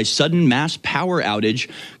chaos by sudden mass power outage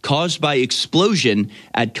caused by explosion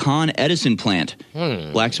at Con Edison plant.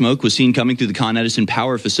 Black smoke was seen coming through the Con Edison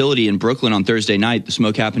power facility in Brooklyn on Thursday night. The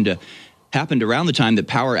smoke happened around the time that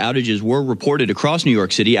power outages were reported across New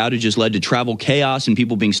York City. Outages led to travel chaos and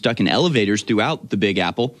people being stuck in elevators throughout the Big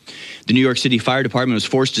Apple. The New York City Fire Department was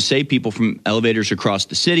forced to save people from elevators across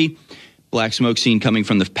the city. Black smoke seen coming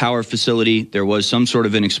from the power facility. There was some sort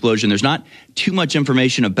of an explosion. There's not too much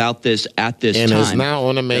information about this at this time. And it's not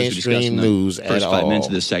on the mainstream news at all. First 5 minutes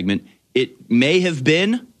of this segment. It may have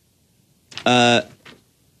been, some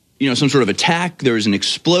sort of attack. There was an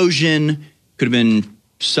explosion. Could have been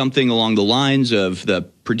something along the lines of the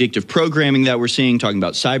predictive programming that we're seeing, talking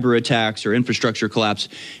about cyber attacks or infrastructure collapse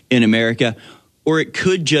in America. Or it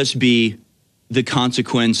could just be the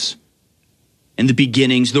consequence and the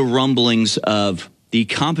beginnings, the rumblings of the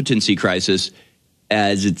competency crisis,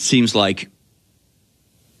 as it seems like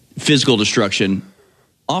physical destruction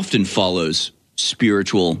often follows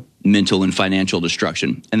spiritual, mental, and financial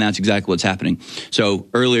destruction. And that's exactly what's happening. So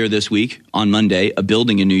earlier this week, on Monday, a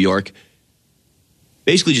building in New York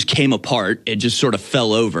basically just came apart. It just sort of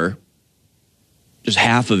fell over. Just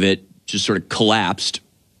half of it just sort of collapsed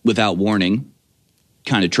without warning.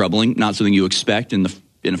 Kind of troubling. Not something you expect in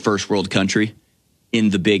a first world country in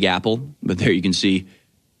the Big Apple. But there you can see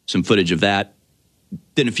some footage of that.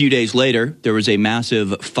 Then a few days later, there was a massive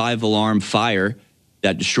 5-alarm fire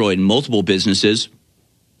that destroyed multiple businesses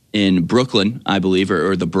in Brooklyn, I believe,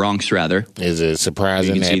 or the Bronx, rather. Is it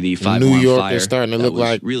surprising you can that see the 5-alarm New York fire is starting to look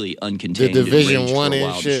like really uncontained? the Division It raged One for a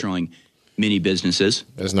and while, shit, destroying many businesses.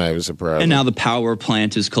 That's not even surprising. And now the power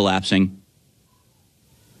plant is collapsing.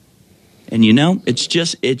 And it's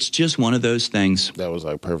just one of those things. That was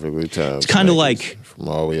like perfectly timed. It's kind of like from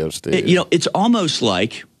all the way upstairs. It's almost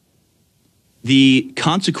like the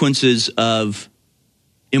consequences of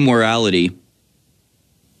immorality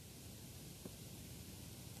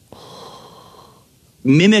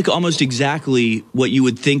mimic almost exactly what you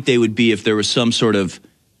would think they would be if there was some sort of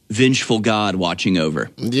vengeful God watching over.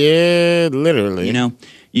 Yeah, literally.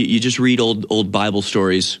 You just read old Bible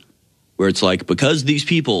stories where it's like, because these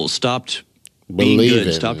people stopped being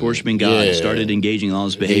good, stopped worshiping God, started engaging in all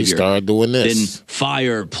this behavior. He started doing this. Then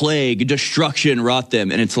fire, plague, destruction wrought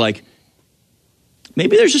them. And it's like,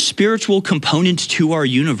 maybe there's a spiritual component to our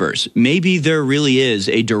universe. Maybe there really is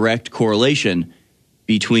a direct correlation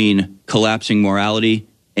between collapsing morality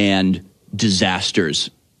and disasters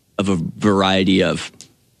of a variety of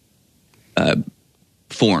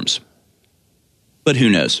forms. But who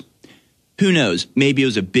knows? Who knows? Maybe it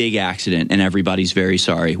was a big accident and everybody's very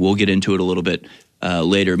sorry. We'll get into it a little bit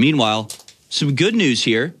later. Meanwhile, some good news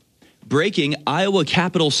here. Breaking: Iowa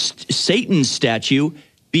Capitol Satan statue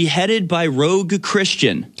beheaded by rogue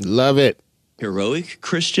Christian. Love it. Heroic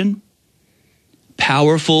Christian.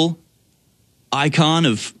 Powerful icon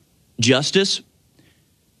of justice.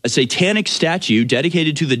 A satanic statue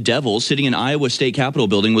dedicated to the devil sitting in Iowa State Capitol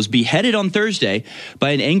building was beheaded on Thursday by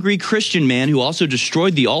an angry Christian man who also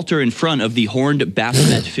destroyed the altar in front of the horned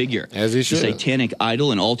Baphomet figure. As he should. The satanic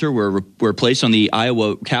idol and altar were placed on the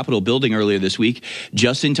Iowa Capitol building earlier this week,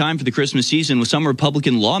 just in time for the Christmas season, with some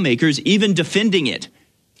Republican lawmakers even defending it.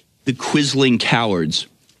 The Quisling cowards.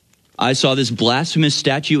 I saw this blasphemous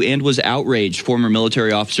statue and was outraged, former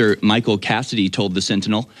military officer Michael Cassidy told the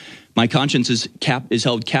Sentinel. My conscience is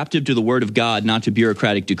held captive to the word of God, not to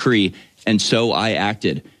bureaucratic decree, and so I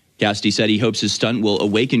acted. Cassidy said he hopes his stunt will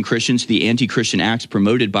awaken Christians to the anti-Christian acts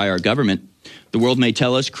promoted by our government. The world may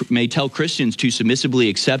tell Christians to submissively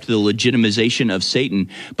accept the legitimization of Satan,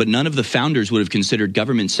 but none of the founders would have considered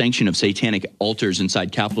government sanction of satanic altars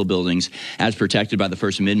inside Capitol buildings as protected by the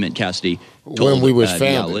First Amendment, Cassidy told when we was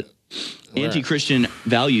the outlet. Anti-Christian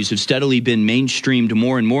values have steadily been mainstreamed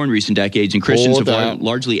more and more in recent decades, and Christians have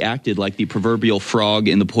largely acted like the proverbial frog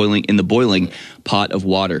in the boiling pot of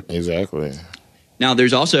water. Exactly. Now,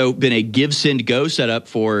 there's also been a Give, Send, Go set up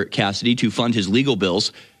for Cassidy to fund his legal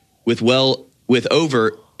bills, with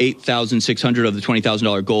over $8,600 of the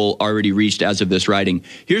 $20,000 goal already reached as of this writing.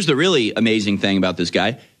 Here's the really amazing thing about this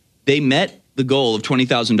guy. They met the goal of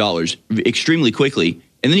 $20,000 extremely quickly,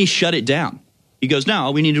 and then he shut it down. He goes, no,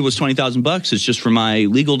 all we needed was $20,000. It's just for my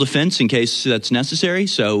legal defense in case that's necessary.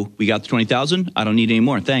 So we got the $20,000. I don't need any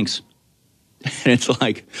more. Thanks. And it's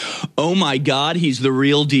like, oh my God, he's the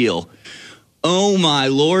real deal. Oh my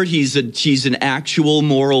Lord, he's an actual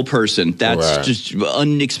moral person. That's just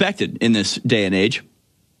unexpected in this day and age.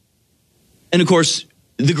 And of course,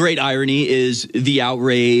 the great irony is the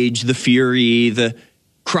outrage, the fury, the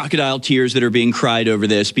crocodile tears that are being cried over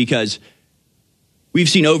this, because we've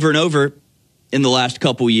seen over and over in the last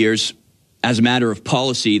couple years, as a matter of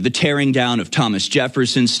policy, the tearing down of Thomas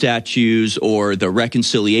Jefferson statues or the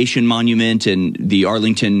Reconciliation Monument in the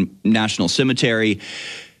Arlington National Cemetery.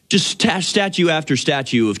 Just statue after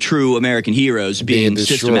statue of true American heroes being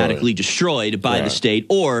systematically destroyed by the state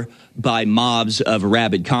or by mobs of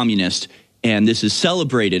rabid communists. And this is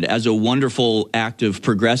celebrated as a wonderful act of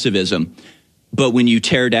progressivism. But when you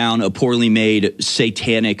tear down a poorly made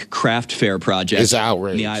satanic craft fair project it's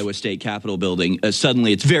outrage. In the Iowa State Capitol building,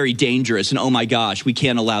 suddenly it's very dangerous. And oh my gosh, we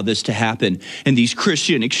can't allow this to happen. And these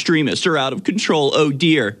Christian extremists are out of control. Oh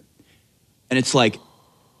dear. And it's like,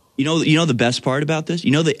 you know the best part about this?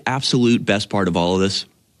 You know the absolute best part of all of this?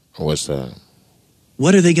 What's that?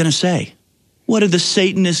 What are they going to say? What are the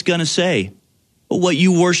Satanists going to say? What,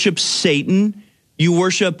 you worship Satan? You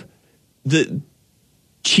worship the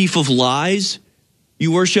chief of lies?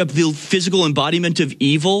 You worship the physical embodiment of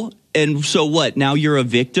evil? And so what? Now you're a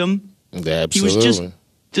victim? Absolutely.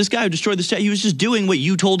 This guy who destroyed the statue, he was just doing what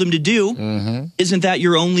you told him to do. Mm-hmm. Isn't that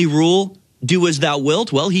your only rule? Do as thou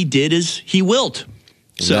wilt? Well, he did as he wilt.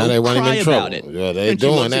 So now they want him cry in about trouble. it. Yeah, they're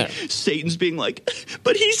doing that. Satan's being like,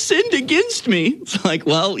 but he sinned against me. It's like,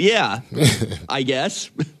 well, yeah, I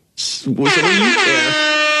guess. What do you care?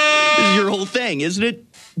 This is your whole thing, isn't it?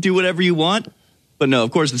 Do whatever you want. But no,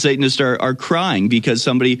 of course, the Satanists are crying because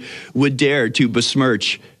somebody would dare to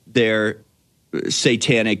besmirch their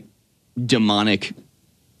satanic, demonic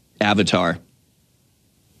avatar.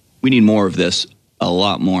 We need more of this, a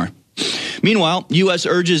lot more. Meanwhile, U.S.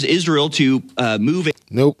 urges Israel to move.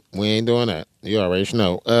 Nope, we ain't doing that. You already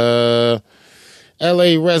know.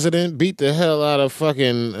 L.A. resident beat the hell out of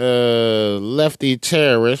fucking lefty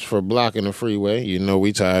terrorists for blocking the freeway. You know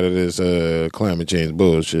we tired of this climate change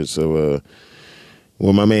bullshit. So,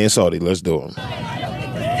 well, my man Saudi, let's do him.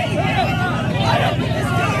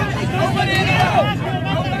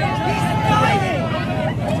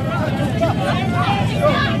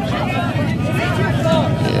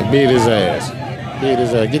 Beat his ass. Beat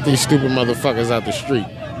his ass. Get these stupid motherfuckers out the street.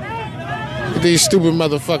 Get these stupid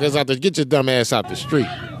motherfuckers out there. Get your dumb ass out the street.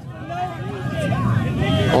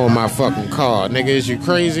 On my fucking car. Nigga, is you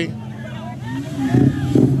crazy?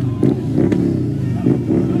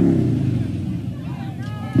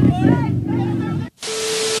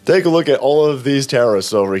 Take a look at all of these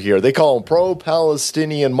terrorists over here. They call them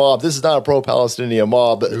pro-Palestinian mob. This is not a pro-Palestinian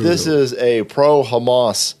mob. This is a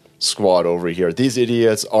pro-Hamas squad over here. These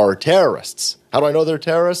idiots are terrorists. How do I know they're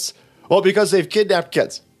terrorists? Well, because they've kidnapped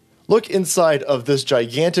kids. Look inside of this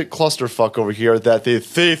gigantic clusterfuck over here that the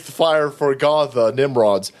ceasefire for Gaza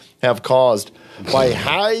Nimrods have caused by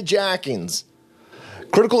hijackings.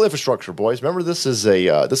 Critical infrastructure, boys. Remember, this is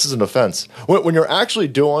an offense. When you're actually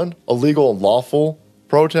doing a legal and lawful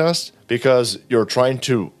protest because you're trying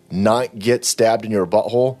to not get stabbed in your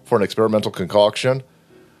butthole for an experimental concoction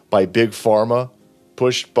by big pharma,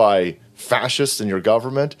 pushed by fascists in your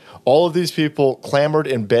government, all of these people clamored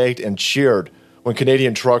and begged and cheered when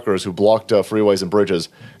Canadian truckers who blocked freeways and bridges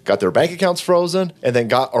got their bank accounts frozen and then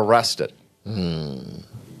got arrested.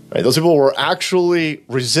 Right, those people were actually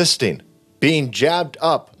resisting being jabbed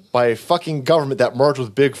up by a fucking government that merged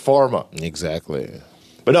with Big Pharma. Exactly.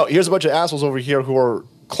 But no, here's a bunch of assholes over here who are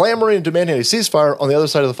clamoring and demanding a ceasefire on the other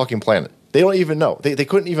side of the fucking planet. They don't even know. They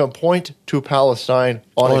couldn't even point to Palestine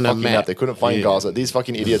on a fucking map. They couldn't find Gaza. These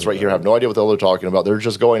fucking idiots right here have no idea what the hell they're talking about. They're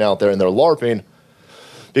just going out there and they're LARPing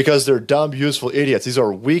because they're dumb, useful idiots. These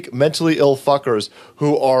are weak, mentally ill fuckers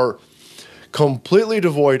who are completely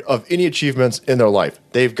devoid of any achievements in their life.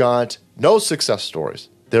 They've got no success stories.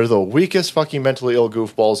 They're the weakest fucking mentally ill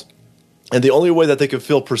goofballs. And the only way that they can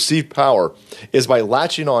feel perceived power is by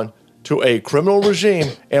latching on to a criminal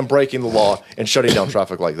regime and breaking the law and shutting down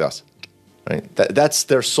traffic like this. Right? That's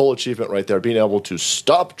their sole achievement right there, being able to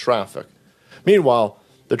stop traffic. Meanwhile,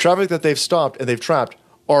 the traffic that they've stopped and they've trapped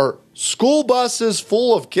are school buses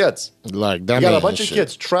full of kids. Like that. You got a bunch of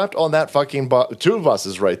kids trapped on that fucking two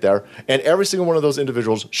buses right there, and every single one of those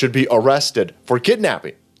individuals should be arrested for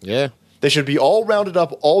kidnapping. Yeah. They should be all rounded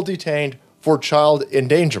up, all detained for child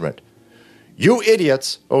endangerment. You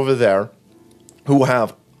idiots over there who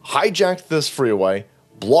have hijacked this freeway,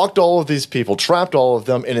 blocked all of these people, trapped all of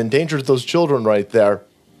them, and endangered those children right there,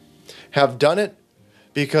 have done it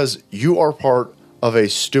because you are part of a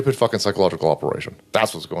stupid fucking psychological operation.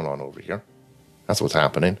 That's what's going on over here. That's what's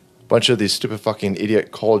happening. A bunch of these stupid fucking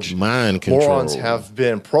idiot college morons have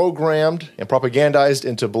been programmed and propagandized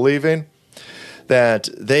into believing that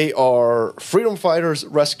they are freedom fighters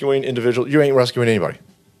rescuing individuals. You ain't rescuing anybody.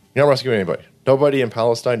 You're not rescuing anybody. Nobody in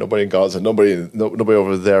Palestine, nobody in Gaza, nobody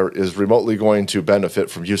over there is remotely going to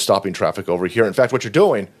benefit from you stopping traffic over here. In fact, what you're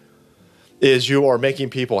doing is you are making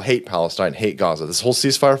people hate Palestine, hate Gaza. This whole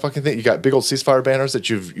ceasefire fucking thing, you got big old ceasefire banners that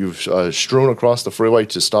you've strewn across the freeway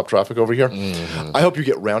to stop traffic over here. Mm-hmm. I hope you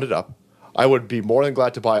get rounded up. I would be more than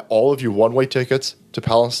glad to buy all of you one-way tickets to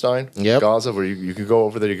Palestine, Gaza, where you can go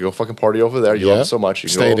over there. You can go fucking party over there. You love it so much. You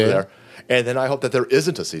can go over there. And then I hope that there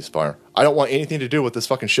isn't a ceasefire. I don't want anything to do with this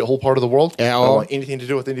fucking shithole part of the world. I don't want anything to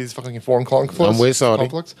do with any of these fucking foreign conflicts. I'm with Saudi.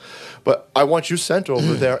 But I want you sent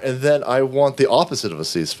over there, and then I want the opposite of a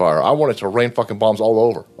ceasefire. I want it to rain fucking bombs all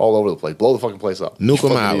over the place. Blow the fucking place up. Nuke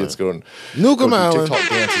 'em island. Nuke 'em island. TikTok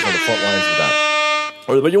dances on the front lines of that.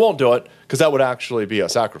 But you won't do it, because that would actually be a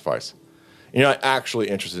sacrifice. You're not actually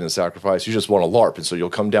interested in a sacrifice. You just want to LARP. And so you'll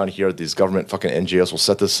come down here. These government fucking NGOs will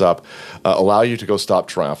set this up, allow you to go stop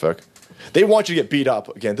traffic. They want you to get beat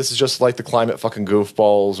up. Again, this is just like the climate fucking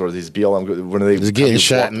goofballs or these BLM when they getting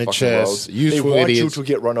shot in the chest. They want you to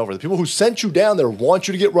get run over. The people who sent you down there want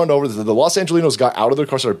you to get run over. The Los Angelinos got out of their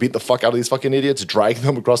cars, started beating the fuck out of these fucking idiots, dragging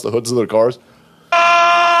them across the hoods of their cars. Go!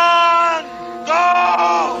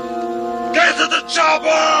 Get to the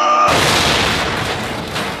chopper!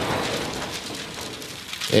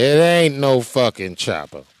 It ain't no fucking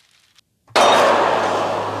chopper.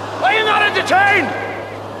 Are you not entertained?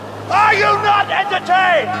 Are you not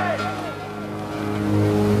entertained?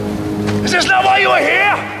 Is this not why you are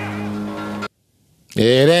here?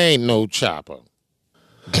 It ain't no chopper.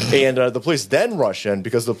 And the police then rush in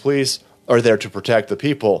because the police are there to protect the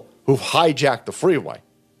people who've hijacked the freeway.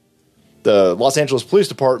 The Los Angeles Police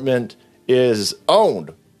Department is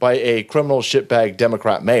owned by a criminal shitbag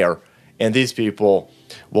Democrat mayor, and these people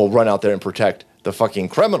will run out there and protect the fucking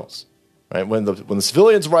criminals. Right? When the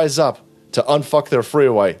civilians rise up to unfuck their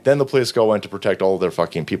freeway, then the police go in to protect all of their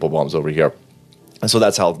fucking people bombs over here. And so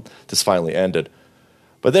that's how this finally ended.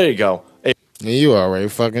 But there you go. You already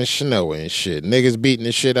fucking snowing and shit. Niggas beating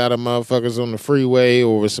the shit out of motherfuckers on the freeway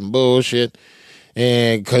over some bullshit.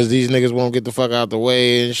 And because these niggas won't get the fuck out the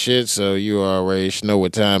way and shit, so you already know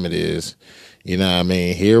what time it is. You know what I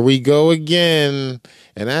mean? Here we go again.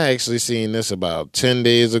 And I actually seen this about 10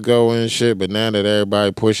 days ago and shit, but now that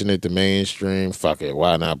everybody pushing it to mainstream, fuck it.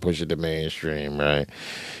 Why not push it to mainstream, right?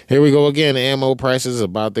 Here we go again. Ammo prices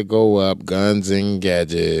about to go up. Guns and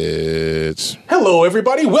gadgets. Hello,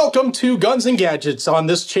 everybody. Welcome to Guns and Gadgets. On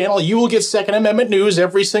this channel, you will get Second Amendment news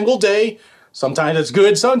every single day. Sometimes it's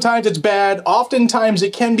good, sometimes it's bad. Oftentimes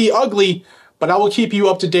it can be ugly, but I will keep you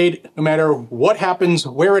up to date no matter what happens,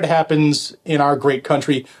 where it happens in our great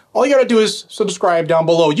country. All you gotta do is subscribe down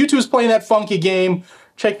below. YouTube's playing that funky game.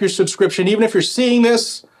 check your subscription. Even if you're seeing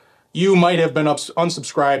this, you might have been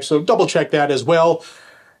unsubscribed, so double check that as well.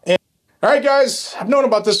 And, all right, guys, I've known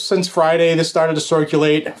about this since Friday. This started to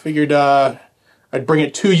circulate. I figured I'd bring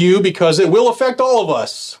it to you because it will affect all of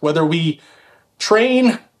us, whether we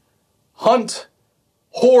train, hunt,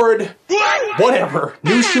 hoard, whatever.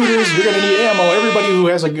 New shooters, you're going to need ammo. Everybody who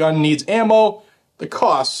has a gun needs ammo. The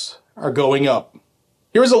costs are going up.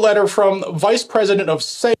 Here's a letter from Vice President of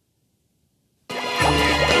Sales.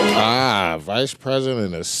 Vice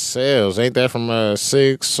President of Sales. Ain't that from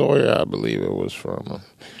Sig Sawyer? I believe it was from.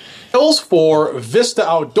 Sales for Vista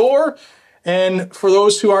Outdoor. And for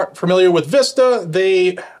those who aren't familiar with Vista,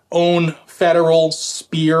 they own Federal,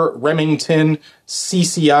 Spear, Remington,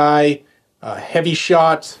 CCI, Heavy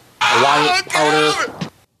Shot, Alliance Powder.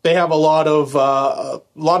 They have a lot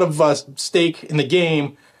of stake in the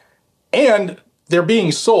game, and they're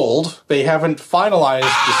being sold. They haven't finalized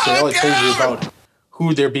the sale. I told you about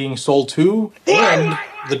who they're being sold to, and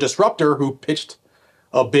the disruptor who pitched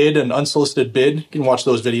a bid, an unsolicited bid. You can watch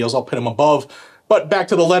those videos. I'll pin them above. But back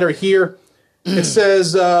to the letter here. It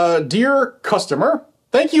says, Dear customer,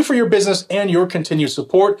 thank you for your business and your continued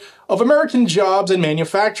support of American jobs and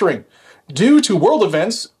manufacturing. Due to world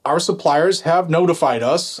events, our suppliers have notified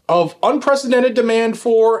us of unprecedented demand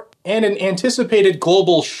for and an anticipated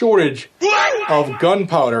global shortage of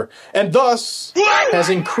gunpowder, and thus has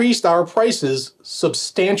increased our prices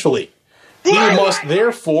substantially. We must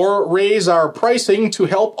therefore raise our pricing to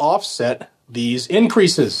help offset these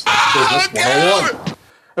increases. Business 101.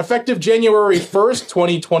 Effective January 1st,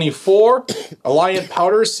 2024, Alliant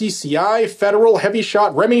Powder, CCI, Federal, Heavy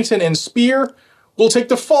Shot, Remington, and Spear will take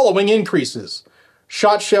the following increases.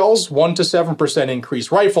 Shot shells, 1 to 7%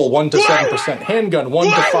 increase. Rifle, 1 to 7%. Handgun, 1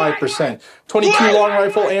 to 5%. 22 long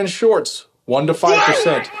rifle and shorts, 1 to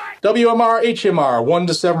 5%. WMR, HMR, 1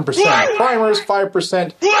 to 7%. Primers,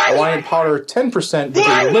 5%. Alliant Powder, 10% with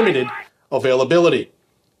a limited availability.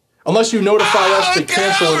 Unless you notify us to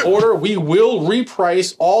cancel an order, we will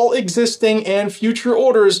reprice all existing and future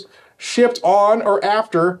orders shipped on or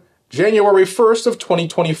after January 1st of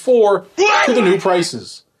 2024 to the new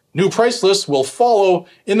prices. New price lists will follow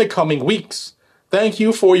in the coming weeks. Thank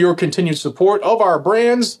you for your continued support of our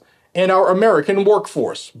brands and our American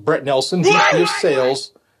workforce. Brett Nelson, VP of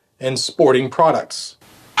Sales and Sporting Products.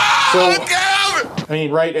 So, I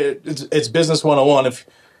mean, right, it's business 101.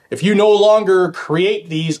 If you no longer create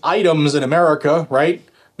these items in America, right,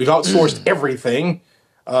 we've outsourced everything.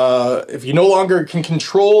 If you no longer can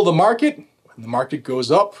control the market, when the market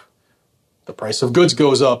goes up, the price of goods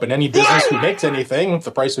goes up. And any business who makes anything, if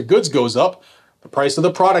the price of goods goes up, the price of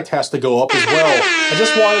the product has to go up as well. I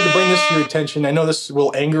just wanted to bring this to your attention. I know this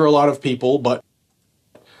will anger a lot of people, but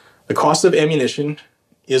the cost of ammunition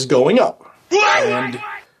is going up. And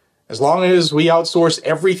as long as we outsource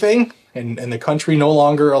everything, and the country no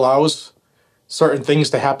longer allows certain things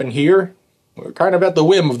to happen here, we're kind of at the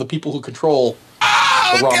whim of the people who control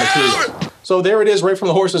the raw materials. So there it is, right from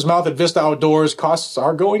the horse's mouth at Vista Outdoors. Costs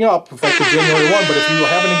are going up, effective January 1, but if you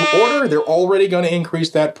have an order, they're already going to increase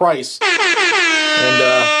that price. And,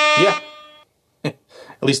 yeah,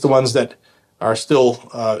 at least the ones that are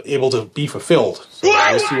still able to be fulfilled. So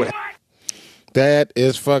we'll see what happens. That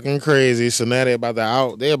is fucking crazy. So now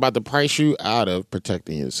they're about to price you out of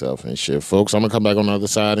protecting yourself and shit. Folks, I'm gonna come back on the other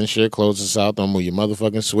side and shit. Close this out. Don't move your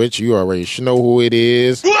motherfucking switch. You already know who it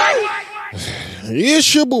is.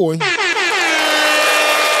 It's your boy.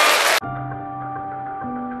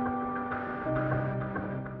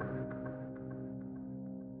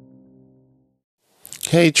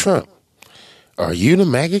 Hey, Trump. Are you the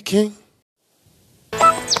MAGA king?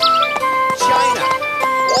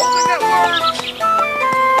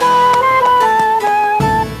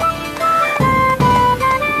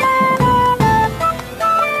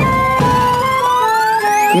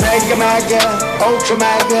 Mega MAGA, Ultra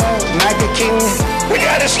MAGA, MAGA King. We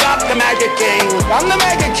gotta stop the MAGA King. I'm the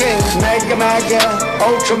MAGA King. Mega MAGA,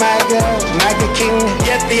 Ultra MAGA, MAGA King.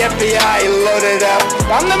 Get the FBI loaded up.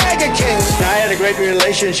 I'm the MAGA King. I had a great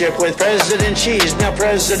relationship with President Xi. He's now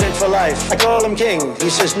president for life. I call him King. He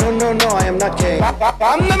says, no, I am not King.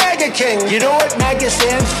 I'm the MAGA King. You know what MAGA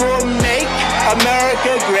stands for? Make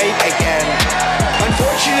America Great Again.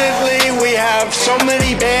 Unfortunately, we have so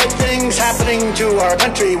many bad things happening to our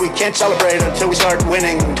country, we can't celebrate until we start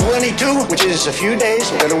winning. 22, which is a few days,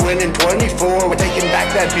 we're going to win in 24. We're taking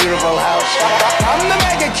back that beautiful house. I'm the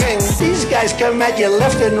MAGA King. These guys come at you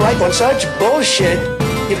left and right on such bullshit.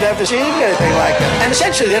 You've never seen anything like that. And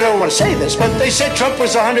essentially, they don't want to say this, but they said Trump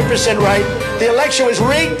was 100% right. The election was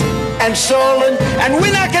rigged and stolen, and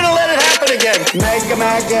we're not going to let it happen again. Mega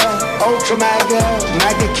MAGA, Ultra MAGA,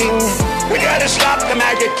 MAGA King. We gotta stop the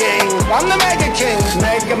MAGA king. I'm the MAGA king.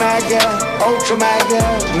 Mega MAGA, Ultra MAGA,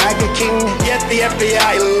 MAGA king. Get the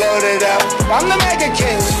FBI loaded up. I'm the MAGA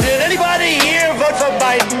king. Did anybody here vote for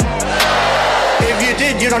Biden? If you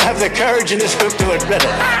did, you don't have the courage in this group to admit it.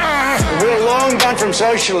 We're long gone from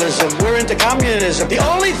socialism. We're into communism. The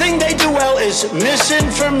only thing they do well is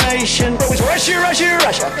misinformation. It was Russia, Russia,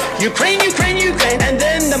 Russia. Ukraine, Ukraine, Ukraine. And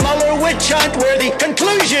then the Mueller witch hunt where the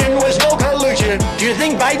conclusion was no collusion. Do you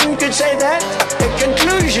think Biden could say that? The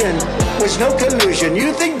conclusion was no collusion.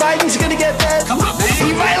 You think Biden's going to get that? Come on, man.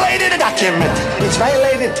 He violated a document. It's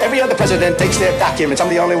violated. Every other president takes their documents. I'm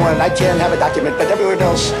the only one. I can't have a document, but everyone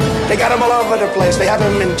else, they got them all over the place. They have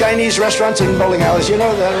them in Chinese restaurants and bowling alleys. You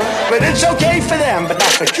know that, right? But it's okay for them, but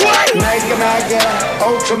not for Trump. MAGA, MAGA,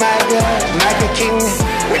 Ultra MAGA, MAGA king.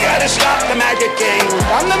 We gotta stop the MAGA king.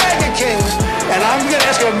 I'm the MAGA king. And I'm gonna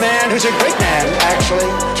ask a man who's a great man, actually,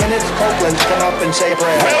 Kenneth Copeland, to come up and say a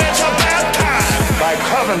prayer. Well, it's about time. By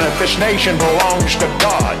covenant, this nation belongs to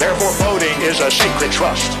God. Therefore, voting is a sacred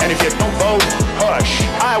trust. And if you don't vote, hush.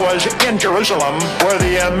 I was in Jerusalem, where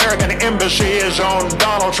the American embassy is on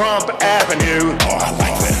Donald Trump Avenue. Oh, I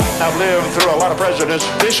like that. I've lived through a lot of presidents.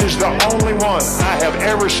 This is the only one I have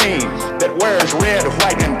ever seen that wears red,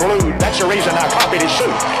 white, and blue. That's the reason I copied his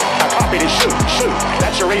suit. I copied his suit.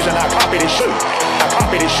 That's the reason I copied his suit. I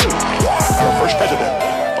copied his suit. Our first president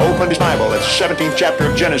opened his Bible at the 17th chapter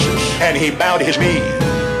of Genesis, and he bowed his knee,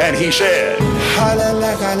 and he said, I'm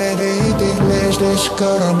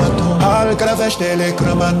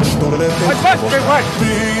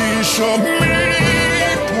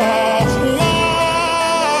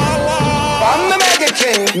the MAGA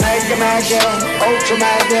king. MAGA, MAGA, Ultra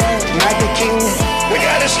MAGA, MAGA king. We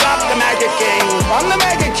gotta stop the MAGA king. I'm the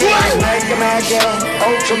MAGA king. MAGA, MAGA,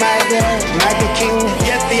 Ultra MAGA, MAGA king.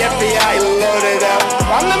 Get the FBI loaded up.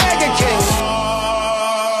 I'm the MAGA king.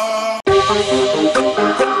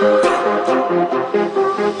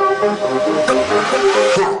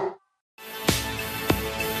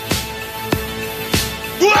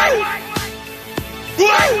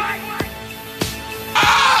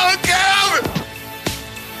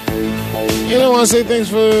 You know, I want to say thanks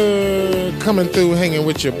for coming through, hanging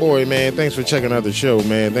with your boy, man. Thanks for checking out the show,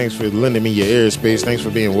 man. Thanks for lending me your airspace. Thanks for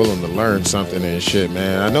being willing to learn something and shit,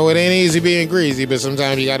 man. I know it ain't easy being greasy, but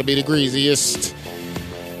sometimes you got to be the greasiest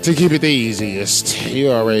to keep it the easiest.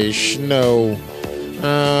 You already know.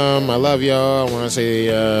 I love y'all. I want to say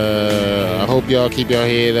I hope y'all keep your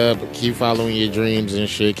head up. Keep following your dreams and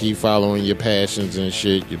shit. Keep following your passions and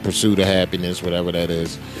shit. Your pursuit of happiness, whatever that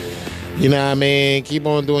is. You know what I mean? Keep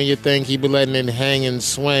on doing your thing. Keep letting it hang and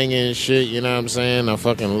swing and shit. You know what I'm saying? I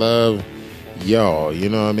fucking love y'all. You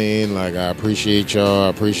know what I mean? Like, I appreciate y'all. I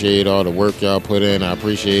appreciate all the work y'all put in. I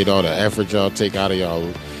appreciate all the effort y'all take out of y'all.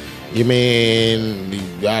 You mean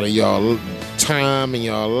out of y'all time and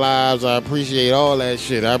y'all lives. I appreciate all that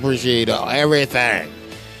shit. I appreciate everything.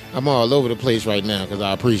 I'm all over the place right now because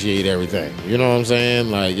I appreciate everything. You know what I'm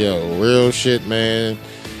saying? Like, yo, real shit, man.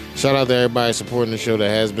 Shout out to everybody supporting the show, that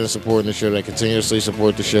has been supporting the show, that continuously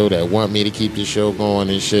support the show, that want me to keep the show going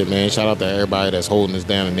and shit, man. Shout out to everybody that's holding us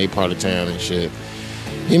down in their part of town and shit.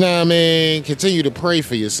 You know what I mean? Continue to pray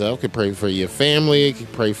for yourself. Could pray for your family.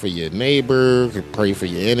 Could pray for your neighbor. Could pray for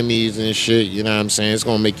your enemies and shit. You know what I'm saying? It's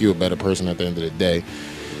going to make you a better person at the end of the day.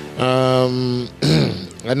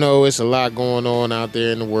 I know it's a lot going on out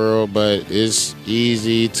there in the world, but it's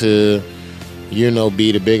easy to, you know,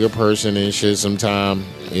 be the bigger person and shit sometimes.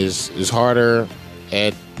 It's harder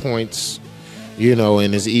at points, you know,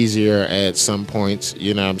 and it's easier at some points.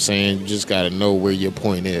 You know what I'm saying? You just got to know where your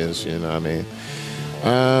point is. You know what I mean?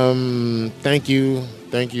 Thank you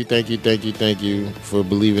for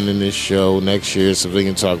believing in this show. Next year,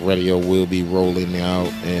 Civilian Talk Radio will be rolling out,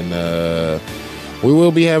 and we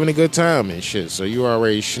will be having a good time and shit. So you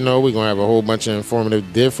already know we're going to have a whole bunch of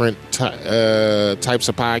informative, different types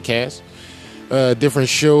of podcasts. Different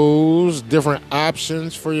shows, different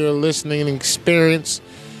options for your listening experience.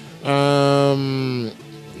 And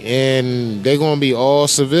they're going to be all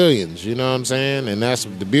civilians, you know what I'm saying? And that's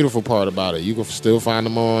the beautiful part about it. You can still find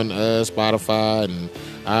them on Spotify and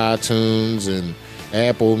iTunes and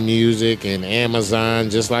Apple Music and Amazon,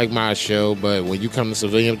 just like my show. But when you come to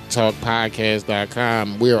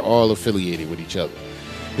CivilianTalkPodcast.com, we're all affiliated with each other.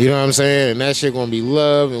 You know what I'm saying? And that shit going to be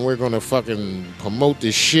love, and we're going to fucking promote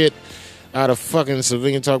this shit out of fucking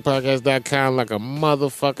CivilianTalkPodcast.com like a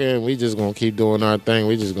motherfucker, and we just gonna keep doing our thing.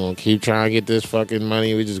 We just gonna keep trying to get this fucking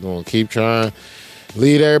money. We just gonna keep trying to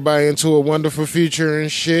lead everybody into a wonderful future and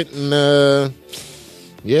shit. And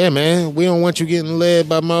yeah, man, we don't want you getting led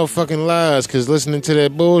by motherfucking lies, because listening to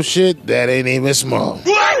that bullshit, that ain't even small.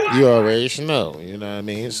 You already know, you know what I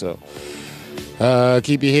mean? So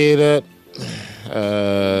Keep your head up.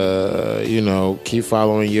 Keep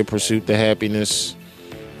following your pursuit to happiness.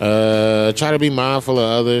 Try to be mindful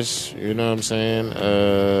of others. You know what I'm saying?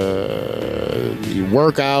 You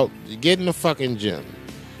work out. You get in the fucking gym.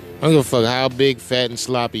 I don't give a fuck how big, fat, and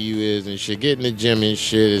sloppy you is and shit. Get in the gym and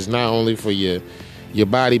shit is not only for your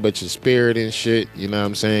body, but your spirit and shit. You know what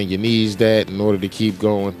I'm saying? You need that in order to keep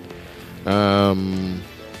going. Yeah,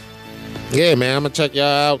 man, I'm gonna check y'all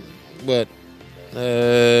out. But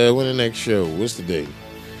when the next show? What's the date?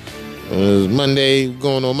 Monday,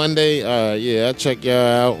 going on Monday. Yeah, I'll check y'all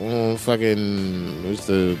out on fucking, what's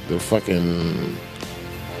the fucking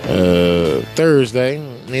Thursday.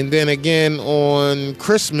 And then again on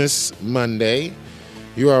Christmas Monday.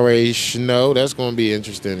 You already know that's going to be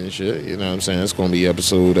interesting and shit. You know what I'm saying? It's going to be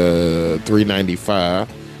episode 395.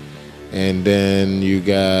 And then you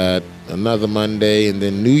got another Monday, and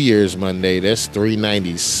then New Year's Monday. That's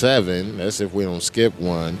 397. That's if we don't skip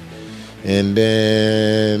one. And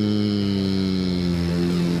then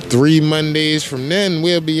 3 Mondays from then,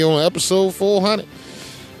 we'll be on episode 400.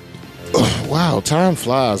 Wow, time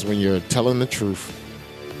flies when you're telling the truth.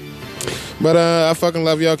 But I fucking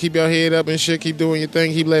love y'all. Keep your head up and shit. Keep doing your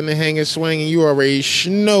thing. Keep letting it hang and swing. And you already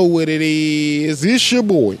know what it is. It's your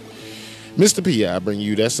boy, Mr. P. I bring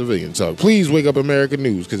you that civilian talk. Please wake up America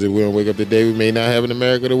News, because if we don't wake up today, we may not have an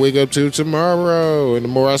America to wake up to tomorrow. And the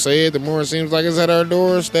more I say it, the more it seems like it's at our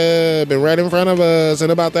doorstep and right in front of us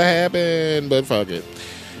and about to happen. But fuck it.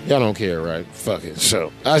 Y'all don't care, right? Fuck it.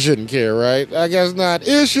 So I shouldn't care, right? I guess not.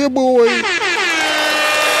 It's your boy.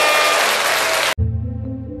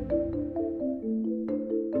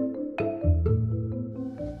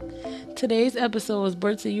 Today's episode was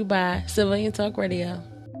brought to you by Civilian Talk Radio.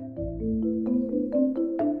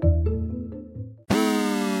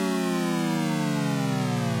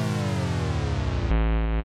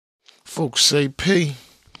 Folks say, P,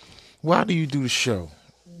 why do you do the show?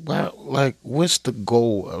 Why, what's the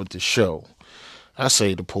goal of the show? I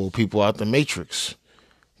say to pull people out the matrix.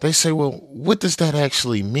 They say, well, what does that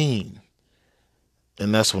actually mean?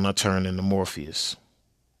 And that's when I turn into Morpheus.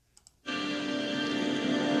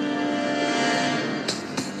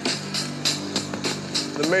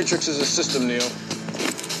 The Matrix is a system, Neo.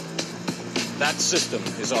 That system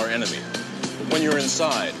is our enemy. But when you're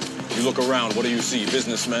inside, you look around, what do you see?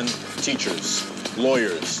 Businessmen, teachers,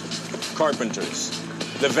 lawyers, carpenters.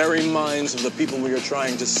 The very minds of the people we are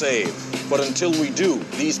trying to save. But until we do,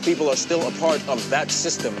 these people are still a part of that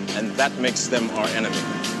system, and that makes them our enemy.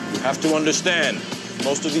 You have to understand,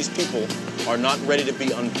 most of these people are not ready to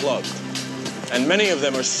be unplugged. And many of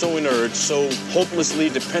them are so inert, so hopelessly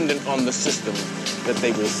dependent on the system, that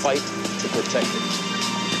they will fight to protect it.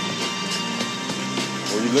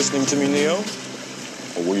 Were you listening to me, Neo?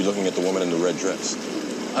 Or were you looking at the woman in the red dress?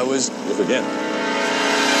 I was... Look again.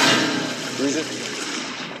 Breathe it.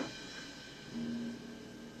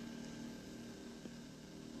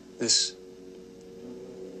 This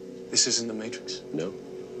isn't the Matrix? No.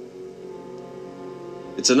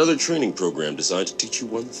 It's another training program designed to teach you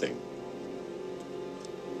one thing.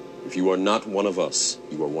 If you are not one of us,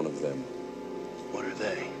 you are one of them. What are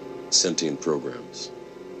they? Sentient programs.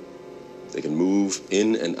 They can move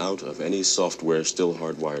in and out of any software still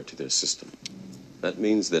hardwired to their system. That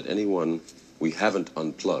means that anyone we haven't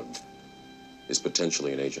unplugged is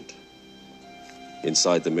potentially an agent.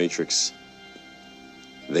 Inside the Matrix,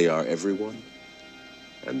 they are everyone,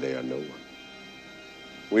 and they are no one.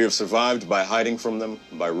 We have survived by hiding from them,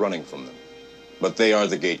 by running from them. But they are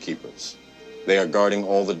the gatekeepers. They are guarding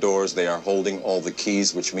all the doors, they are holding all the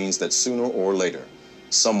keys, which means that sooner or later,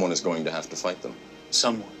 someone is going to have to fight them.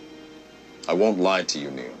 Someone. I won't lie to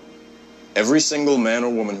you, Neo. Every single man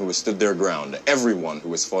or woman who has stood their ground, everyone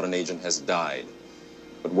who has fought an agent has died.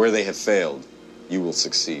 But where they have failed, you will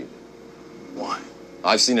succeed. Why?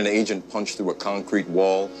 I've seen an agent punch through a concrete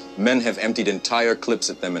wall. Men have emptied entire clips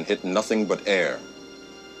at them and hit nothing but air.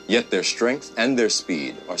 Yet their strength and their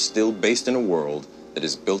speed are still based in a world that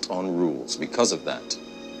is built on rules. Because of that,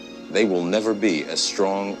 they will never be as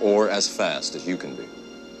strong or as fast as you can be.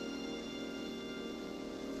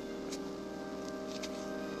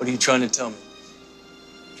 What are you trying to tell me?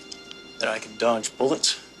 That I can dodge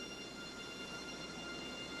bullets?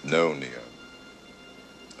 No, Neo.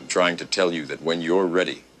 I'm trying to tell you that when you're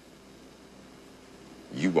ready,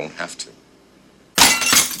 you won't have to.